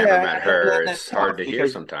know and they never yeah, met well, her, that's it's hard tough to hear because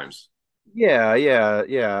sometimes. yeah,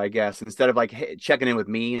 I guess instead of like checking in with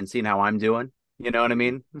me and seeing how I'm doing, you know what I Mhm.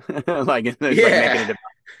 mean? Like it's like Yeah.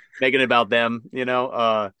 making it about them, you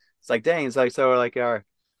know? It's like dang, it's like so like our,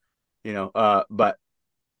 but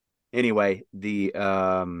anyway, the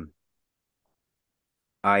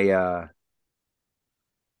I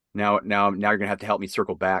now you're gonna have to help me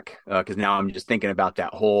circle back because now I'm just thinking about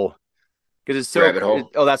that whole because Rabbit hole.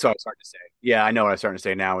 oh that's what I was starting to say. Yeah, I know what I was starting to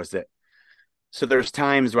say now is that so there's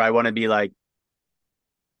times where I want to be like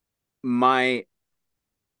my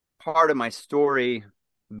part of my story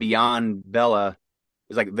beyond Bella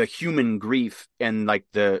is like the human grief and like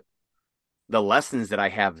the lessons that I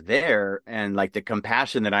have there and like the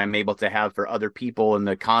compassion that I'm able to have for other people and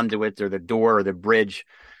the conduit or the door or the bridge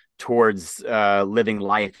towards living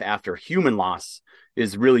life after human loss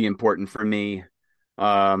is really important for me.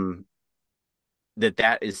 Um,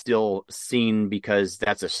 that is still seen because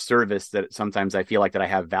that's a service that sometimes I feel like that I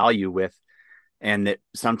have value with, and that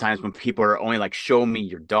sometimes when people are only like, "Show me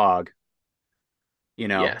your dog," you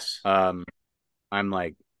know, Yes. um, I'm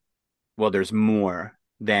like, "Well, there's more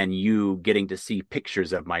than you getting to see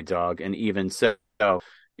pictures of my dog," and even so,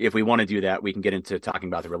 if we want to do that, we can get into talking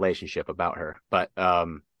about the relationship about her. But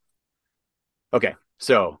okay,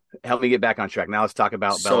 so help me get back on track. Now let's talk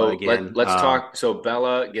about Bella So again. let's talk. So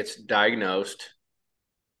Bella gets diagnosed.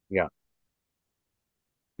 Yeah,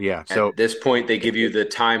 yeah. So At this point, they it, give you it, the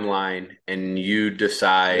timeline, and you yep,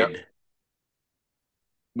 decide.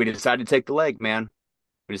 we decided to take the leg, man.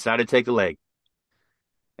 We decided to take the leg.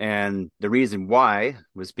 And the reason why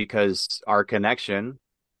was because our connection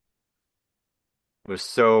was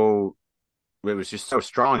so, it was just so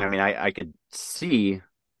strong. I mean, I could see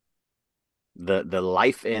the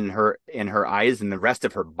life in her eyes and the rest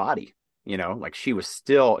of her body, like she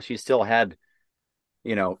still had,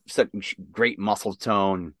 such great muscle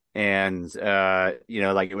tone. And,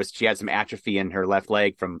 like she had some atrophy in her left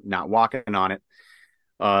leg from not walking on it.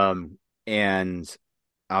 Um, and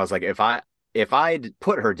I was like, if I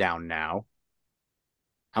put her down now,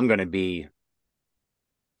 I'm going to be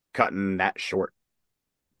cutting that short,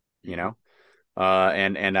 you Mhm. know?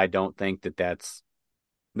 And I don't think that that's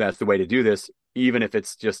the way to do this, even if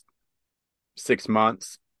it's just 6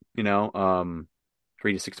 months,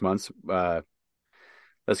 3 to 6 months.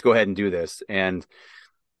 Let's go ahead and do this. And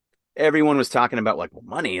everyone was talking about like, well,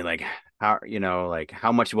 money, like how, like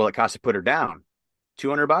how much will it cost to put her down?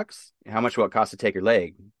 $200? How much will it cost to take her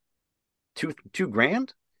leg? Two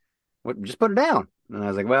grand? What? Just put her down. And I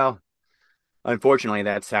was like, well, unfortunately,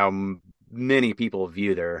 that's how many people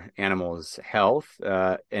view their animals' health.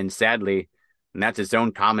 And sadly, and that's its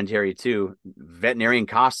own commentary too. Veterinarian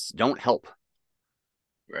costs don't help.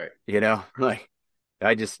 Right. Like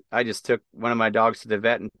I just took one of my dogs to the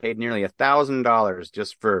vet and paid nearly $1,000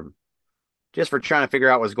 just for trying to figure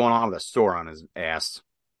out what's going on with a sore on his ass.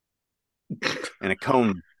 And a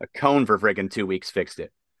cone for freaking 2 weeks fixed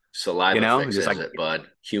it. Saliva Just fixes like it, bud.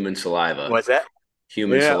 Human saliva. what's that?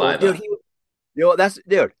 Human Yeah, well, dude, saliva. that's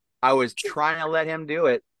dude. I was trying to let him do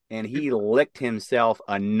it, and he licked himself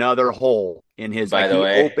another hole in his By like the he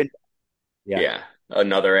way, opened. Yeah. yeah,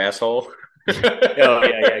 another asshole. Oh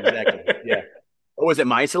yeah, exactly. Yeah. Oh, was it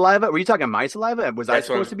my saliva? Were you talking my saliva? Was I That's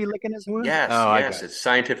what supposed I'm. to be licking his wound? Yes, Oh, I yes, got it's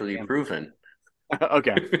scientifically it. proven.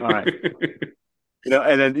 Okay. All right. To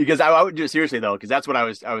And then because I would do it seriously though, because that's what I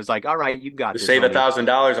was like, all right, you got this, save a homie. thousand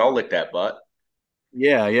dollars, I'll lick that butt.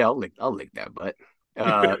 Yeah, I'll lick that butt.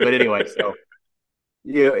 But anyway, so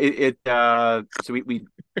so we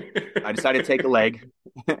I decided to take the leg.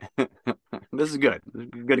 This is good.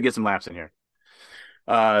 Good to get some laughs in here.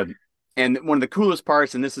 Uh, and one of the coolest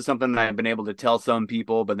parts, and this is something that I've been able to tell some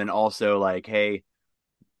people, but then also like, hey,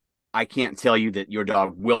 I can't tell you that your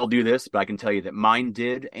dog will do this, but I can tell you that mine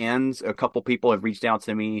did, and a couple people have reached out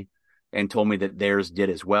to me and told me that theirs did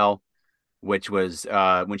as well, which was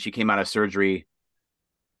when she came out of surgery,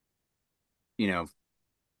 you know,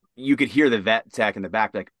 you could hear the vet tech in the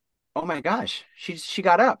back like, "Oh my gosh, she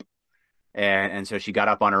got up." And so she got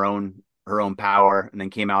up on her own power and then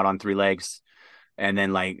came out on three legs and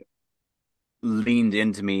then like leaned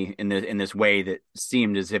into me in this way that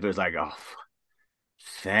seemed as if it was like, "Oh,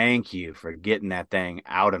 thank you for getting that thing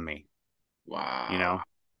out of me." You Wow. know?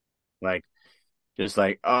 Like just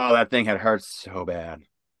like, "Oh, that thing had hurt so bad."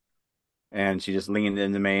 And she just leaned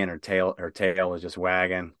into me and her tail was just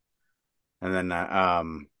wagging. And then I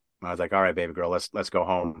was like, "All right, baby girl, let's go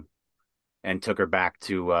home." and took her back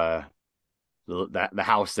to the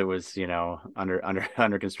house that was,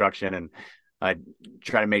 under construction, and I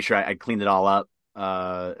tried to make sure I cleaned it all up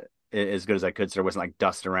as good as I could, so there wasn't like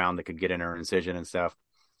dust around that could get in her incision and stuff.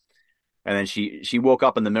 And then she woke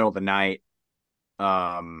up in the middle of the night,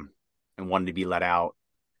 um, and wanted to be let out.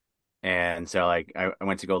 And so like I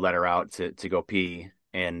went to go let her out to go pee,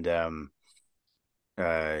 and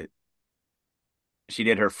uh she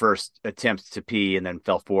did her first attempt to pee and then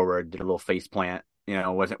fell forward, did a little face plant,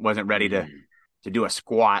 wasn't ready Mm. to do a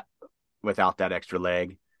squat without that extra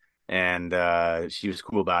leg. And she was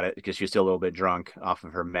cool about it because she was still a little bit drunk off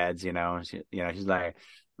of her meds, she's like,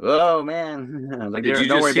 "Oh man." I was like, Did you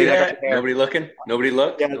Don't just worry, see baby, I got your that? hair." Nobody looking? Nobody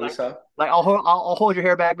looked? Yeah, Nobody like, saw? I'll hold your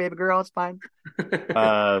hair back, baby girl, it's fine.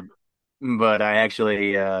 uh but I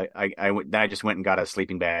actually then I just went and got a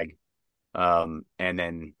sleeping bag. And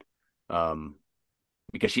then um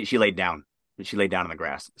because she laid down. She laid down on the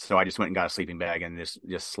grass. So I just went and got a sleeping bag and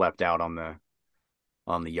just slept out on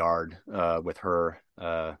the yard with her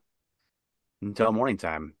until morning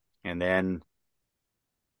time. And then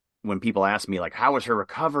when people ask me like, how was her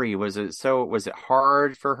recovery? Was it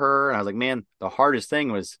hard for her? And I was like, man, the hardest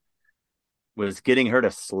thing was getting her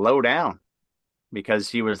to slow down, because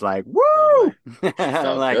she was like, No way. woo. She I'm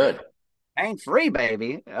felt like, good. pain free,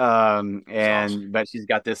 baby. That's awesome. But she's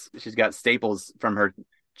got staples from her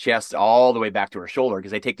chest all the way back to her shoulder,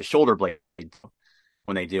 because they take the shoulder blade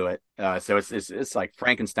when they do it. So it's like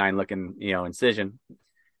Frankenstein looking, incision.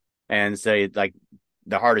 And so like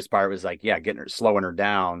the hardest part was like, yeah, getting her, slowing her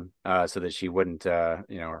down, so that she wouldn't,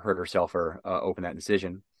 hurt herself or open that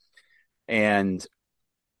incision. And,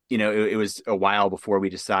 it was a while before we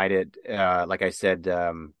decided, like I said,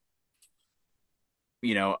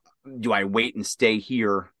 you know, do I wait and stay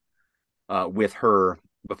here with her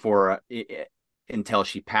before until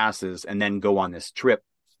she passes, and then go on this trip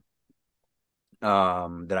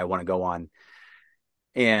that I want to go on.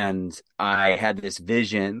 And I had this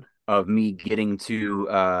vision of me getting to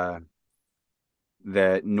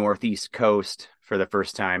the Northeast coast for the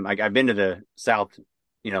first time. I've been to the South,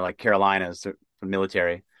 like Carolinas for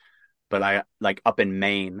military, but I like up in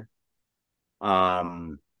Maine.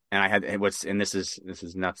 And I had what's and this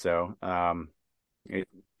is nuts. So it,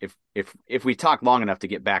 if we talk long enough to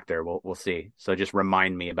get back there, we'll see. So just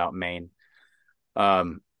remind me about Maine.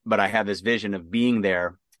 But I have this vision of being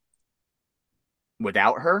there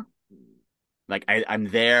without her. Like I'm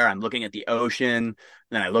there, I'm looking at the ocean, and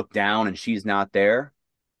then I look down and she's not there.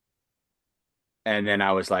 And then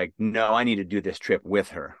I was like, no, I need to do this trip with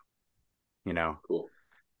her, you know. Cool.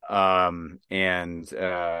 And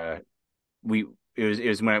we it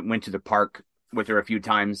was when I went to the park with her a few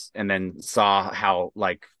times, and then saw how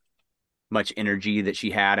like much energy that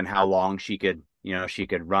she had and how long she could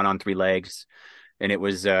run on three legs. And it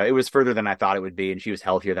was further than I thought it would be, and she was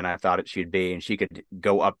healthier than I thought she'd be, and she could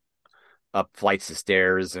go up flights of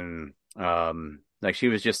stairs, and like she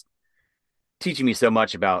was just teaching me so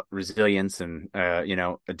much about resilience and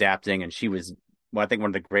adapting. And she was, well, I think one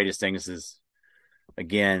of the greatest things is,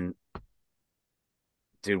 again,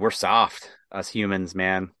 dude, we're soft, us humans,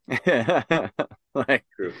 man. Like,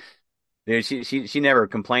 True. dude, she never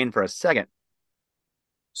complained for a second.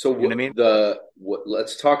 So You know what I mean?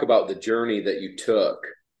 let's talk about the journey that you took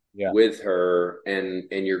Yeah. with her and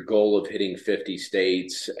your goal of hitting 50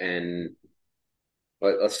 states. And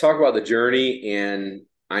but let's talk about the journey. And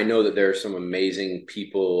I know that there are some amazing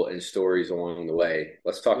people and stories along the way.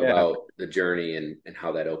 Let's talk Yeah. about the journey and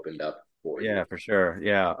how that opened up for you. Yeah, for sure.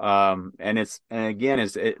 Yeah. And again,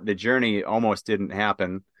 the journey almost didn't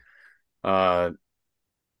happen. Uh,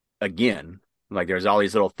 again, like there's all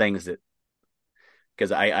these little things that,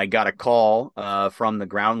 because I got a call from the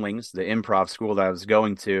Groundlings, the improv school that I was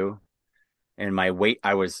going to, and my weight,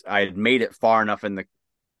 I had made it far enough in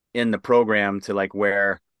the program to like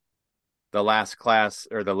where the last class,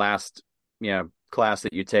 or the last class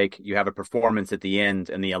that you take, you have a performance at the end,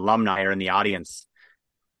 and the alumni are in the audience,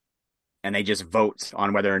 and they just vote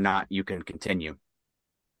on whether or not you can continue.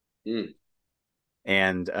 Mm.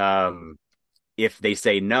 And if they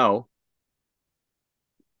say no,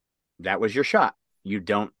 that was your shot. You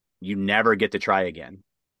never get to try again.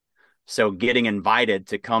 So getting invited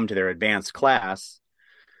to come to their advanced class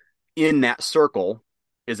in that circle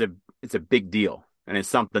is it's a big deal, and it's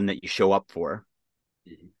something that you show up for.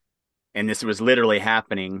 Mm-hmm. And this was literally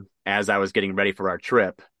happening as I was getting ready for our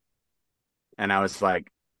trip, and I was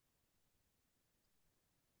like,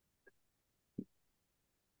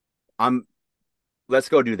 I'm let's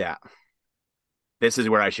go do that. This is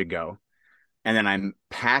where I should go. And then I'm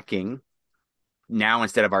packing now.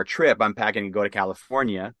 Instead of our trip, I'm packing to go to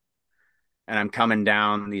California. and I'm coming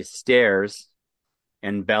down these stairs,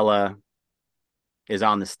 and Bella is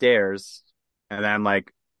on the stairs, and then I'm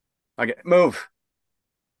like, okay, move.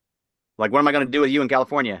 Like, what am I going to do with you in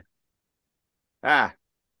California? Ah.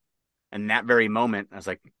 And that very moment, I was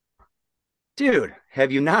like, dude,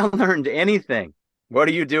 have you not learned anything? What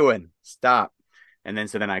are you doing? Stop. And then,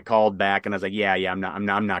 so then I called back and I was like, yeah, I'm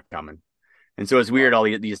not coming. And so it's weird, all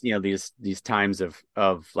these, these times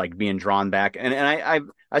of like being drawn back. And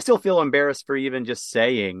I still feel embarrassed for even just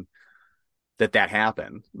saying that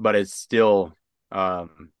happened, but it's still,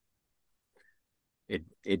 um,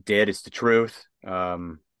 it did. It's the truth.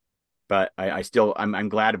 But I still, I'm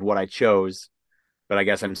glad of what I chose, but I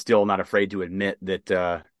guess I'm still not afraid to admit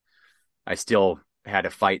that, I still had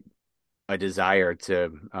to fight a desire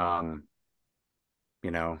to,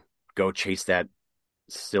 you know, go chase that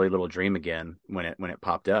silly little dream again when it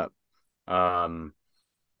popped up. Um,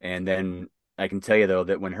 and then I can tell you though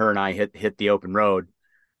that when her and I hit the open road,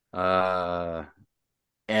 uh,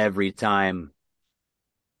 every time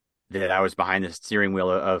that I was behind the steering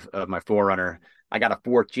wheel of my 4Runner, I got a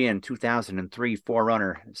Ford Gin 2003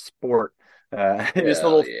 4Runner Sport, just a Hell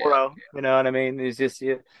little yeah. 4.0. You know what I mean? It's just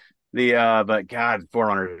yeah, but God,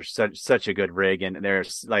 4Runners are such a good rig, and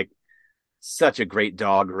there's like such a great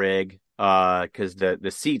dog rig. Because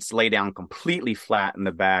the seats lay down completely flat in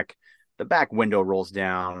the back. The back window rolls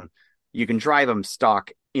down. You can drive them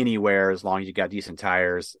stock anywhere as long as you got decent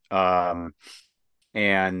tires. And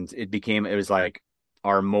it was like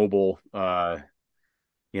our mobile, doghouse.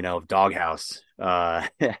 Cool.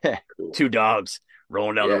 Two dogs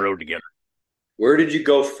rolling down the Yeah. road together. Where did you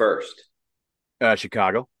go first?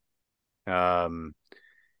 Chicago. Um,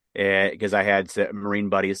 because I had Marine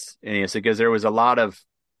buddies, and so because there was a lot of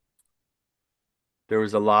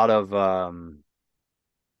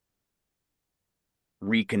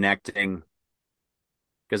reconnecting.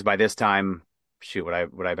 Because by this time, shoot, would I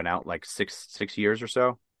have been out like six years or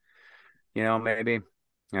so, maybe,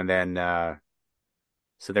 and then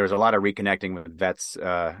so there was a lot of reconnecting with vets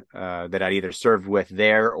that I'd either served with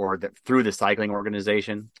there or that through the cycling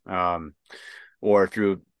organization, or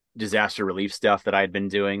through disaster relief stuff that I had been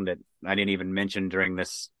doing that I didn't even mention during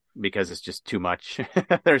this because it's just too much.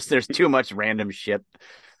 There's too much random shit.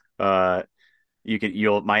 Uh,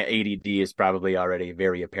 my ADD is probably already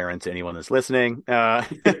very apparent to anyone that's listening. But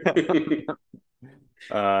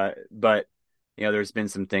there's been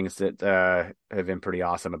some things that have been pretty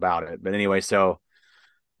awesome about it. But anyway, so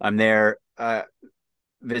I'm there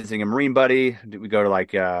visiting a Marine buddy. We go to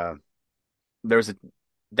like there was a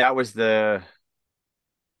that was the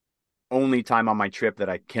only time on my trip that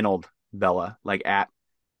I kenneled Bella, like at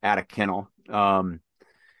a kennel. And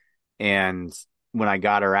when I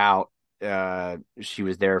got her out, she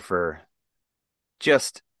was there for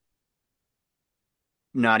just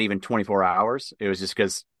not even 24 hours. It was just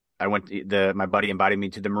because I went my buddy invited me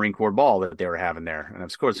to the Marine Corps ball that they were having there, and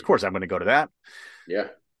of course I'm going to go to that. Yeah.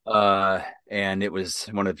 Uh, and it was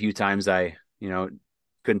one of the few times I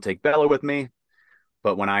couldn't take Bella with me,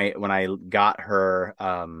 but when I got her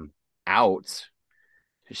out,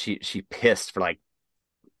 she pissed for like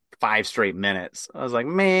 5 straight minutes. I was like,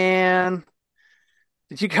 man,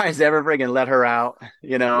 did you guys ever friggin' let her out?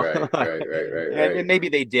 Right, right, right, right, And right. maybe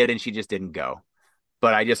they did, and she just didn't go.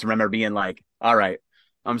 But I just remember being like, all right,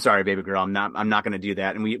 I'm sorry, baby girl. I'm not going to do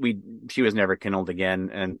that. And she was never kenneled again.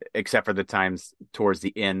 And except for the times towards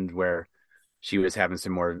the end where she was having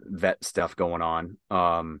some more vet stuff going on.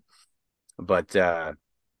 But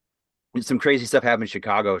some crazy stuff happened in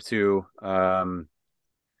Chicago too.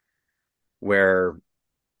 Where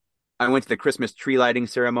I went to the Christmas tree lighting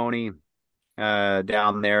ceremony,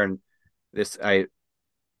 down there. And this, I'm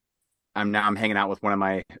hanging out with one of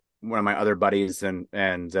my other buddies,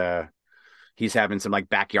 and he's having some like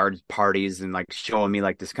backyard parties and like showing me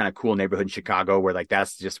like this kind of cool neighborhood in Chicago where like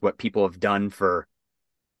that's just what people have done for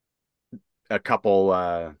a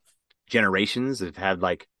couple generations. Have had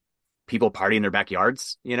like people party in their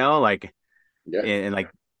backyards, like, Yeah. and like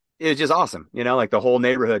it was just awesome, like the whole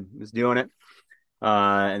neighborhood was doing it.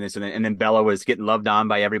 And then Bella was getting loved on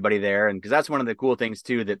by everybody there, and because that's one of the cool things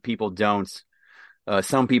too that people don't.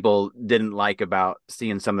 Some people didn't like about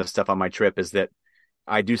seeing some of the stuff on my trip is that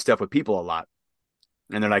I do stuff with people a lot,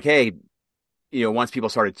 and they're like, "Hey, once people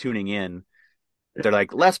started tuning in, they're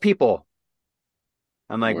like, less people."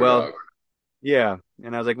 I'm like, More well, dog. yeah.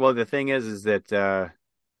 And I was like, well, the thing is that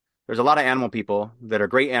there's a lot of animal people that are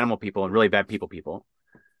great animal people and really bad people.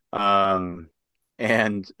 Um,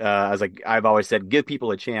 and I was like, I've always said, give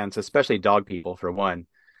people a chance, especially dog people for one.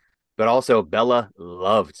 But also, Bella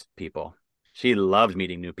loved people. She loved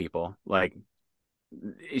meeting new people. Like,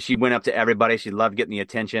 she went up to everybody. She loved getting the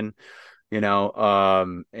attention.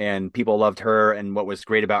 and people loved her. And what was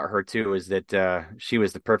great about her too is that she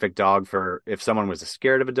was the perfect dog for if someone was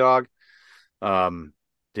scared of a dog, um,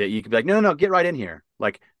 that you could be like, no, no, no, get right in here.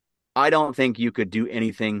 Like, I don't think you could do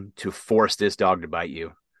anything to force this dog to bite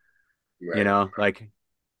you, Right. like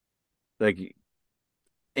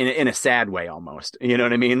in a sad way almost. You know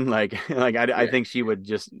what I mean? Like I Yeah. think she would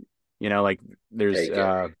just, like there's Take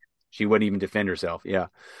it. she wouldn't even defend herself. Yeah.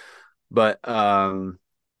 But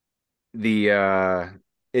the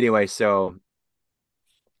anyway, so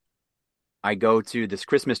I go to this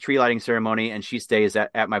Christmas tree lighting ceremony and she stays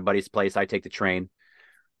at my buddy's place. I take the train.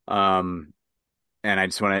 Um and I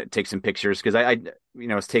just want to take some pictures because I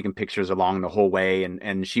was taking pictures along the whole way,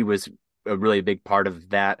 and she was a really big part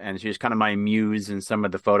of that, and she was kind of my muse in some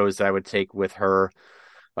of the photos that I would take with her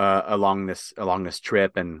along this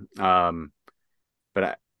trip, and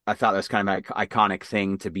but I thought that was kind of an iconic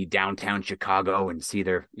thing to be downtown Chicago and see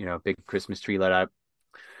their big Christmas tree lit up,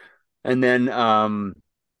 and then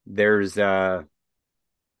there's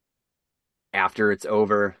after it's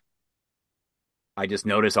over, I just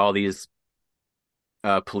notice all these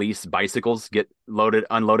police bicycles get unloaded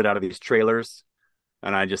out of these trailers,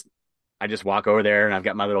 and I just walk over there and I've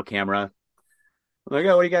got my little camera. I'm like,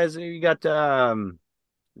 oh, what do you guys you got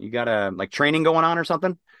like training going on or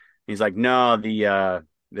something? He's like, no, the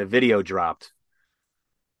video dropped.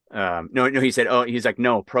 No, no, he said, oh, he's like,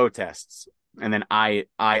 no, protests. And then I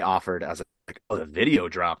offered, I was like, oh, the video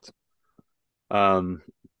dropped. Um,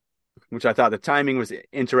 which I thought the timing was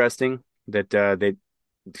interesting that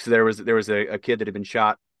so there was a kid that had been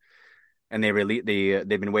shot and they've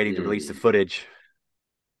been waiting to release the Mm. footage,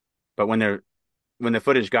 but when the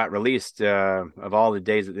footage got released of all the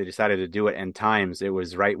days that they decided to do it and times, it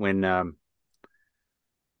was right when the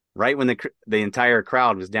entire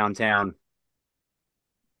crowd was downtown.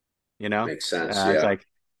 You know, Makes sense. it's Yeah. like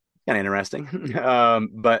kind of interesting.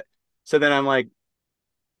 But so then I'm like,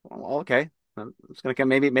 well, okay, I'm just gonna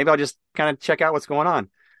maybe I'll just kind of check out what's going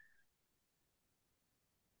on.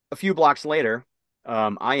 A few blocks later,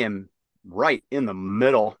 I am right in the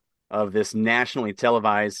middle of this nationally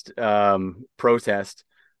televised protest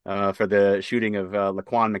for the shooting of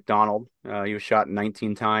Laquan McDonald. He was shot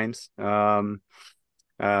 19 times by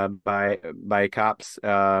cops,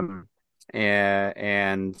 and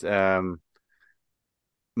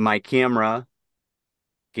my camera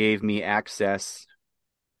gave me access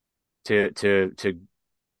to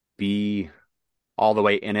be all the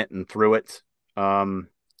way in it and through it.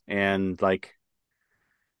 And like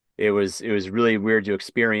it was really weird to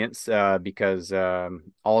experience because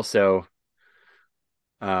also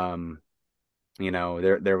um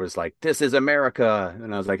there was like, this is America,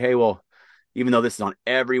 and I was like, hey, well, even though this is on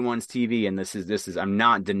everyone's TV and this is I'm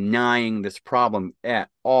not denying this problem at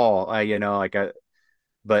all,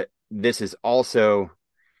 but this is also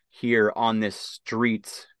here on this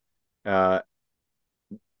street uh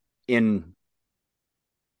in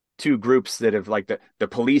two groups that have like the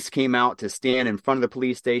police came out to stand in front of the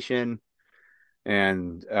police station,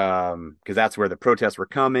 and because that's where the protests were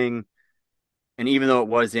coming. And even though it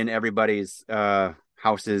was in everybody's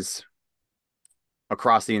houses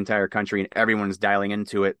across the entire country and everyone's dialing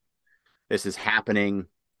into it, this is happening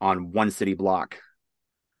on one city block.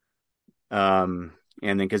 um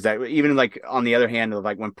and then because that, even like on the other hand of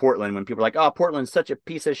like when people are like, oh, Portland's such a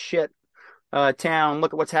piece of shit town,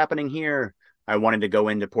 look at what's happening here. I wanted to go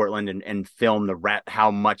into Portland and film how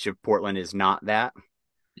much of Portland is not that,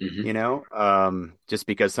 Hmm. just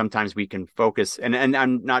because sometimes we can focus, and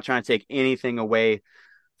I'm not trying to take anything away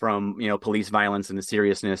from police violence and the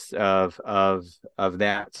seriousness of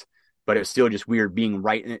that, but it's still just weird being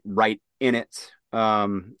right in it,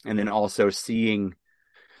 and then also seeing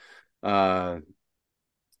uh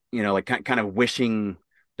like kind of wishing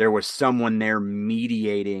there was someone there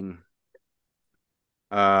mediating,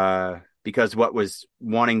 because what was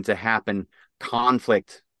wanting to happen,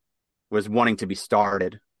 conflict was wanting to be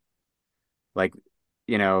started. Like,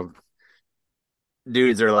 you know,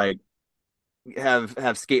 dudes are like have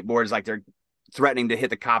skateboards, like they're threatening to hit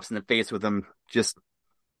the cops in the face with them, just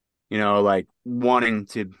like wanting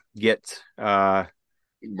to get Rile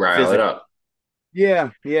it physical. up. Yeah,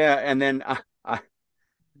 yeah, and then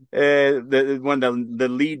the one of the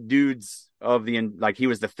lead dudes of like he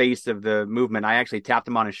was the face of the movement. I actually tapped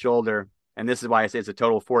him on his shoulder, and this is why I say it's a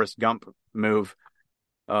total Forrest Gump move.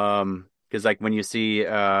 Because like when you see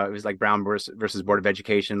it was like Brown versus Board of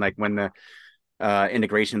Education, like when the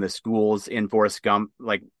integration of the schools in Forrest Gump,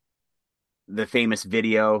 like the famous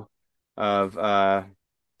video of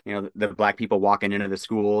the black people walking into the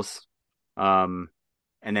schools, um,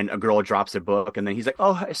 and then a girl drops a book, and then he's like,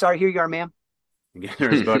 "Oh, sorry, here you are, ma'am." Give her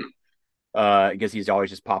his book. because he's always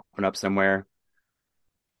just popping up somewhere.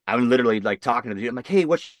 I'm literally like talking to the dude. I'm like, hey,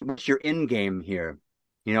 what's your end game here?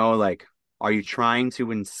 Like, are you trying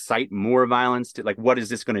to incite more violence? To like, what is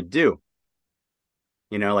this going to do?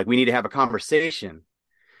 Like we need to have a conversation.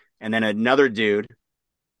 And then another dude,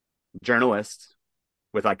 journalist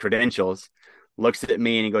with like credentials, looks at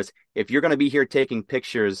me and he goes, if you're going to be here taking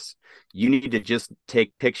pictures, you need to just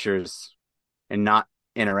take pictures and not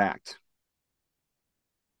interact.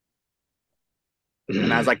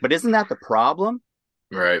 And I was like, but isn't that the problem?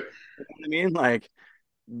 Right. You know what I mean? Like,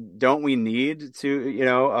 don't we need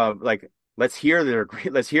to, like, let's hear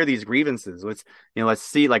these grievances. Let's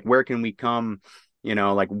see, like, where can we come,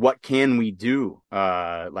 like, what can we do?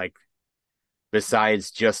 Like,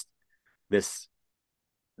 besides just this,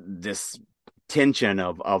 this tension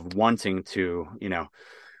of wanting to,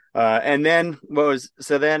 and then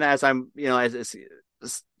so then as I'm,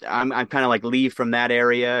 I'm kind of like leave from that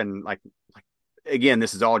area and like again,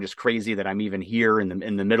 this is all just crazy that I'm even here in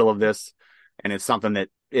the middle of this, and it's something that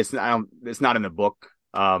it's not in the book,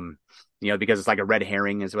 because it's like a red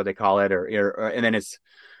herring is what they call it, and then it's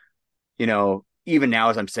even now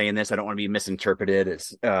as I'm saying this, I don't want to be misinterpreted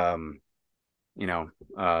as you know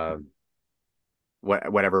uh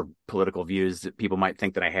whatever political views that people might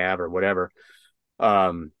think that I have or whatever,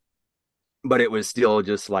 um but it was still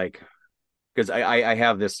just like because I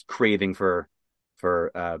have this craving for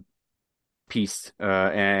peace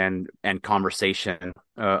and conversation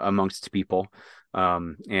amongst people,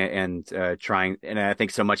 trying, and I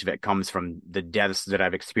think so much of it comes from the deaths that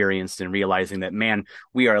I've experienced and realizing that, man,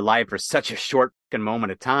 we are alive for such a short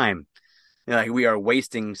moment of time. Like we are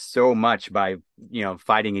wasting so much by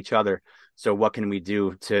fighting each other. So what can we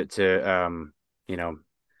do to you know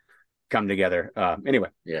come together? Anyway,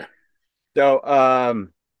 Yeah. so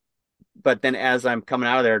but then as I'm coming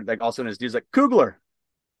out of there, like all of a sudden this dude's like Kugler,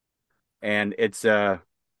 and it's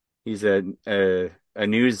he's a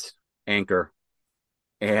news anchor,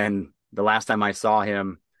 and the last time I saw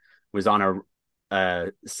him was on a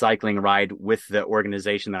cycling ride with the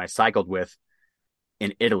organization that I cycled with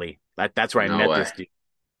in Italy. That's where I No met way. this dude.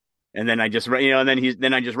 And then I just and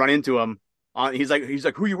then I just run into him. He's like,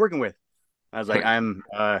 who are you working with? I was like, On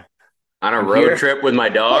a I'm road here. trip with my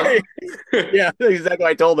dog? Yeah, exactly.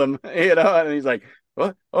 I told him, and he's like,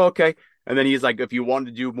 what? Oh, okay. And then he's like, if you wanted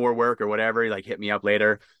to do more work or whatever, he like hit me up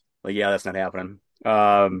later. Like, yeah, that's not happening.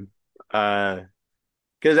 Uh,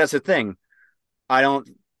 because that's the thing. I don't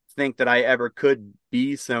think that I ever could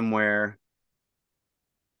be somewhere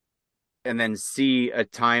and then see a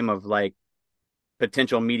time of like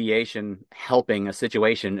potential mediation helping a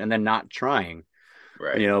situation and then not trying,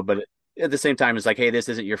 Right. but at the same time, it's like, hey, this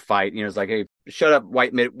isn't your fight. It's like, hey, shut up,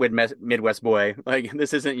 white Midwest boy. Like,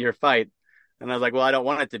 this isn't your fight. And I was like, well, I don't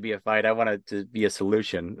want it to be a fight. I want it to be a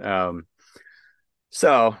solution.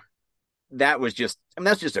 So that was just, I mean,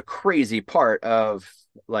 that's just a crazy part of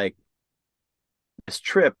like this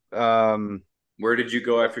trip. Where did you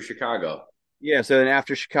go after Chicago? Yeah. So then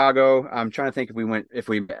after Chicago, I'm trying to think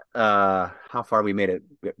how far we made it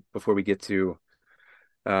before we get to,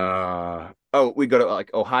 we go to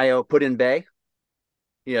like Ohio, Put-in-Bay.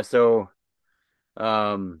 Yeah. So,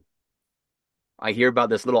 um, I hear about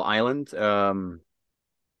this little island. Because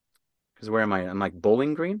where am I? I'm like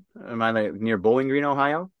Bowling Green. Am I like near Bowling Green,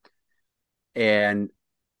 Ohio? And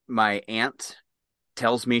my aunt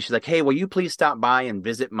tells me, she's like, "Hey, will you please stop by and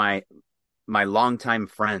visit my longtime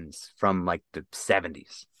friends from like the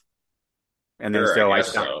 '70s?" And then Sure, I so I guess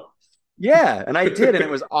stopped. so. Yeah, and I did, and it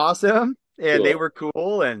was awesome, and they Cool. were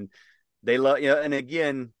cool, and they love, and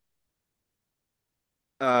again,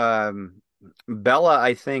 um, Bella,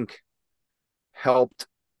 I think, helped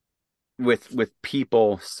with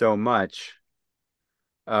people so much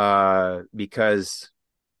because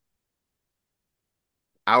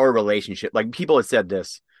our relationship, like people have said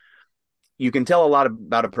this, you can tell a lot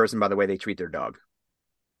about a person by the way they treat their dog.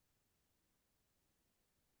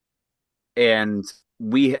 And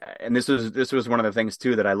this was one of the things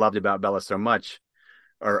too that I loved about Bella so much,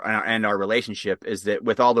 or and our relationship, is that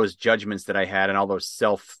with all those judgments that I had and all those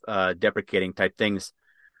self deprecating type things,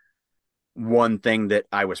 one thing that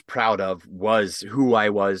I was proud of was who I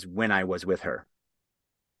was when I was with her.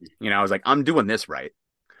 I was like, I'm doing this right.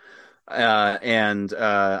 And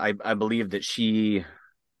I believe that she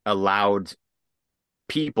allowed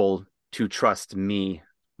people to trust me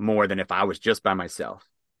more than if I was just by myself.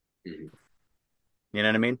 Mhm. You know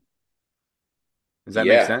what I mean? Does that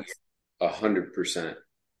make Yeah, sense? 100%.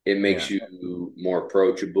 It Yeah. makes you more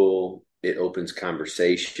approachable. It opens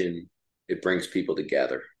conversation. It brings people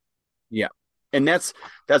together. Yeah. And that's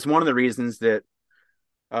one of the reasons that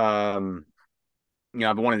um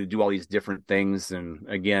I've been wanting to do all these different things, and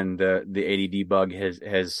again, the ADD bug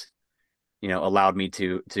has allowed me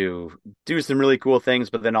to do some really cool things,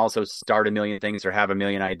 but then also start a million things or have a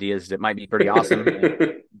million ideas that might be pretty awesome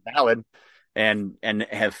and valid, and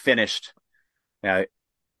have finished. Uh,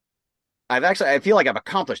 I feel like I've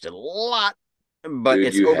accomplished a lot, but Dude,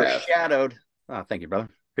 it's you have. overshadowed. Oh, thank you, brother.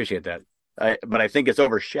 Appreciate that. But I think it's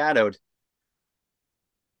overshadowed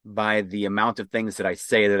by the amount of things that I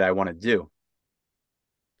say that I want to do.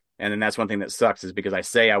 And then that's one thing that sucks is because I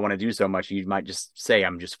say I want to do so much, you might just say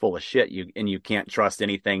I'm just full of shit. You can't trust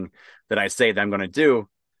anything that I say that I'm going to do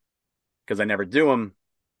because I never do them.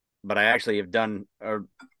 But I actually have done a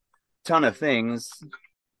ton of things.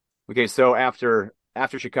 Okay, so after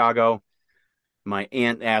Chicago, my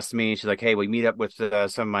aunt asked me, she's like, "Hey, we meet up with some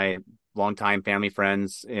of my longtime family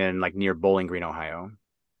friends in like near Bowling Green, Ohio."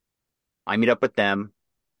 I meet up with them,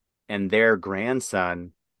 and their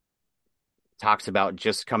grandson talks about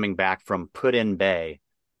just coming back from Put-in-Bay,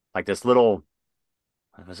 like this little,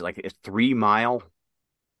 was it like a 3 mile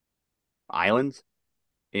island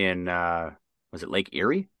in was it Lake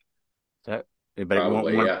Erie? Is that but it,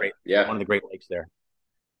 Probably, yeah. one Yeah. of the Great Lakes there.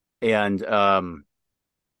 And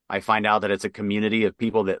I find out that it's a community of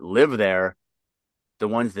people that live there. The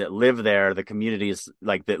ones that live there, the communities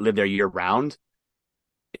like that live there year round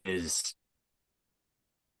is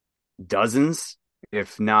dozens,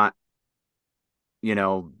 if not, you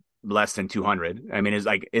know, less than 200. I mean,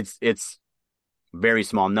 it's very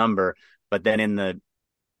small number, but then in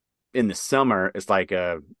the summer, it's like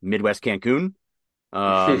a Midwest Cancun.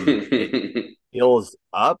 It fills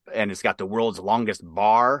up and it's got the world's longest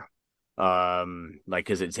bar. Like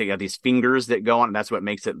because it's got these fingers that go on. That's what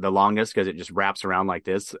makes it the longest because it just wraps around like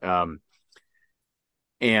this.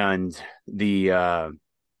 And the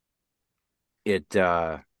it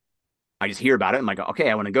I just hear about it. I'm like,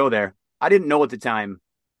 okay, I want to go there. I didn't know at the time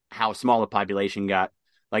how small the population got.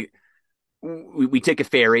 Like we take a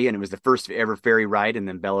ferry and it was the first ever ferry ride. And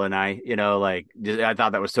then Bella and I, like I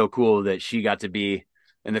thought that was so cool that she got to be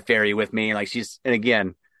in the ferry with me. Like and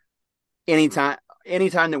again, anytime,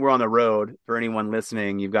 anytime that we're on the road for anyone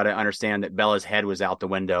listening, you've got to understand that Bella's head was out the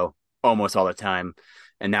window almost all the time.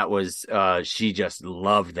 And that was, she just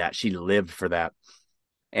loved that. She lived for that.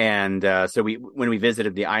 And so when we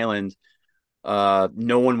visited the island,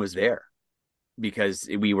 no one was there because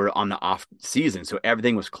we were on the off season. So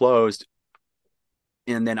everything was closed.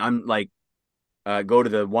 And then I'm like, go to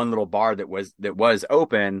the one little bar that was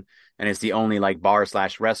open, and it's the only like bar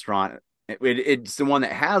slash restaurant. It's the one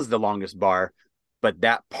that has the longest bar, but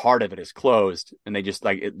that part of it is closed, and they just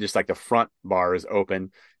like the front bar is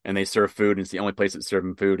open, and they serve food, and it's the only place that's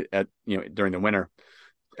serving food at during the winter.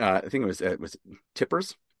 I think it was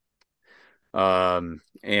Tippers. And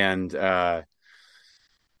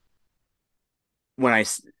when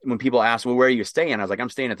people ask, well, where are you staying? I was like, I'm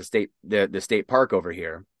staying at the state park over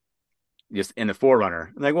here, just in the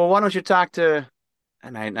Forerunner. I'm like, well, why don't you talk to?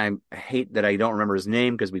 And I hate that I don't remember his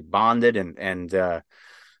name because we bonded and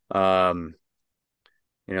um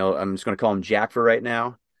I'm just going to call him Jack for right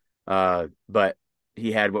now. But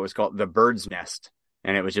he had what was called the Bird's Nest,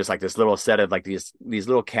 and it was just like this little set of like these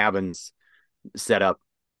little cabins set up.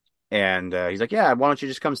 And he's like, yeah, why don't you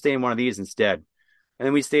just come stay in one of these instead? And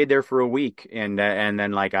then we stayed there for a week, and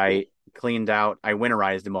then like I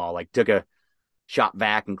winterized them all, like took a shop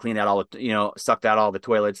vac and cleaned out all the, sucked out all the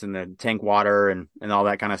toilets and the tank water and all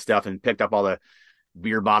that kind of stuff, and picked up all the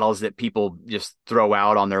beer bottles that people just throw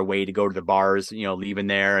out on their way to go to the bars, leaving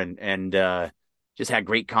there, and just had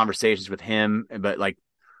great conversations with him, but like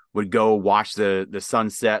would go watch the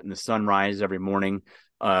sunset and the sunrise every morning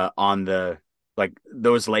on the like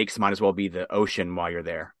those lakes might as well be the ocean while you're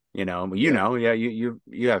there. Yeah. Yeah, you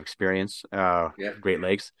have experience, Yeah. Great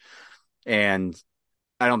Lakes, and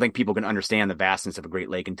I don't think people can understand the vastness of a Great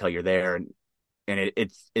Lake until you're there, and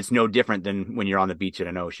it's no different than when you're on the beach at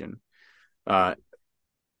an ocean. Uh,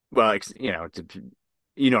 well, you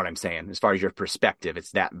know what I'm saying. As far as your perspective,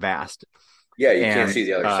 it's that vast, Yeah, you can't and see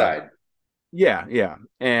the other side. yeah, yeah,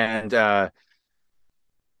 and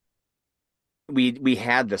we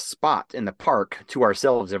had the spot in the park to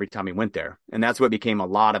ourselves every time we went there, and that's what became a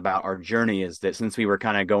lot about our journey. Is that since we were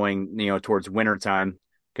kind of going, towards winter time,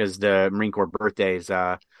 because the Marine Corps birthday is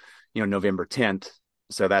November 10th.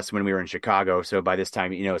 So that's when we were in Chicago. So by this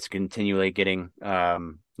time, it's continually getting,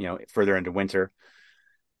 further into winter.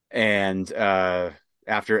 And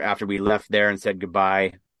after we left there and said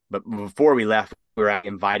goodbye, but before we left, we were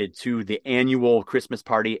invited to the annual Christmas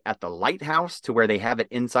party at the lighthouse, to where they have it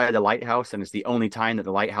inside the lighthouse. And it's the only time that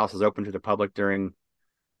the lighthouse is open to the public during,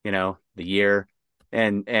 the year.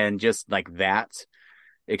 And just like that,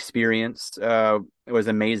 experience was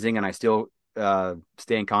amazing, and I still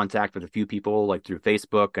stay in contact with a few people like through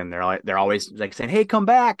Facebook, and they're always like saying, "Hey, come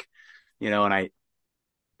back," and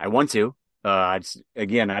I want to.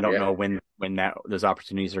 Again, I don't Yeah. know when that those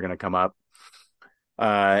opportunities are going to come up.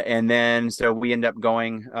 And then so we end up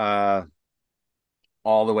going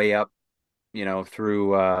all the way up,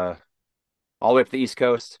 through all the way up the East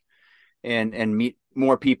Coast, and meet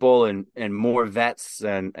more people and more vets,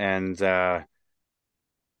 and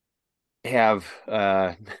have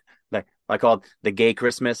like I called the gay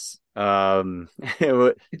Christmas.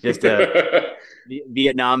 Just a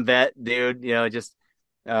Vietnam vet dude, just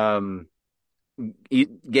um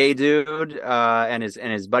gay dude, and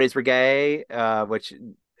his buddies were gay, which,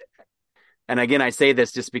 and again, I say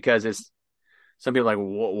this just because it's some people are like,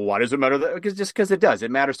 why does it matter? Because it does. It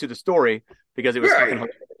matters to the story because it was fucking Right.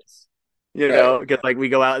 hilarious. Right. Because like we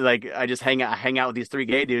go out, like I just hang out with these three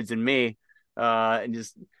gay dudes and me, and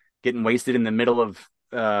just getting wasted in the middle of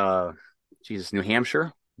Jesus, New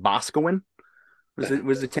Hampshire, Boscawen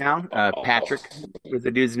was the town. Oh, Patrick was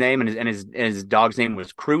the dude's name, and his dog's name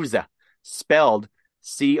was Cruza, spelled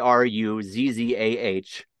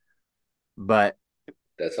Cruzzah, but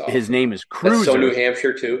that's his awesome. name is That's so New Cruiser,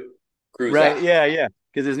 Hampshire too. Cruiser. right? Yeah, yeah.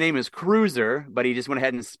 Because his name is Cruiser, but he just went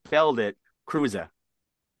ahead and spelled it Cruza,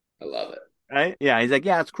 I love it. right? Yeah, he's like,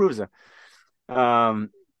 yeah, it's Cruza. Um,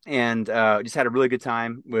 and just had a really good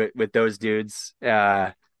time with those dudes.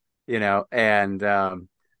 And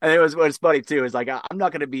it was what's funny too is like I'm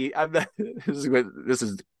not gonna be. I'm not,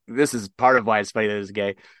 this is part of why it's funny that it's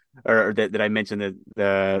gay, or that I mentioned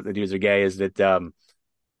that the dudes are gay, is that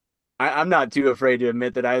I'm not too afraid to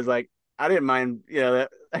admit that I was like, I didn't mind, the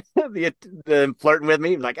flirting with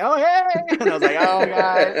me, like, oh hey, and I was like, oh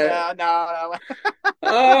god, yeah, no, no.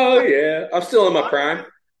 Oh yeah, I'm still in my prime.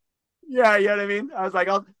 Yeah, you know what I mean. I was like,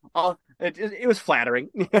 it was flattering.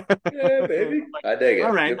 Yeah, baby. Like, I dig all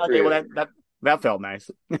it. right, Good for okay, well you. that felt nice.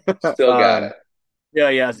 Still got um, it. yeah,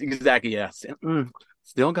 yes, exactly, yes.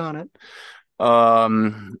 Still got it.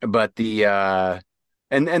 But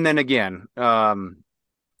and then again,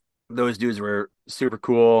 those dudes were super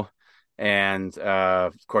cool, and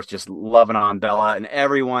of course, just loving on Bella and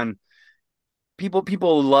everyone.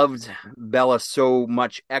 People loved Bella so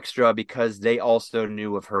much extra because they also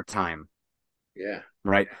knew of her time, Yeah.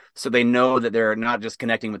 right? So they know that they're not just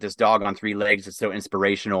connecting with this dog on three legs. It's so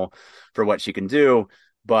inspirational for what she can do,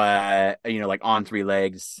 but like on three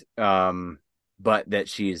legs, but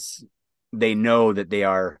that they know that they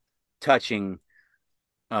are touching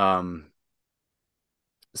um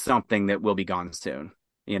something that will be gone soon,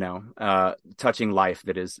 touching life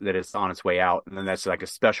that is on its way out, and then that's like a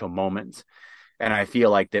special moment. And I feel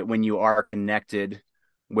like that when you are connected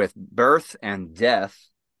with birth and death,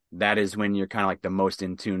 that is when you're kind of like the most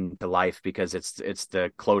in tune to life, because it's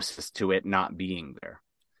the closest to it not being there.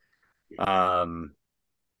 Um,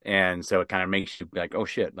 and so it kind of makes you like, oh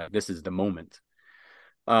shit, like this is the moment.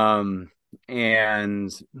 Um,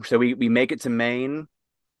 and so we make it to Maine,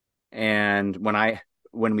 and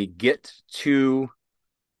when we get to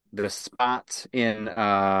the spot in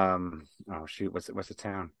oh shoot, what's the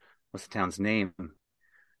town? What's the town's name?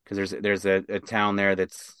 Because there's a town there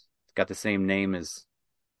that's got the same name as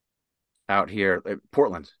out here,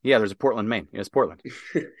 Portland. Yeah, there's a Portland, Maine. It's Portland,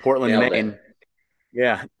 Nailed it. Maine.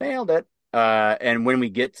 Yeah, nailed it. And when we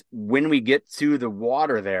get to the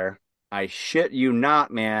water there, I shit you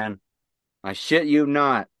not, man. I shit you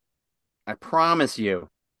not. I promise you,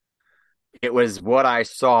 it was what I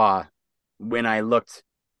saw when I looked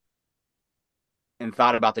and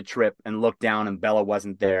thought about the trip and looked down and Bella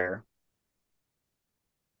wasn't there.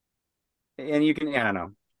 And you can, I don't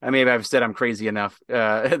know. I mean, I've said I'm crazy enough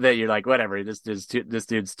that you're like, whatever. This dude's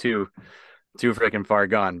too freaking far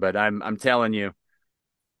gone. But I'm telling you,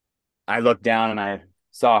 I looked down and I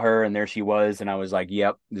saw her, and there she was, and I was like,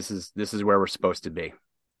 yep, this is where we're supposed to be.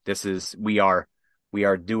 We are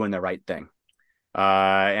doing the right thing.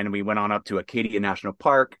 And we went on up to Acadia National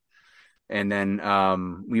Park, and then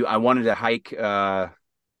I wanted to hike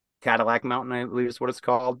Cadillac Mountain, I believe is what it's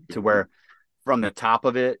called, to Mhm. where from the top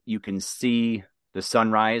of it you can see the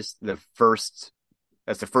sunrise. That's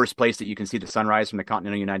the first place that you can see the sunrise from the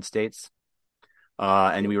continental United States.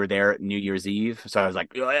 And we were there at New Year's Eve, so I was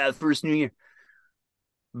like, oh yeah, first New Year.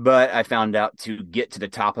 But I found out to get to the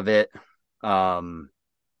top of it, um,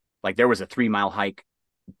 like there was a 3 mile hike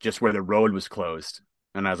just where the road was closed,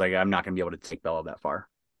 and I was like, I'm not gonna be able to take Bella that far,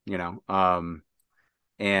 you know.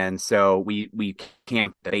 And so we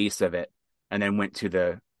camped at the base of it, and then went to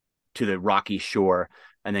the rocky shore,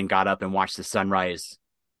 and then got up and watched the sunrise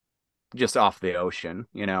just off the ocean,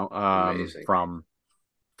 Amazing. from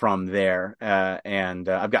from there, and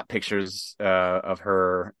I've got pictures of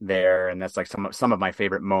her there, and that's like some of my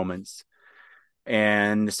favorite moments.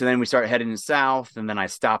 And so then we start heading south, and then I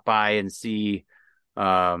stop by and see,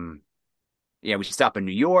 um, yeah, we stop in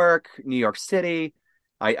New York City.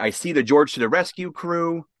 I see the George to the Rescue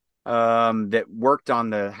crew that worked on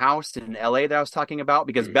the house in LA that I was talking about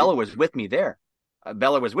because Bella Hmm. was with me there.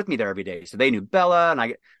 Bella was with me there every day, so they knew Bella,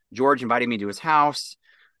 and George invited me to his house,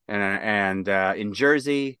 and in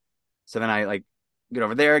Jersey. So then I like get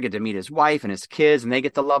over there, get to meet his wife and his kids, and they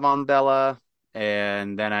get to love on Bella.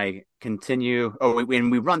 And then I continue. Oh,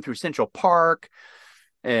 we run through Central Park,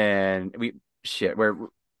 and we shit. Where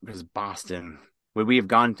was Boston? Would we have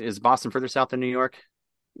gone? Is Boston further south than New York?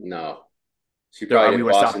 No. So you So probably we did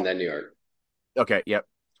were south. Boston, then New York. Okay, yep.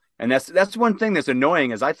 And that's one thing that's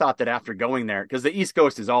annoying is I thought that after going there, because the East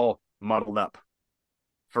Coast is all muddled up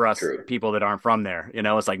for us True. people that aren't from there.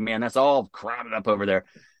 It's like, man, that's all crowded up over there.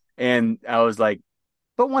 And I was like,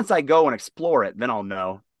 but once I go and explore it, then I'll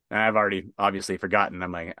know. And I've already obviously forgotten.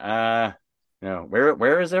 I'm like,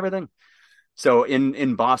 where is everything? So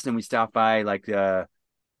in Boston, we stopped by like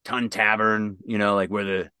Ton Tavern, like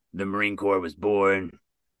where the Marine Corps was born,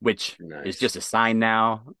 which is Nice. just a sign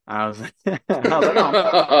now. I was I was like,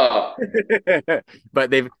 oh man. But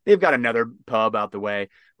they've got another pub out the way.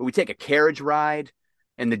 But we take a carriage ride,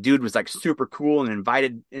 and the dude was like super cool and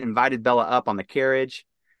invited Bella up on the carriage.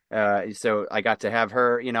 So I got to have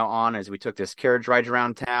her, on as we took this carriage ride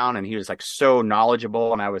around town, and he was like so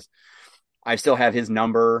knowledgeable, and I still have his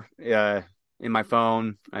number in my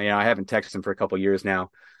phone. I haven't texted him for a couple years now.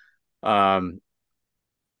 Um,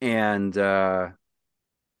 and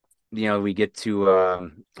we get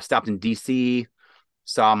to stopped in DC,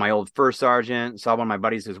 saw my old first sergeant, saw one of my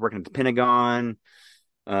buddies who's working at the Pentagon.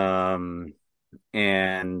 Um,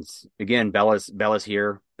 and again, Bella's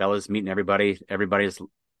here. Bella's meeting everybody. Everybody's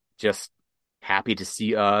just happy to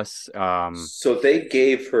see us. So they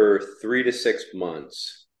gave her 3 to 6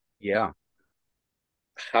 months. Yeah.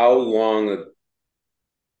 How long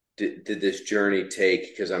did this journey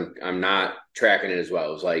take? Because I'm not tracking it as well.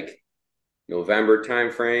 It was like November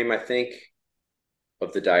time frame, I think,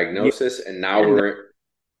 of the Yeah. diagnosis, and now And we're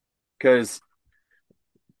because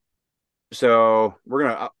so we're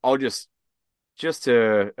gonna I'll just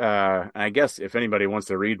to I guess if anybody wants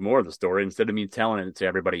to read more of the story instead of me telling it to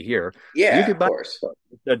everybody here, you yeah, could of buy course,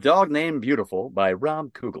 The Dog Named Beautiful by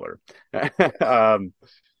Rob Kugler. yes. um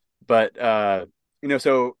but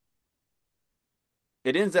so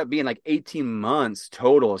it ends up being like 18 months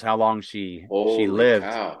total is how long she Holy lived.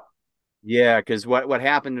 cow! Yeah, because what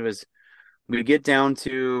happened was we get down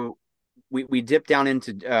to we dip down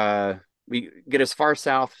into we get as far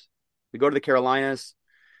south, we go to the Carolinas,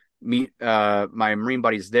 meet my Marine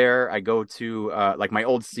buddies there. I go to like my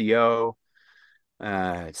old CO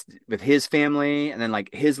with his family, and then like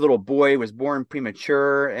his little boy was born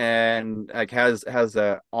premature and like has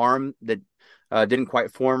a arm that didn't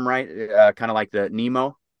quite form right, kind of like the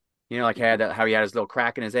Nemo, like how he had his little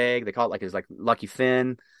crack in his egg. They call it like his like lucky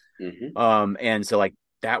fin. Mm-hmm. And so like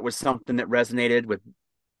that was something that resonated with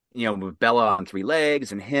Bella on three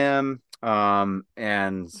legs and him.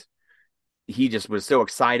 And he just was so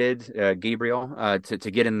excited, Gabriel, to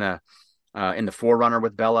get in the Forerunner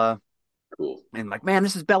with Bella. Cool. And like, man,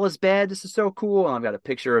 this is Bella's bed. This is so cool. And I've got a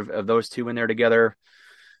picture of those two in there together.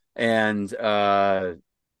 And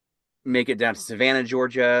make it down to Savannah,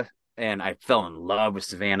 Georgia. And I fell in love with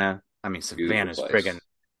Savannah. I mean, Beautiful Savannah's friggin'. place.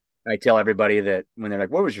 I tell everybody that when they're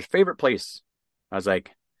like, what was your favorite place? I was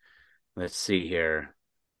like, let's see here.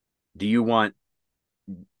 Do you want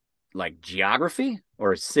like geography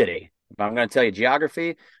or a city? If I'm going to tell you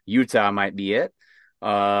geography, Utah might be it.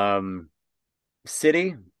 Um,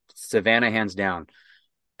 City, Savannah, hands down.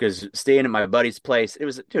 Because staying at my buddy's place, it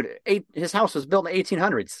was, dude, his house was built in the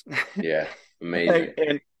 1800s. Yeah, and,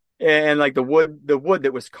 amazing. and like the wood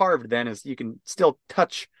that was carved then is you can still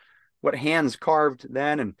touch what hands carved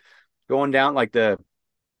then, and going down like the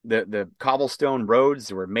cobblestone roads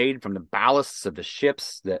that were made from the ballasts of the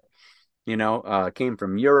ships that came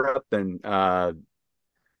from Europe. And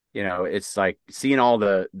it's like seeing all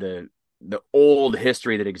the old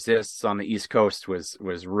history that exists on the East Coast was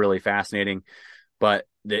really fascinating. But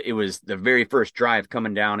it was the very first drive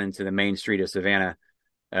coming down into the main street of Savannah,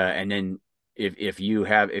 and then if you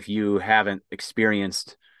haven't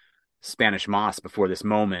experienced Spanish moss before this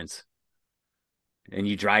moment, and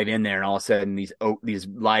you drive in there, and all of a sudden these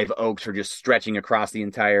live oaks are just stretching across the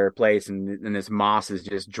entire place, and this moss is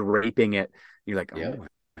just draping it. You're like, Yeah. oh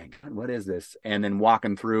my god, what is this? And then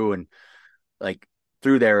walking through and like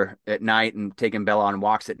through there at night and taking Bella on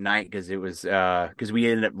walks at night because it was because we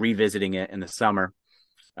ended up revisiting it in the summer.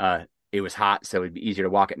 it was hot, so it'd be easier to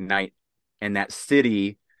walk at night. And that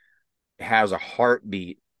city has a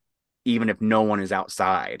heartbeat, even if no one is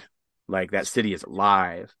outside. Like that city is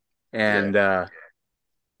alive, Yeah. and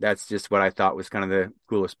that's just what I thought was kind of the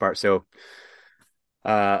coolest part. So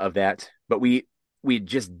of that, but we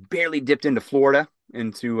just barely dipped into Florida,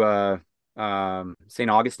 into St.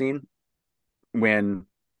 Augustine, when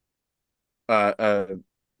uh, uh,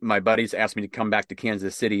 my buddies asked me to come back to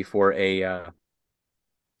Kansas City for a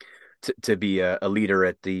to be a leader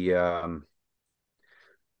at the uh,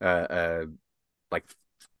 uh, like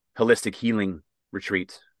holistic healing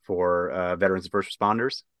retreat for veterans and first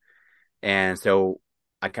responders. And so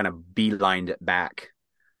I kind of beelined it back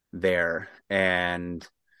there and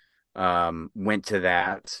went to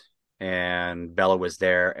that. And Bella was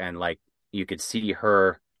there, and like you could see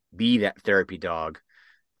her be that therapy dog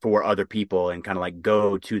for other people and kind of like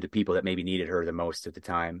go to the people that maybe needed her the most at the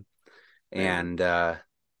time. Man. And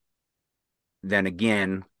then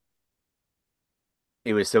again,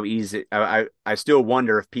 it was so easy. I still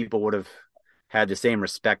wonder if people would have had the same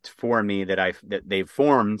respect for me that they've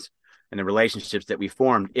formed, and the relationships that we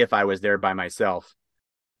formed if I was there by myself.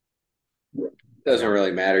 You Doesn't know?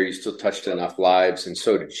 really matter. You still touched enough lives, and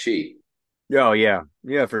so did she. Oh yeah,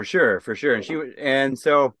 yeah, for sure, for sure. And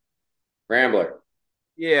so Rambler,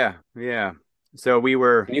 yeah, yeah. So we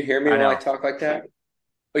were. can you hear me I while I know. talk like that?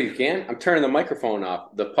 Oh, you can? I'm turning the microphone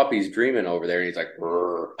off. The puppy's dreaming over there, and he's like,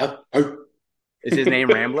 "Brr, huh, huh." Is his name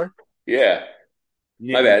Rambler? Yeah,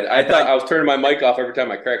 my You, bad. I I thought thought I was turning my mic off every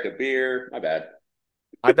time I cracked a beer. My bad.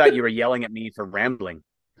 I thought you were yelling at me for rambling.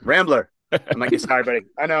 Rambler. I'm like, sorry, buddy.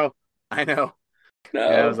 I know. I know.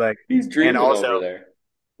 And I was No, like, he's and dreaming also over there.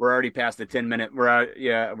 we're already past the 10 minute. We're out.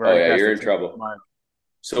 Yeah, we're Oh already yeah, past you're the in 10 minute trouble. mark.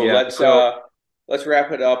 So Yeah. So let's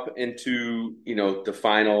wrap it up into, the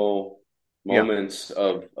final yeah. moments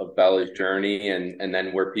of Bella's journey, and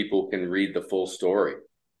then where people can read the full story.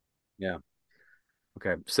 Yeah.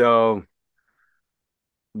 Okay. So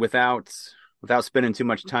without without spending too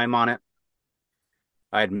much time on it,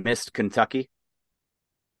 I had missed Kentucky.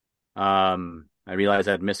 I realized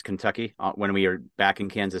I'd missed Kentucky when we were back in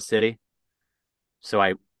Kansas City. So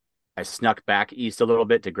I snuck back east a little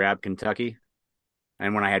bit to grab Kentucky.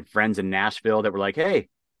 And when I had friends in Nashville that were like, "Hey,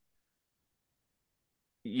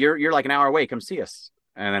 you're like an hour away, come see us."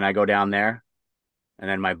 And then I go down there, and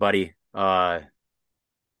then my buddy, one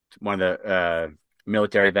of the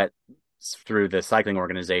military vets through the cycling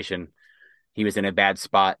organization, he was in a bad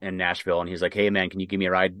spot in Nashville, and he's like, "Hey man, can you give me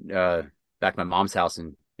a ride back to my mom's house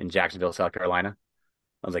in Jacksonville, South Carolina?"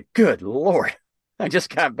 I was like, "Good Lord, I just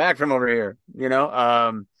got back from over here, you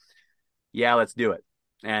know." Yeah, let's do it.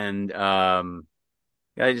 And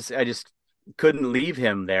I just couldn't leave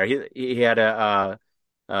him there. He had a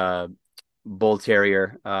bull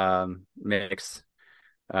terrier mix,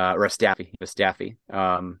 or a staffy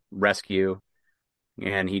rescue,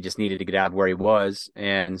 and he just needed to get out of where he was.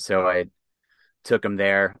 And so I took him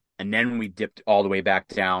there, and then we dipped all the way back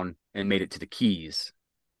down and made it to the Keys.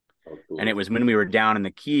 Oh, And it cool. was when we were down in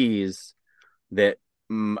the Keys that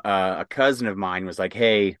a cousin of mine was like,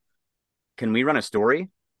 "Hey, can we run a story?"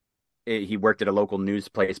 He worked at a local news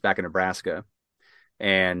place back in Nebraska,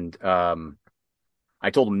 and I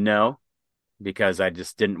told him no, because I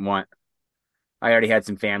just didn't want. I already had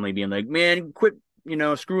some family being like, "Man, quit,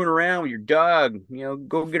 screwing around with your dog.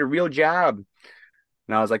 Go get a real job."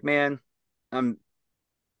 And I was like, "Man, I'm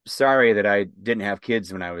sorry that I didn't have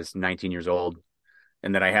kids when I was 19 years old,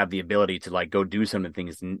 and that I have the ability to like go do some of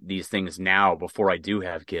these things now before I do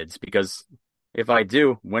have kids. Because if I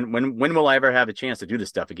do, when will I ever have a chance to do this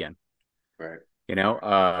stuff again? Right. You know?"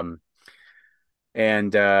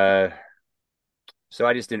 And so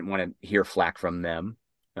I just didn't want to hear flack from them.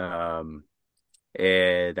 Um,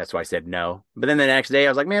 that's why I said no. But then the next day, I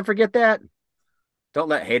was like, "Man, forget that. Don't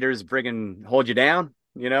let haters friggin' hold you down."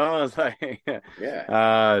 I was like, Yeah.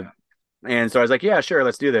 uh, and so I was like, "Yeah, sure,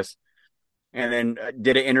 let's do this." And then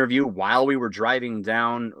did an interview while we were driving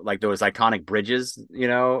down like those iconic bridges,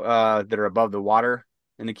 that are above the water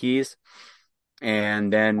in the Keys.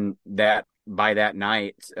 And then that by that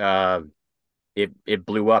night, it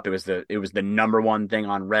blew up. It was the number one thing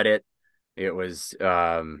on Reddit. It was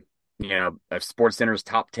a Sports Center's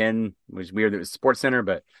top 10. It was weird that it was Sports Center,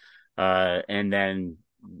 but and then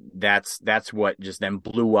that's what just then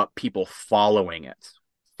blew up, people following it,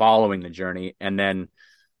 following the journey. And then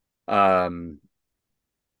um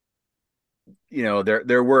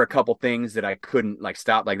there were a couple things that I couldn't like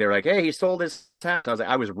stop. Like they were like, "Hey, he sold his house." I was like,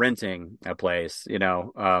 I was renting a place,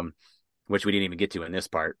 which we didn't even get to in this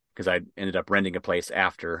part, because I ended up renting a place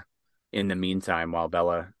after, in the meantime, while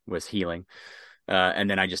Bella was healing. And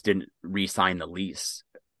then I just didn't re-sign the lease.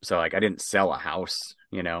 So like I didn't sell a house,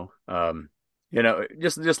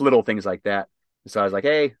 just little things like that. So I was like,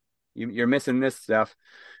 hey, you're missing this stuff.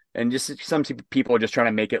 And just some people are just trying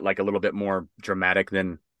to make it like a little bit more dramatic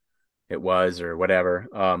than it was or whatever.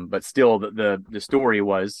 But still the story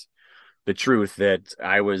was the truth that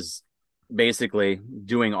I was basically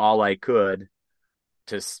doing all I could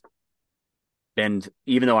to spend,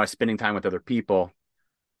 even though I was spending time with other people,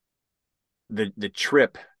 the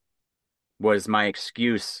trip was my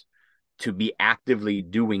excuse to be actively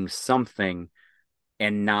doing something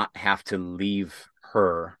and not have to leave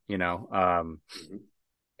her, Mhm.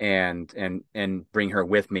 and bring her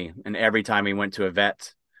with me. And every time we went to a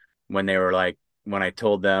vet, when they were like, when I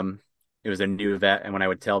told them it was a new vet, and when I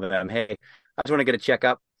would tell them, hey, I just want to get a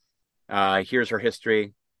checkup. Here's her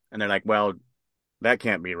history, and they're like, well, that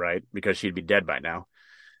can't be right because she'd be dead by now.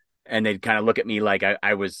 And they'd kind of look at me like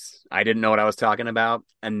I didn't know what I was talking about.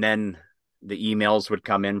 And then the emails would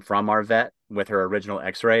come in from our vet with her original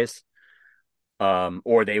X-rays,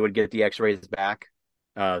 or they would get the X-rays back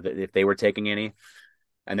if they were taking any,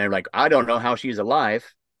 and they're like, I don't know how she's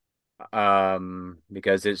alive,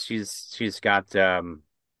 because she's got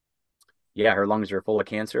yeah, her lungs are full of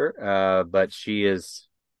cancer, but she is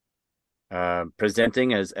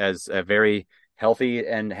presenting as a very healthy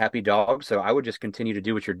and happy dog. So I would just continue to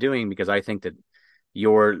do what you're doing because I think that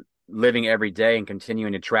you're living every day and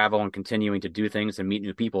continuing to travel and continuing to do things and meet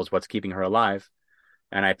new people is what's keeping her alive.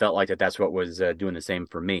 And I felt like that's what was doing the same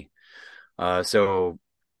for me. So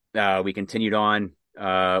we continued on.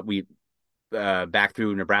 We back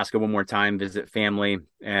through Nebraska one more time, visit family,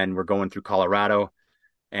 and we're going through Colorado.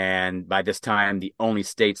 And by this time, the only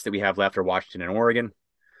states that we have left are Washington and Oregon.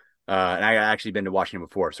 And I actually been to Washington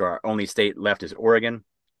before, so our only state left is Oregon.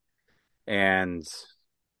 And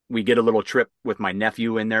we get a little trip with my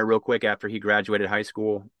nephew in there real quick after he graduated high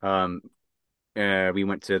school. We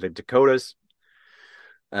went to the Dakotas,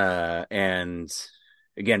 and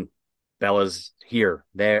again, Bella's here,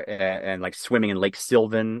 there, and like swimming in Lake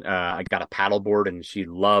Sylvan. I got a paddleboard, and she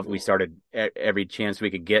loved. We Cool. started every chance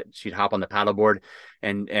we could get. She'd hop on the paddleboard,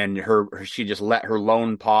 and she just let her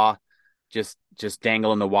lone paw just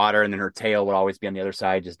dangle in the water, and then her tail would always be on the other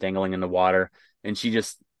side, just dangling in the water. And she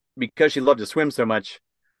just, because she loved to swim so much,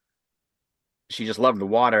 she just loved the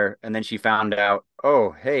water. And then she found out,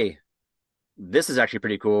 oh, hey, this is actually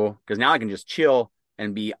pretty cool because now I can just chill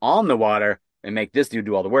and be on the water and make this dude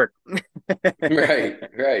do all the work. Right,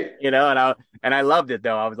 right. And I loved it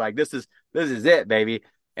though. I was like, this is it, baby.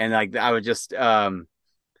 And like I would just and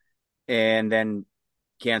then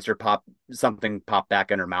something popped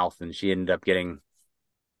back in her mouth, and she ended up getting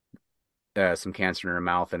some cancer in her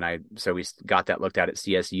mouth. And so we got that looked at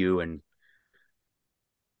CSU, and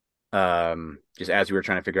just as we were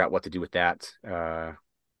trying to figure out what to do with that,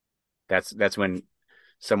 that's when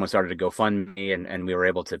someone started to GoFundMe, and we were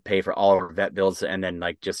able to pay for all our vet bills, and then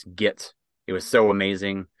like just get, it was so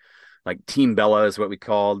amazing. Like Team Bella is what we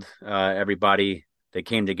called everybody. They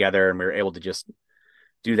came together, and we were able to just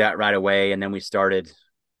do that right away. And then we started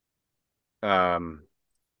um,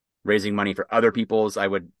 raising money for other people's.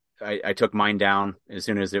 I took mine down as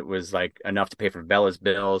soon as it was like enough to pay for Bella's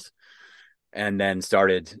bills, and then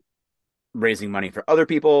started raising money for other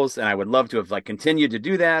people's. And I would love to have like continued to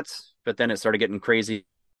do that, but then it started getting crazy,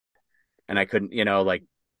 and I couldn't, like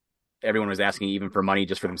everyone was asking even for money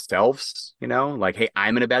just for themselves, like, hey,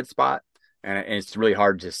 I'm in a bad spot. And it's really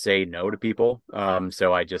hard to say no to people.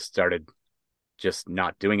 So I just started just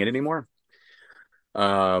not doing it anymore.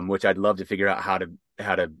 Which I'd love to figure out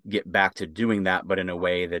how to get back to doing that, but in a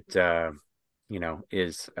way that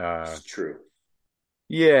is It's true.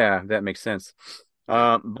 yeah, that makes sense.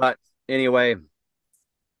 But anyway,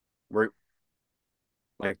 we're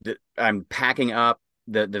like I'm packing up.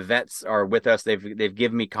 The vets are with us. They've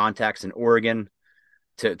given me contacts in Oregon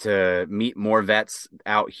to meet more vets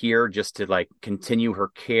out here just to like continue her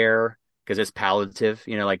care because it's palliative.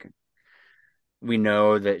 Like we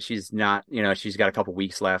know that she's not, she's got a couple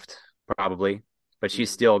weeks left probably, but she's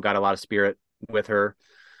Mhm. still got a lot of spirit with her.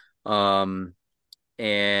 Um,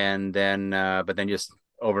 and then, but then just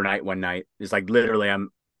overnight one night, it's like literally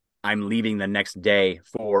I'm leaving the next day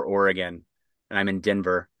for Oregon, and I'm in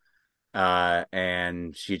Denver.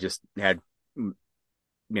 And she just had, kind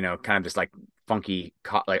of just like funky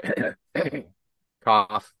cough, like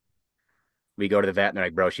cough. We go to the vet, and they're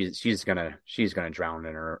like, bro, she's gonna drown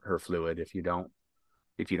in her fluid if you don't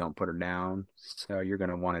put her down. So you're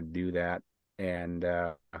gonna want to do that. And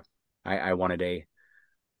I wanted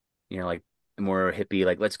like more hippie,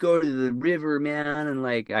 like let's go to the river, man. And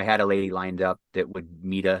like I had a lady lined up that would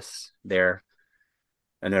meet us there.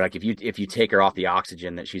 And they're like, if you take her off the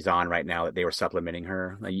oxygen that she's on right now, that they were supplementing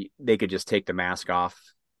her, like, they could just take the mask off,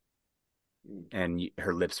 and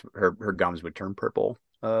her gums would turn purple,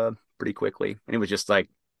 pretty quickly. And it was just like,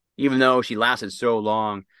 even though she lasted so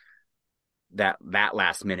long, that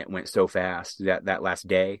last minute went so fast. That last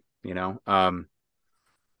day, you know. And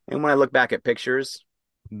when I look back at pictures,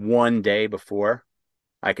 one day before,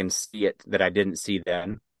 I can see it that I didn't see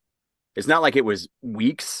then. It's not like it was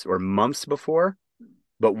weeks or months before,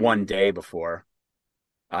 but one Mhm. day before,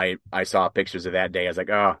 I saw pictures of that day. I was like,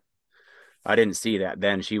 oh, I didn't see that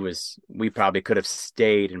then. We probably could have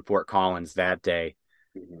stayed in Fort Collins that day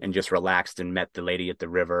Mhm. and just relaxed and met the lady at the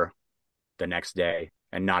river the next day,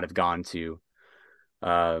 and not have gone to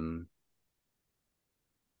um,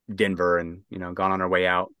 Denver, and, gone on our way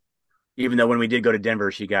out. Even though when we did go to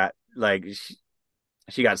Denver, she got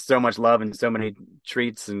so much love and so many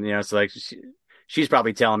treats, and, so like, she's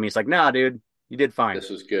probably telling me, it's like, nah, dude, you did fine. This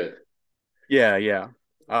was good. Yeah, yeah.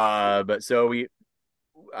 But so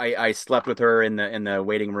I slept with her in the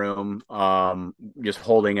waiting room, just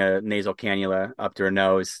holding a nasal cannula up to her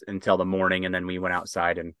nose until the morning, and then we went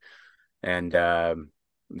outside and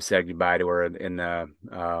said goodbye to her, and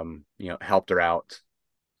helped her out,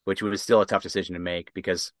 which was still a tough decision to make,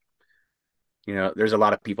 because there's a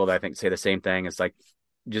lot of people that I think say the same thing. It's like,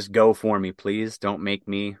 just go for me, please. Don't make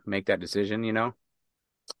me make that decision.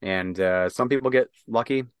 And some people get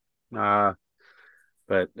lucky, uh,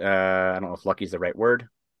 but I don't know if lucky is the right word.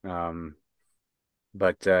 Um,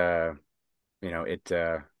 but it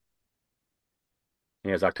it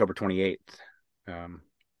was October 28th. Um,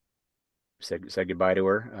 said goodbye to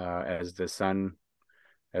her, as the sun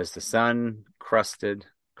crested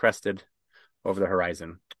over the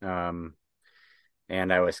horizon. And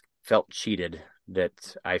I was felt cheated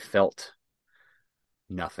that I felt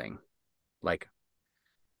nothing. Like,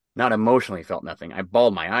 not emotionally felt nothing. I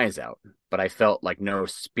bawled my eyes out, but I felt like no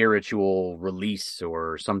spiritual release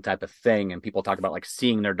or some type of thing. And people talk about like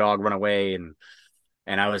seeing their dog run away, and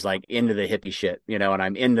I was like into the hippie shit, and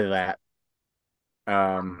I'm into that.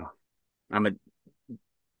 I'm a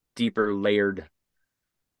deeper layered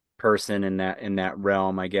person in that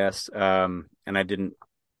realm, I guess. And I didn't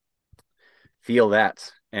feel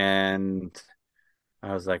that, and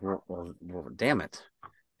I was like, well, damn it.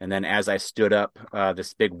 And then as I stood up,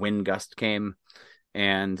 this big wind gust came,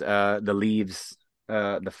 and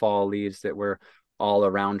the fall leaves that were all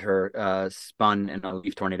around her, spun, and a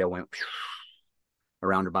leaf tornado went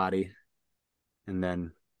around her body, and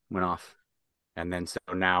then went off. And then so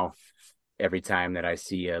now, every time that I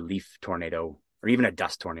see a leaf tornado or even a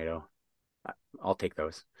dust tornado, I'll take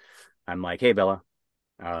those. I'm like, hey, Bella.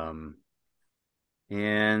 Um,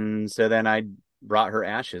 and so then I brought her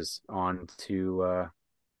ashes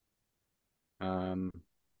um,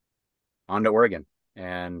 onto Oregon,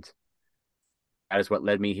 and that is what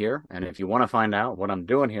led me here. And if you want to find out what I'm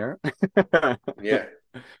doing here, Yeah.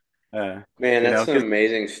 Man, that's an because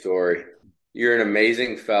amazing story. You're an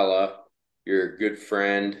amazing fella. You're a good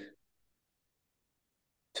friend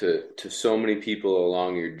to so many people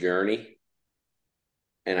along your journey.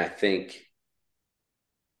 And I think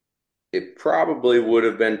it probably would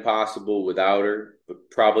have been possible without her, but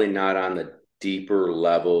probably not on the deeper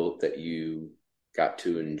level that you got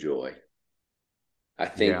to enjoy. I yeah,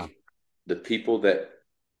 think the people that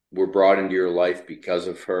were brought into your life because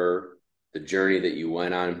of her, the journey that you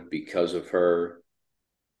went on because of her,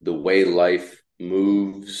 the way life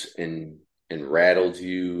moves and rattles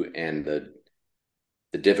you, and the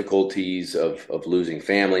difficulties of losing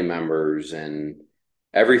family members, and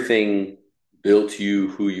everything built you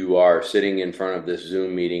who you are, sitting in front of this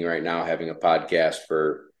Zoom meeting right now having a podcast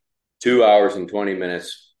for 2 hours and 20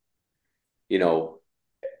 minutes. you know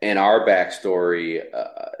and our backstory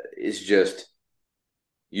is just,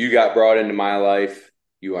 you got brought into my life,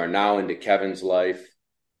 you are now into Kevin's life,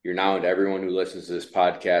 you're now into everyone who listens to this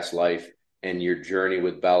podcast life, and your journey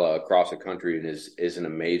with Bella across the country is an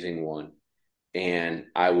amazing one. And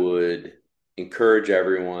I would encourage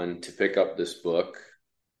everyone to pick up this book,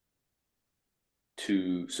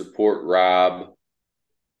 to support Rob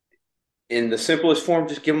in the simplest form.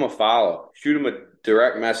 Just give him a follow, shoot him a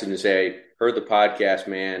direct message and say, hey, heard the podcast,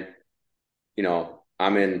 man.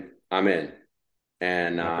 I'm in.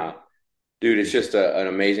 And okay, dude, it's appreciate just that. an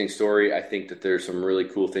amazing story. I think that there's some really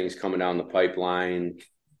cool things coming down the pipeline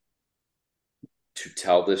to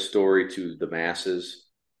tell this story to the masses.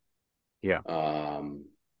 Yeah, Um,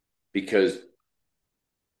 because,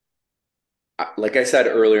 like I said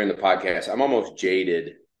earlier in the podcast, I'm almost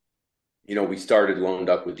jaded. We started Lone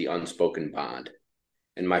Duck with the unspoken bond.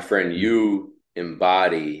 And my friend, mm, you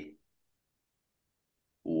embody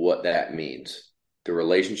what that means. the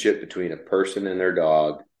relationship between a person and their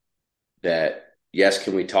dog. That, yes,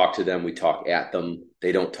 can we talk to them? We talk at them.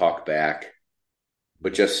 They don't talk back.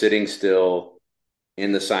 But just sitting still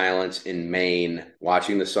in the silence in Maine,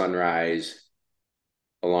 watching the sunrise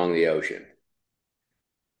along the ocean,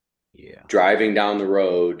 Yeah. driving down the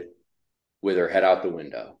road with her head out the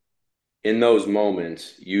window. In those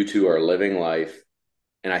moments, you two are living life.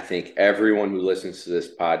 And I think everyone who listens to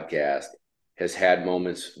this podcast has had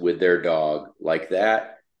moments with their dog like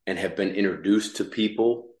that and have been introduced to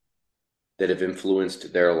people that have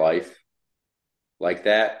influenced their life like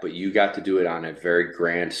that. But you got to do it on a very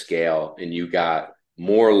grand scale, and you got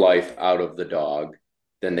more life out of the dog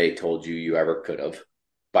than they told you you ever could have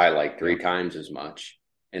by like three Yep. times as much.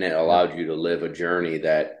 And it Yep. allowed you to live a journey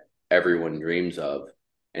that everyone dreams of.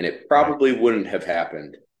 And it Right. probably wouldn't have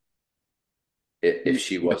happened if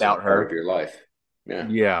she wasn't a Without part of her. your life. Yeah.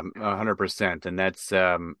 Yeah, 100%. And that's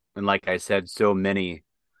and like I said, so many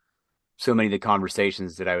of the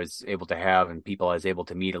conversations that I was able to have and people I was able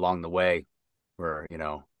to meet along the way were,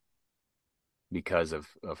 because of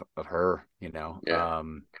her, Yeah.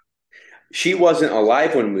 She wasn't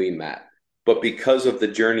alive when we met, but because of the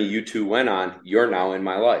journey you two went on, you're now in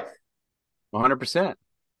my life. 100%.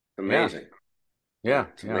 Yeah. Amazing. Yeah, Yeah.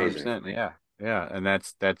 it's Yeah. amazing. 100%. Yeah. Yeah. And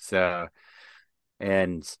that's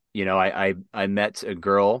and I met a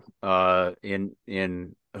girl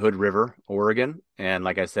in Hood River, Oregon. And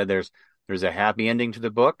like I said, there's a happy ending to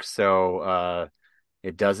the book. So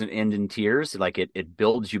it doesn't end in tears. Like it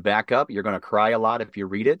builds you back up. You're gonna cry a lot if you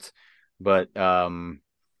read it. But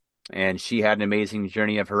and she had an amazing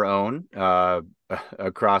journey of her own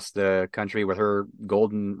across the country with her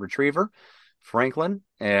golden retriever, Franklin.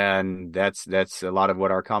 And that's a lot of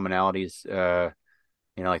what our commonalities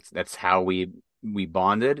like that's how we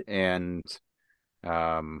bonded. And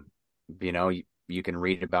um you can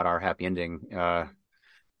read about our happy ending in Tell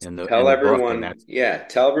the book. And everyone, that's yeah,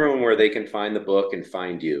 tell everyone where they can find the book and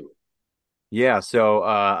find you. yeah. So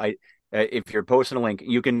I if you're posting a link,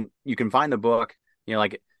 you can find the book,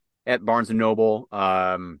 like at Barnes and Noble.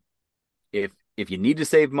 If you need to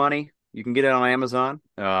save money, you can get it on Amazon.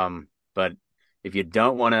 But if you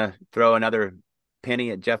don't want to throw another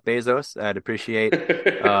penny at Jeff Bezos, I'd appreciate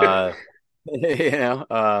uh you know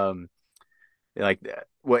like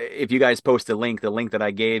what if you guys post a link. The link that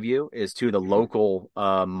I gave you is to the local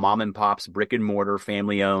mom and pop's brick and mortar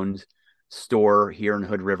family owned store here in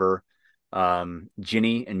Hood River.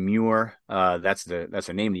 Ginny and Muir, that's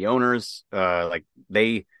the name of the owners. Like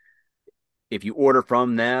they if you order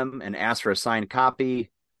from them and ask for a signed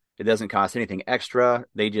copy, it doesn't cost anything extra.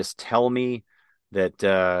 They just tell me that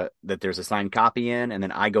there's a signed copy in, and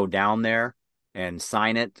then I go down there and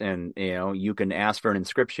sign it. And you can ask for an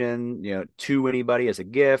inscription, to anybody as a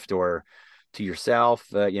gift or to yourself,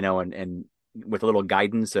 and with a little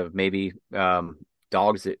guidance of maybe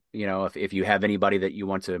dogs that if you have anybody that you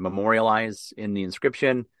want to memorialize in the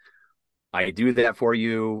inscription, I do that for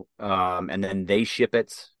you, and then they ship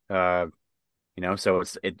it. So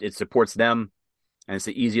it supports them, and it's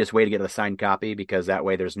the easiest way to get a signed copy, because that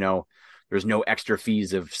way there's no extra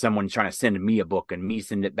fees of someone trying to send me a book and me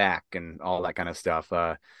send it back and all that kind of stuff.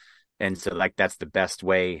 And so like that's the best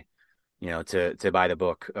way, to buy the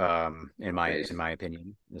book, in my in Amazing. my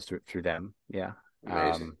opinion, is through them. Yeah.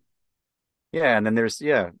 Amazing. Um, yeah, and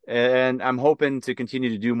then and I'm hoping to continue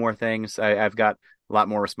to do more things. I've got a lot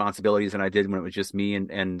more responsibilities than I did when it was just me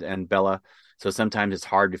and Bella. So sometimes it's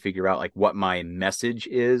hard to figure out like what my message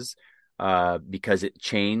is, because it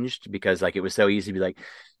changed. Because like it was so easy to be like,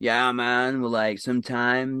 yeah, man, well, like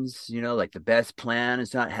sometimes like the best plan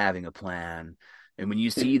is not having a plan. And when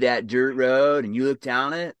you see that dirt road and you look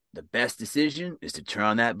down it, the best decision is to turn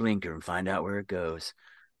on that blinker and find out where it goes.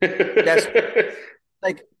 That's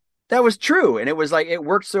like that was true, and it was like it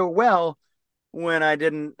worked so well when I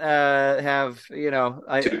didn't have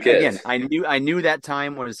I Two again kids. I knew that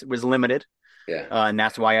time was limited, Yeah. and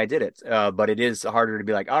that's why I did it. But it is harder to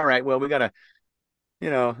be like, all right, well, we gotta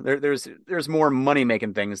there's more money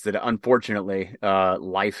making things that unfortunately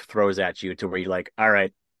life throws at you, to where you're like, all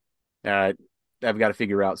right, uh I've got to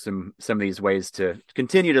figure out some of these ways to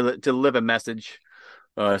continue to live a message.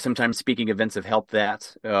 Sometimes speaking events have helped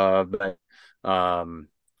that, but um,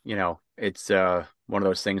 it's one of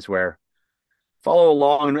those things where follow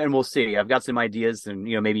along, and we'll see. I've got some ideas, and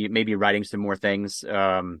maybe writing some more things,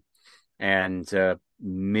 and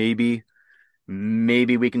maybe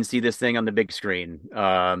we can see this thing on the big screen.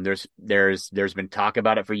 There's been talk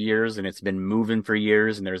about it for years, and it's been moving for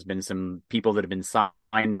years, and there's been some people that have been signed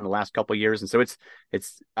in the last couple of years, and so it's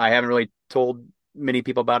I haven't really told many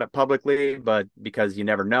people about it publicly, but because you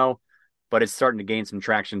never know. But it's starting to gain some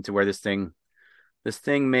traction to where this thing this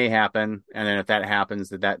thing may happen, and then if that happens,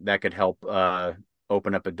 that could help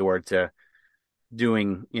open up a door to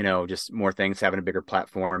doing, just more things, having a bigger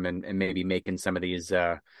platform, and maybe making some of these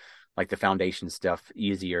like the foundation stuff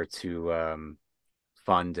easier to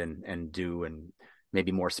fund and do, and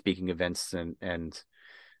maybe more speaking events, and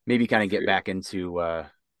maybe kind of get back into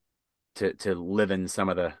to living some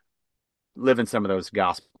of those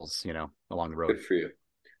gospels, along the road. Good for you.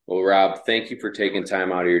 Well, Rob, thank you for taking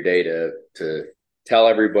time out of your day to tell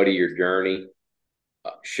everybody your journey,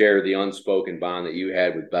 share the unspoken bond that you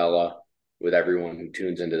had with Bella, with everyone who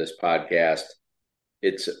tunes into this podcast.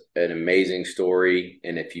 It's an amazing story.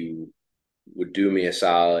 And if you would do me a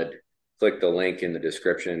solid, click the link in the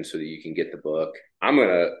description so that you can get the book. I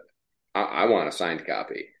want a signed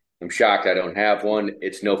copy. I'm shocked I don't have one.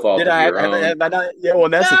 It's no fault of your own. Yeah, well,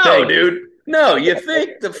 that's the thing, dude. No, you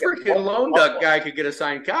think the freaking Lone Duck guy could get a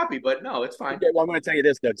signed copy, but no, it's fine. Okay, well, I'm going to tell you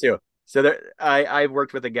this though too. So I've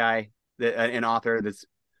worked with a guy, an author that's,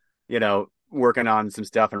 working on some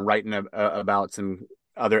stuff and writing about some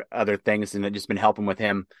other things, and I've just been helping with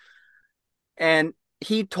him. And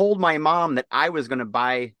he told my mom that I was going to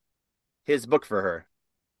buy his book for her,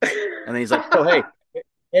 and then he's like, "Oh, hey,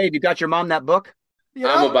 have you got your mom that book?"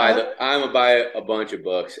 I'm gonna buy a bunch of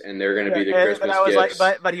books, and they're gonna be the Christmas I was gifts.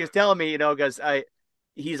 Like, but he was telling me, because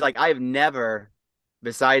he's like, I have never,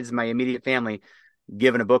 besides my immediate family,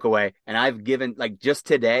 given a book away, and I've given, like, just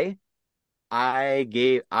today, I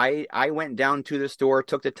went down to the store,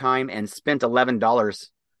 took the time, and spent $11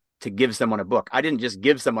 to give someone a book. I didn't just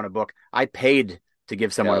give someone a book; I paid to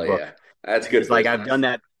give someone a book. Yeah. That's good. Like, I've done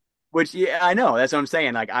that, which, yeah, I know. That's what I'm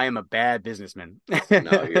saying. Like, I am a bad businessman. No,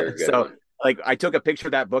 you're a good one. Like, I took a picture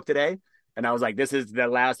of that book today, and I was like, this is the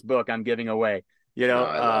last book I'm giving away,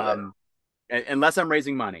 unless I'm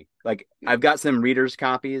raising money. Like, I've got some readers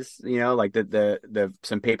copies, like the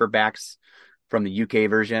some paperbacks from the UK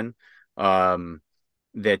version that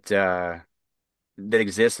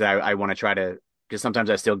exists that I want to try to, because sometimes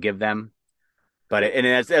I still give them. But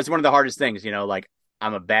that's one of the hardest things, like,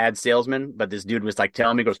 I'm a bad salesman, but this dude was like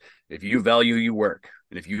telling me, goes, if you value your work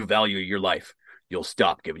and if you value your life, you'll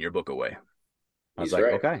stop giving your book away. I was like,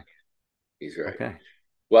 right. Okay. He's right. Okay.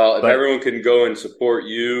 Well, if everyone can go and support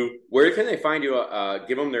you, where can they find you?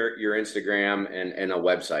 Give them your Instagram and a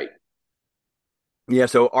website. Yeah.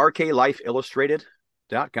 So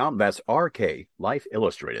rklifeillustrated.com. That's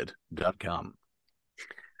rklifeillustrated.com.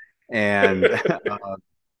 And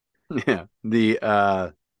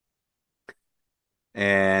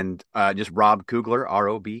just Rob Kugler,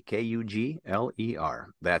 ROBKUGLER.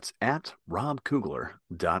 That's at Rob Kugler.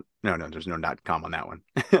 No, there's no .com on that one.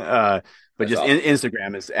 But that's just awesome.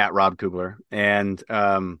 Instagram is at Rob Kugler. And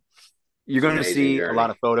you're going to see a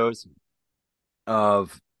lot of photos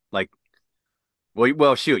of, like,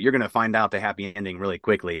 well, shoot, you're going to find out the happy ending really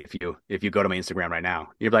quickly if you go to my Instagram right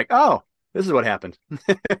now. You're like, oh, this is what happened.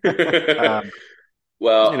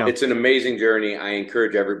 Well, it's an amazing journey. I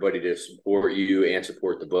encourage everybody to support you and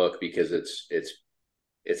support the book, because it's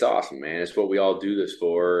awesome, man. It's what we all do this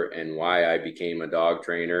for, and why I became a dog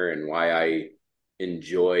trainer, and why I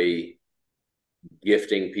enjoy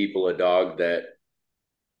gifting people a dog that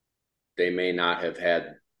they may not have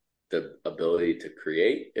had the ability to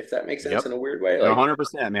create, if that makes sense. In a weird way. Like,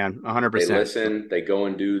 100%, man. 100%. They listen, they go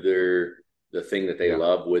and do the thing that they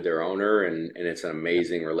love with their owner, and it's an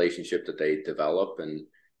amazing relationship that they develop, and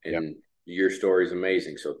your story is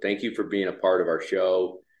amazing. So thank you for being a part of our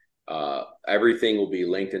show. Everything will be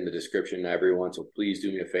linked in the description to everyone, so please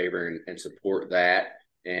do me a favor and support that,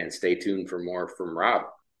 and stay tuned for more from Rob.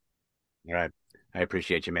 All right. I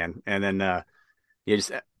appreciate you, man. And then I'm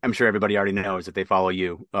sure everybody already knows, if they follow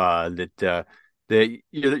you, that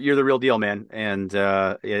you're the real deal, man. And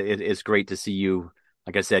it's great to see you,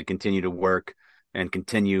 like I said, continue to work and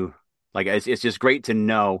continue. Like, it's just great to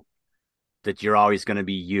know that you're always going to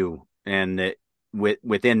be you, and that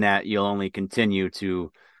within that, you'll only continue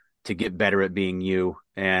to get better at being you.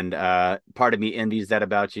 And part of me envies that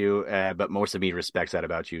about you, but most of me respects that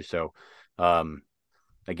about you. So,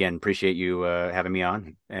 again, appreciate you having me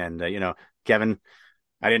on. And Kevin,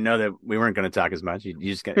 I didn't know that we weren't going to talk as much. You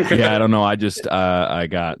just got I don't know. I just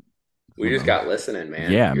we just got listening,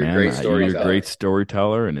 man. Yeah, you're man. You're a great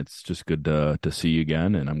storyteller, and it's just good to see you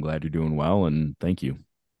again. And I'm glad you're doing well. And thank you.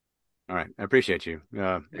 All right, I appreciate you.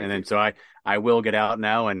 And then so I will get out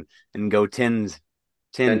now and go tend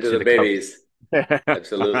to the babies.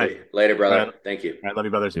 Absolutely. Right. Later, brother. Right. Thank you. All right, love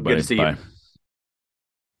you, brothers. Hey, good to see Bye.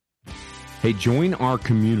 you. Hey, join our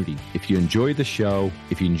community. If you enjoy the show,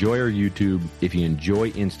 if you enjoy our YouTube, if you enjoy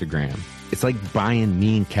Instagram, It's like buying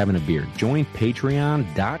me and Kevin a beer. Join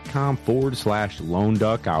patreon.com/Lone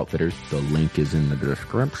Duck Outfitters. The link is in the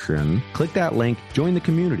description. Click that link, join the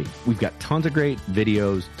community. We've got tons of great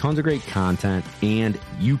videos, tons of great content, and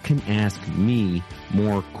you can ask me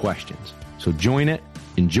more questions. So join it,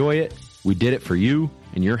 enjoy it. We did it for you,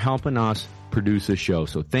 and you're helping us produce a show.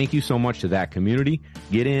 So thank you so much to that community.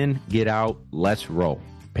 Get in, get out, let's roll.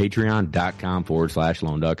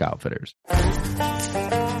 Patreon.com/Lone Duck Outfitters.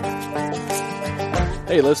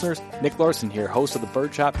 Hey listeners, Nick Larson here, host of the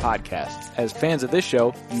Birdshot Podcast. As fans of this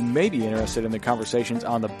show, you may be interested in the conversations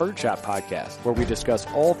on the Birdshot Podcast, where we discuss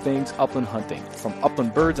all things upland hunting, from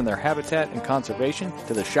upland birds and their habitat and conservation,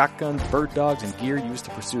 to the shotguns, bird dogs, and gear used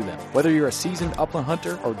to pursue them. Whether you're a seasoned upland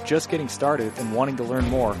hunter or just getting started and wanting to learn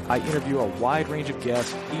more, I interview a wide range of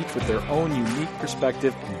guests, each with their own unique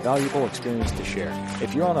perspective and valuable experience to share.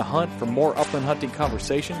 If you're on the hunt for more upland hunting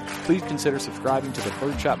conversation, please consider subscribing to the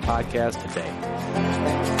Birdshot Podcast today.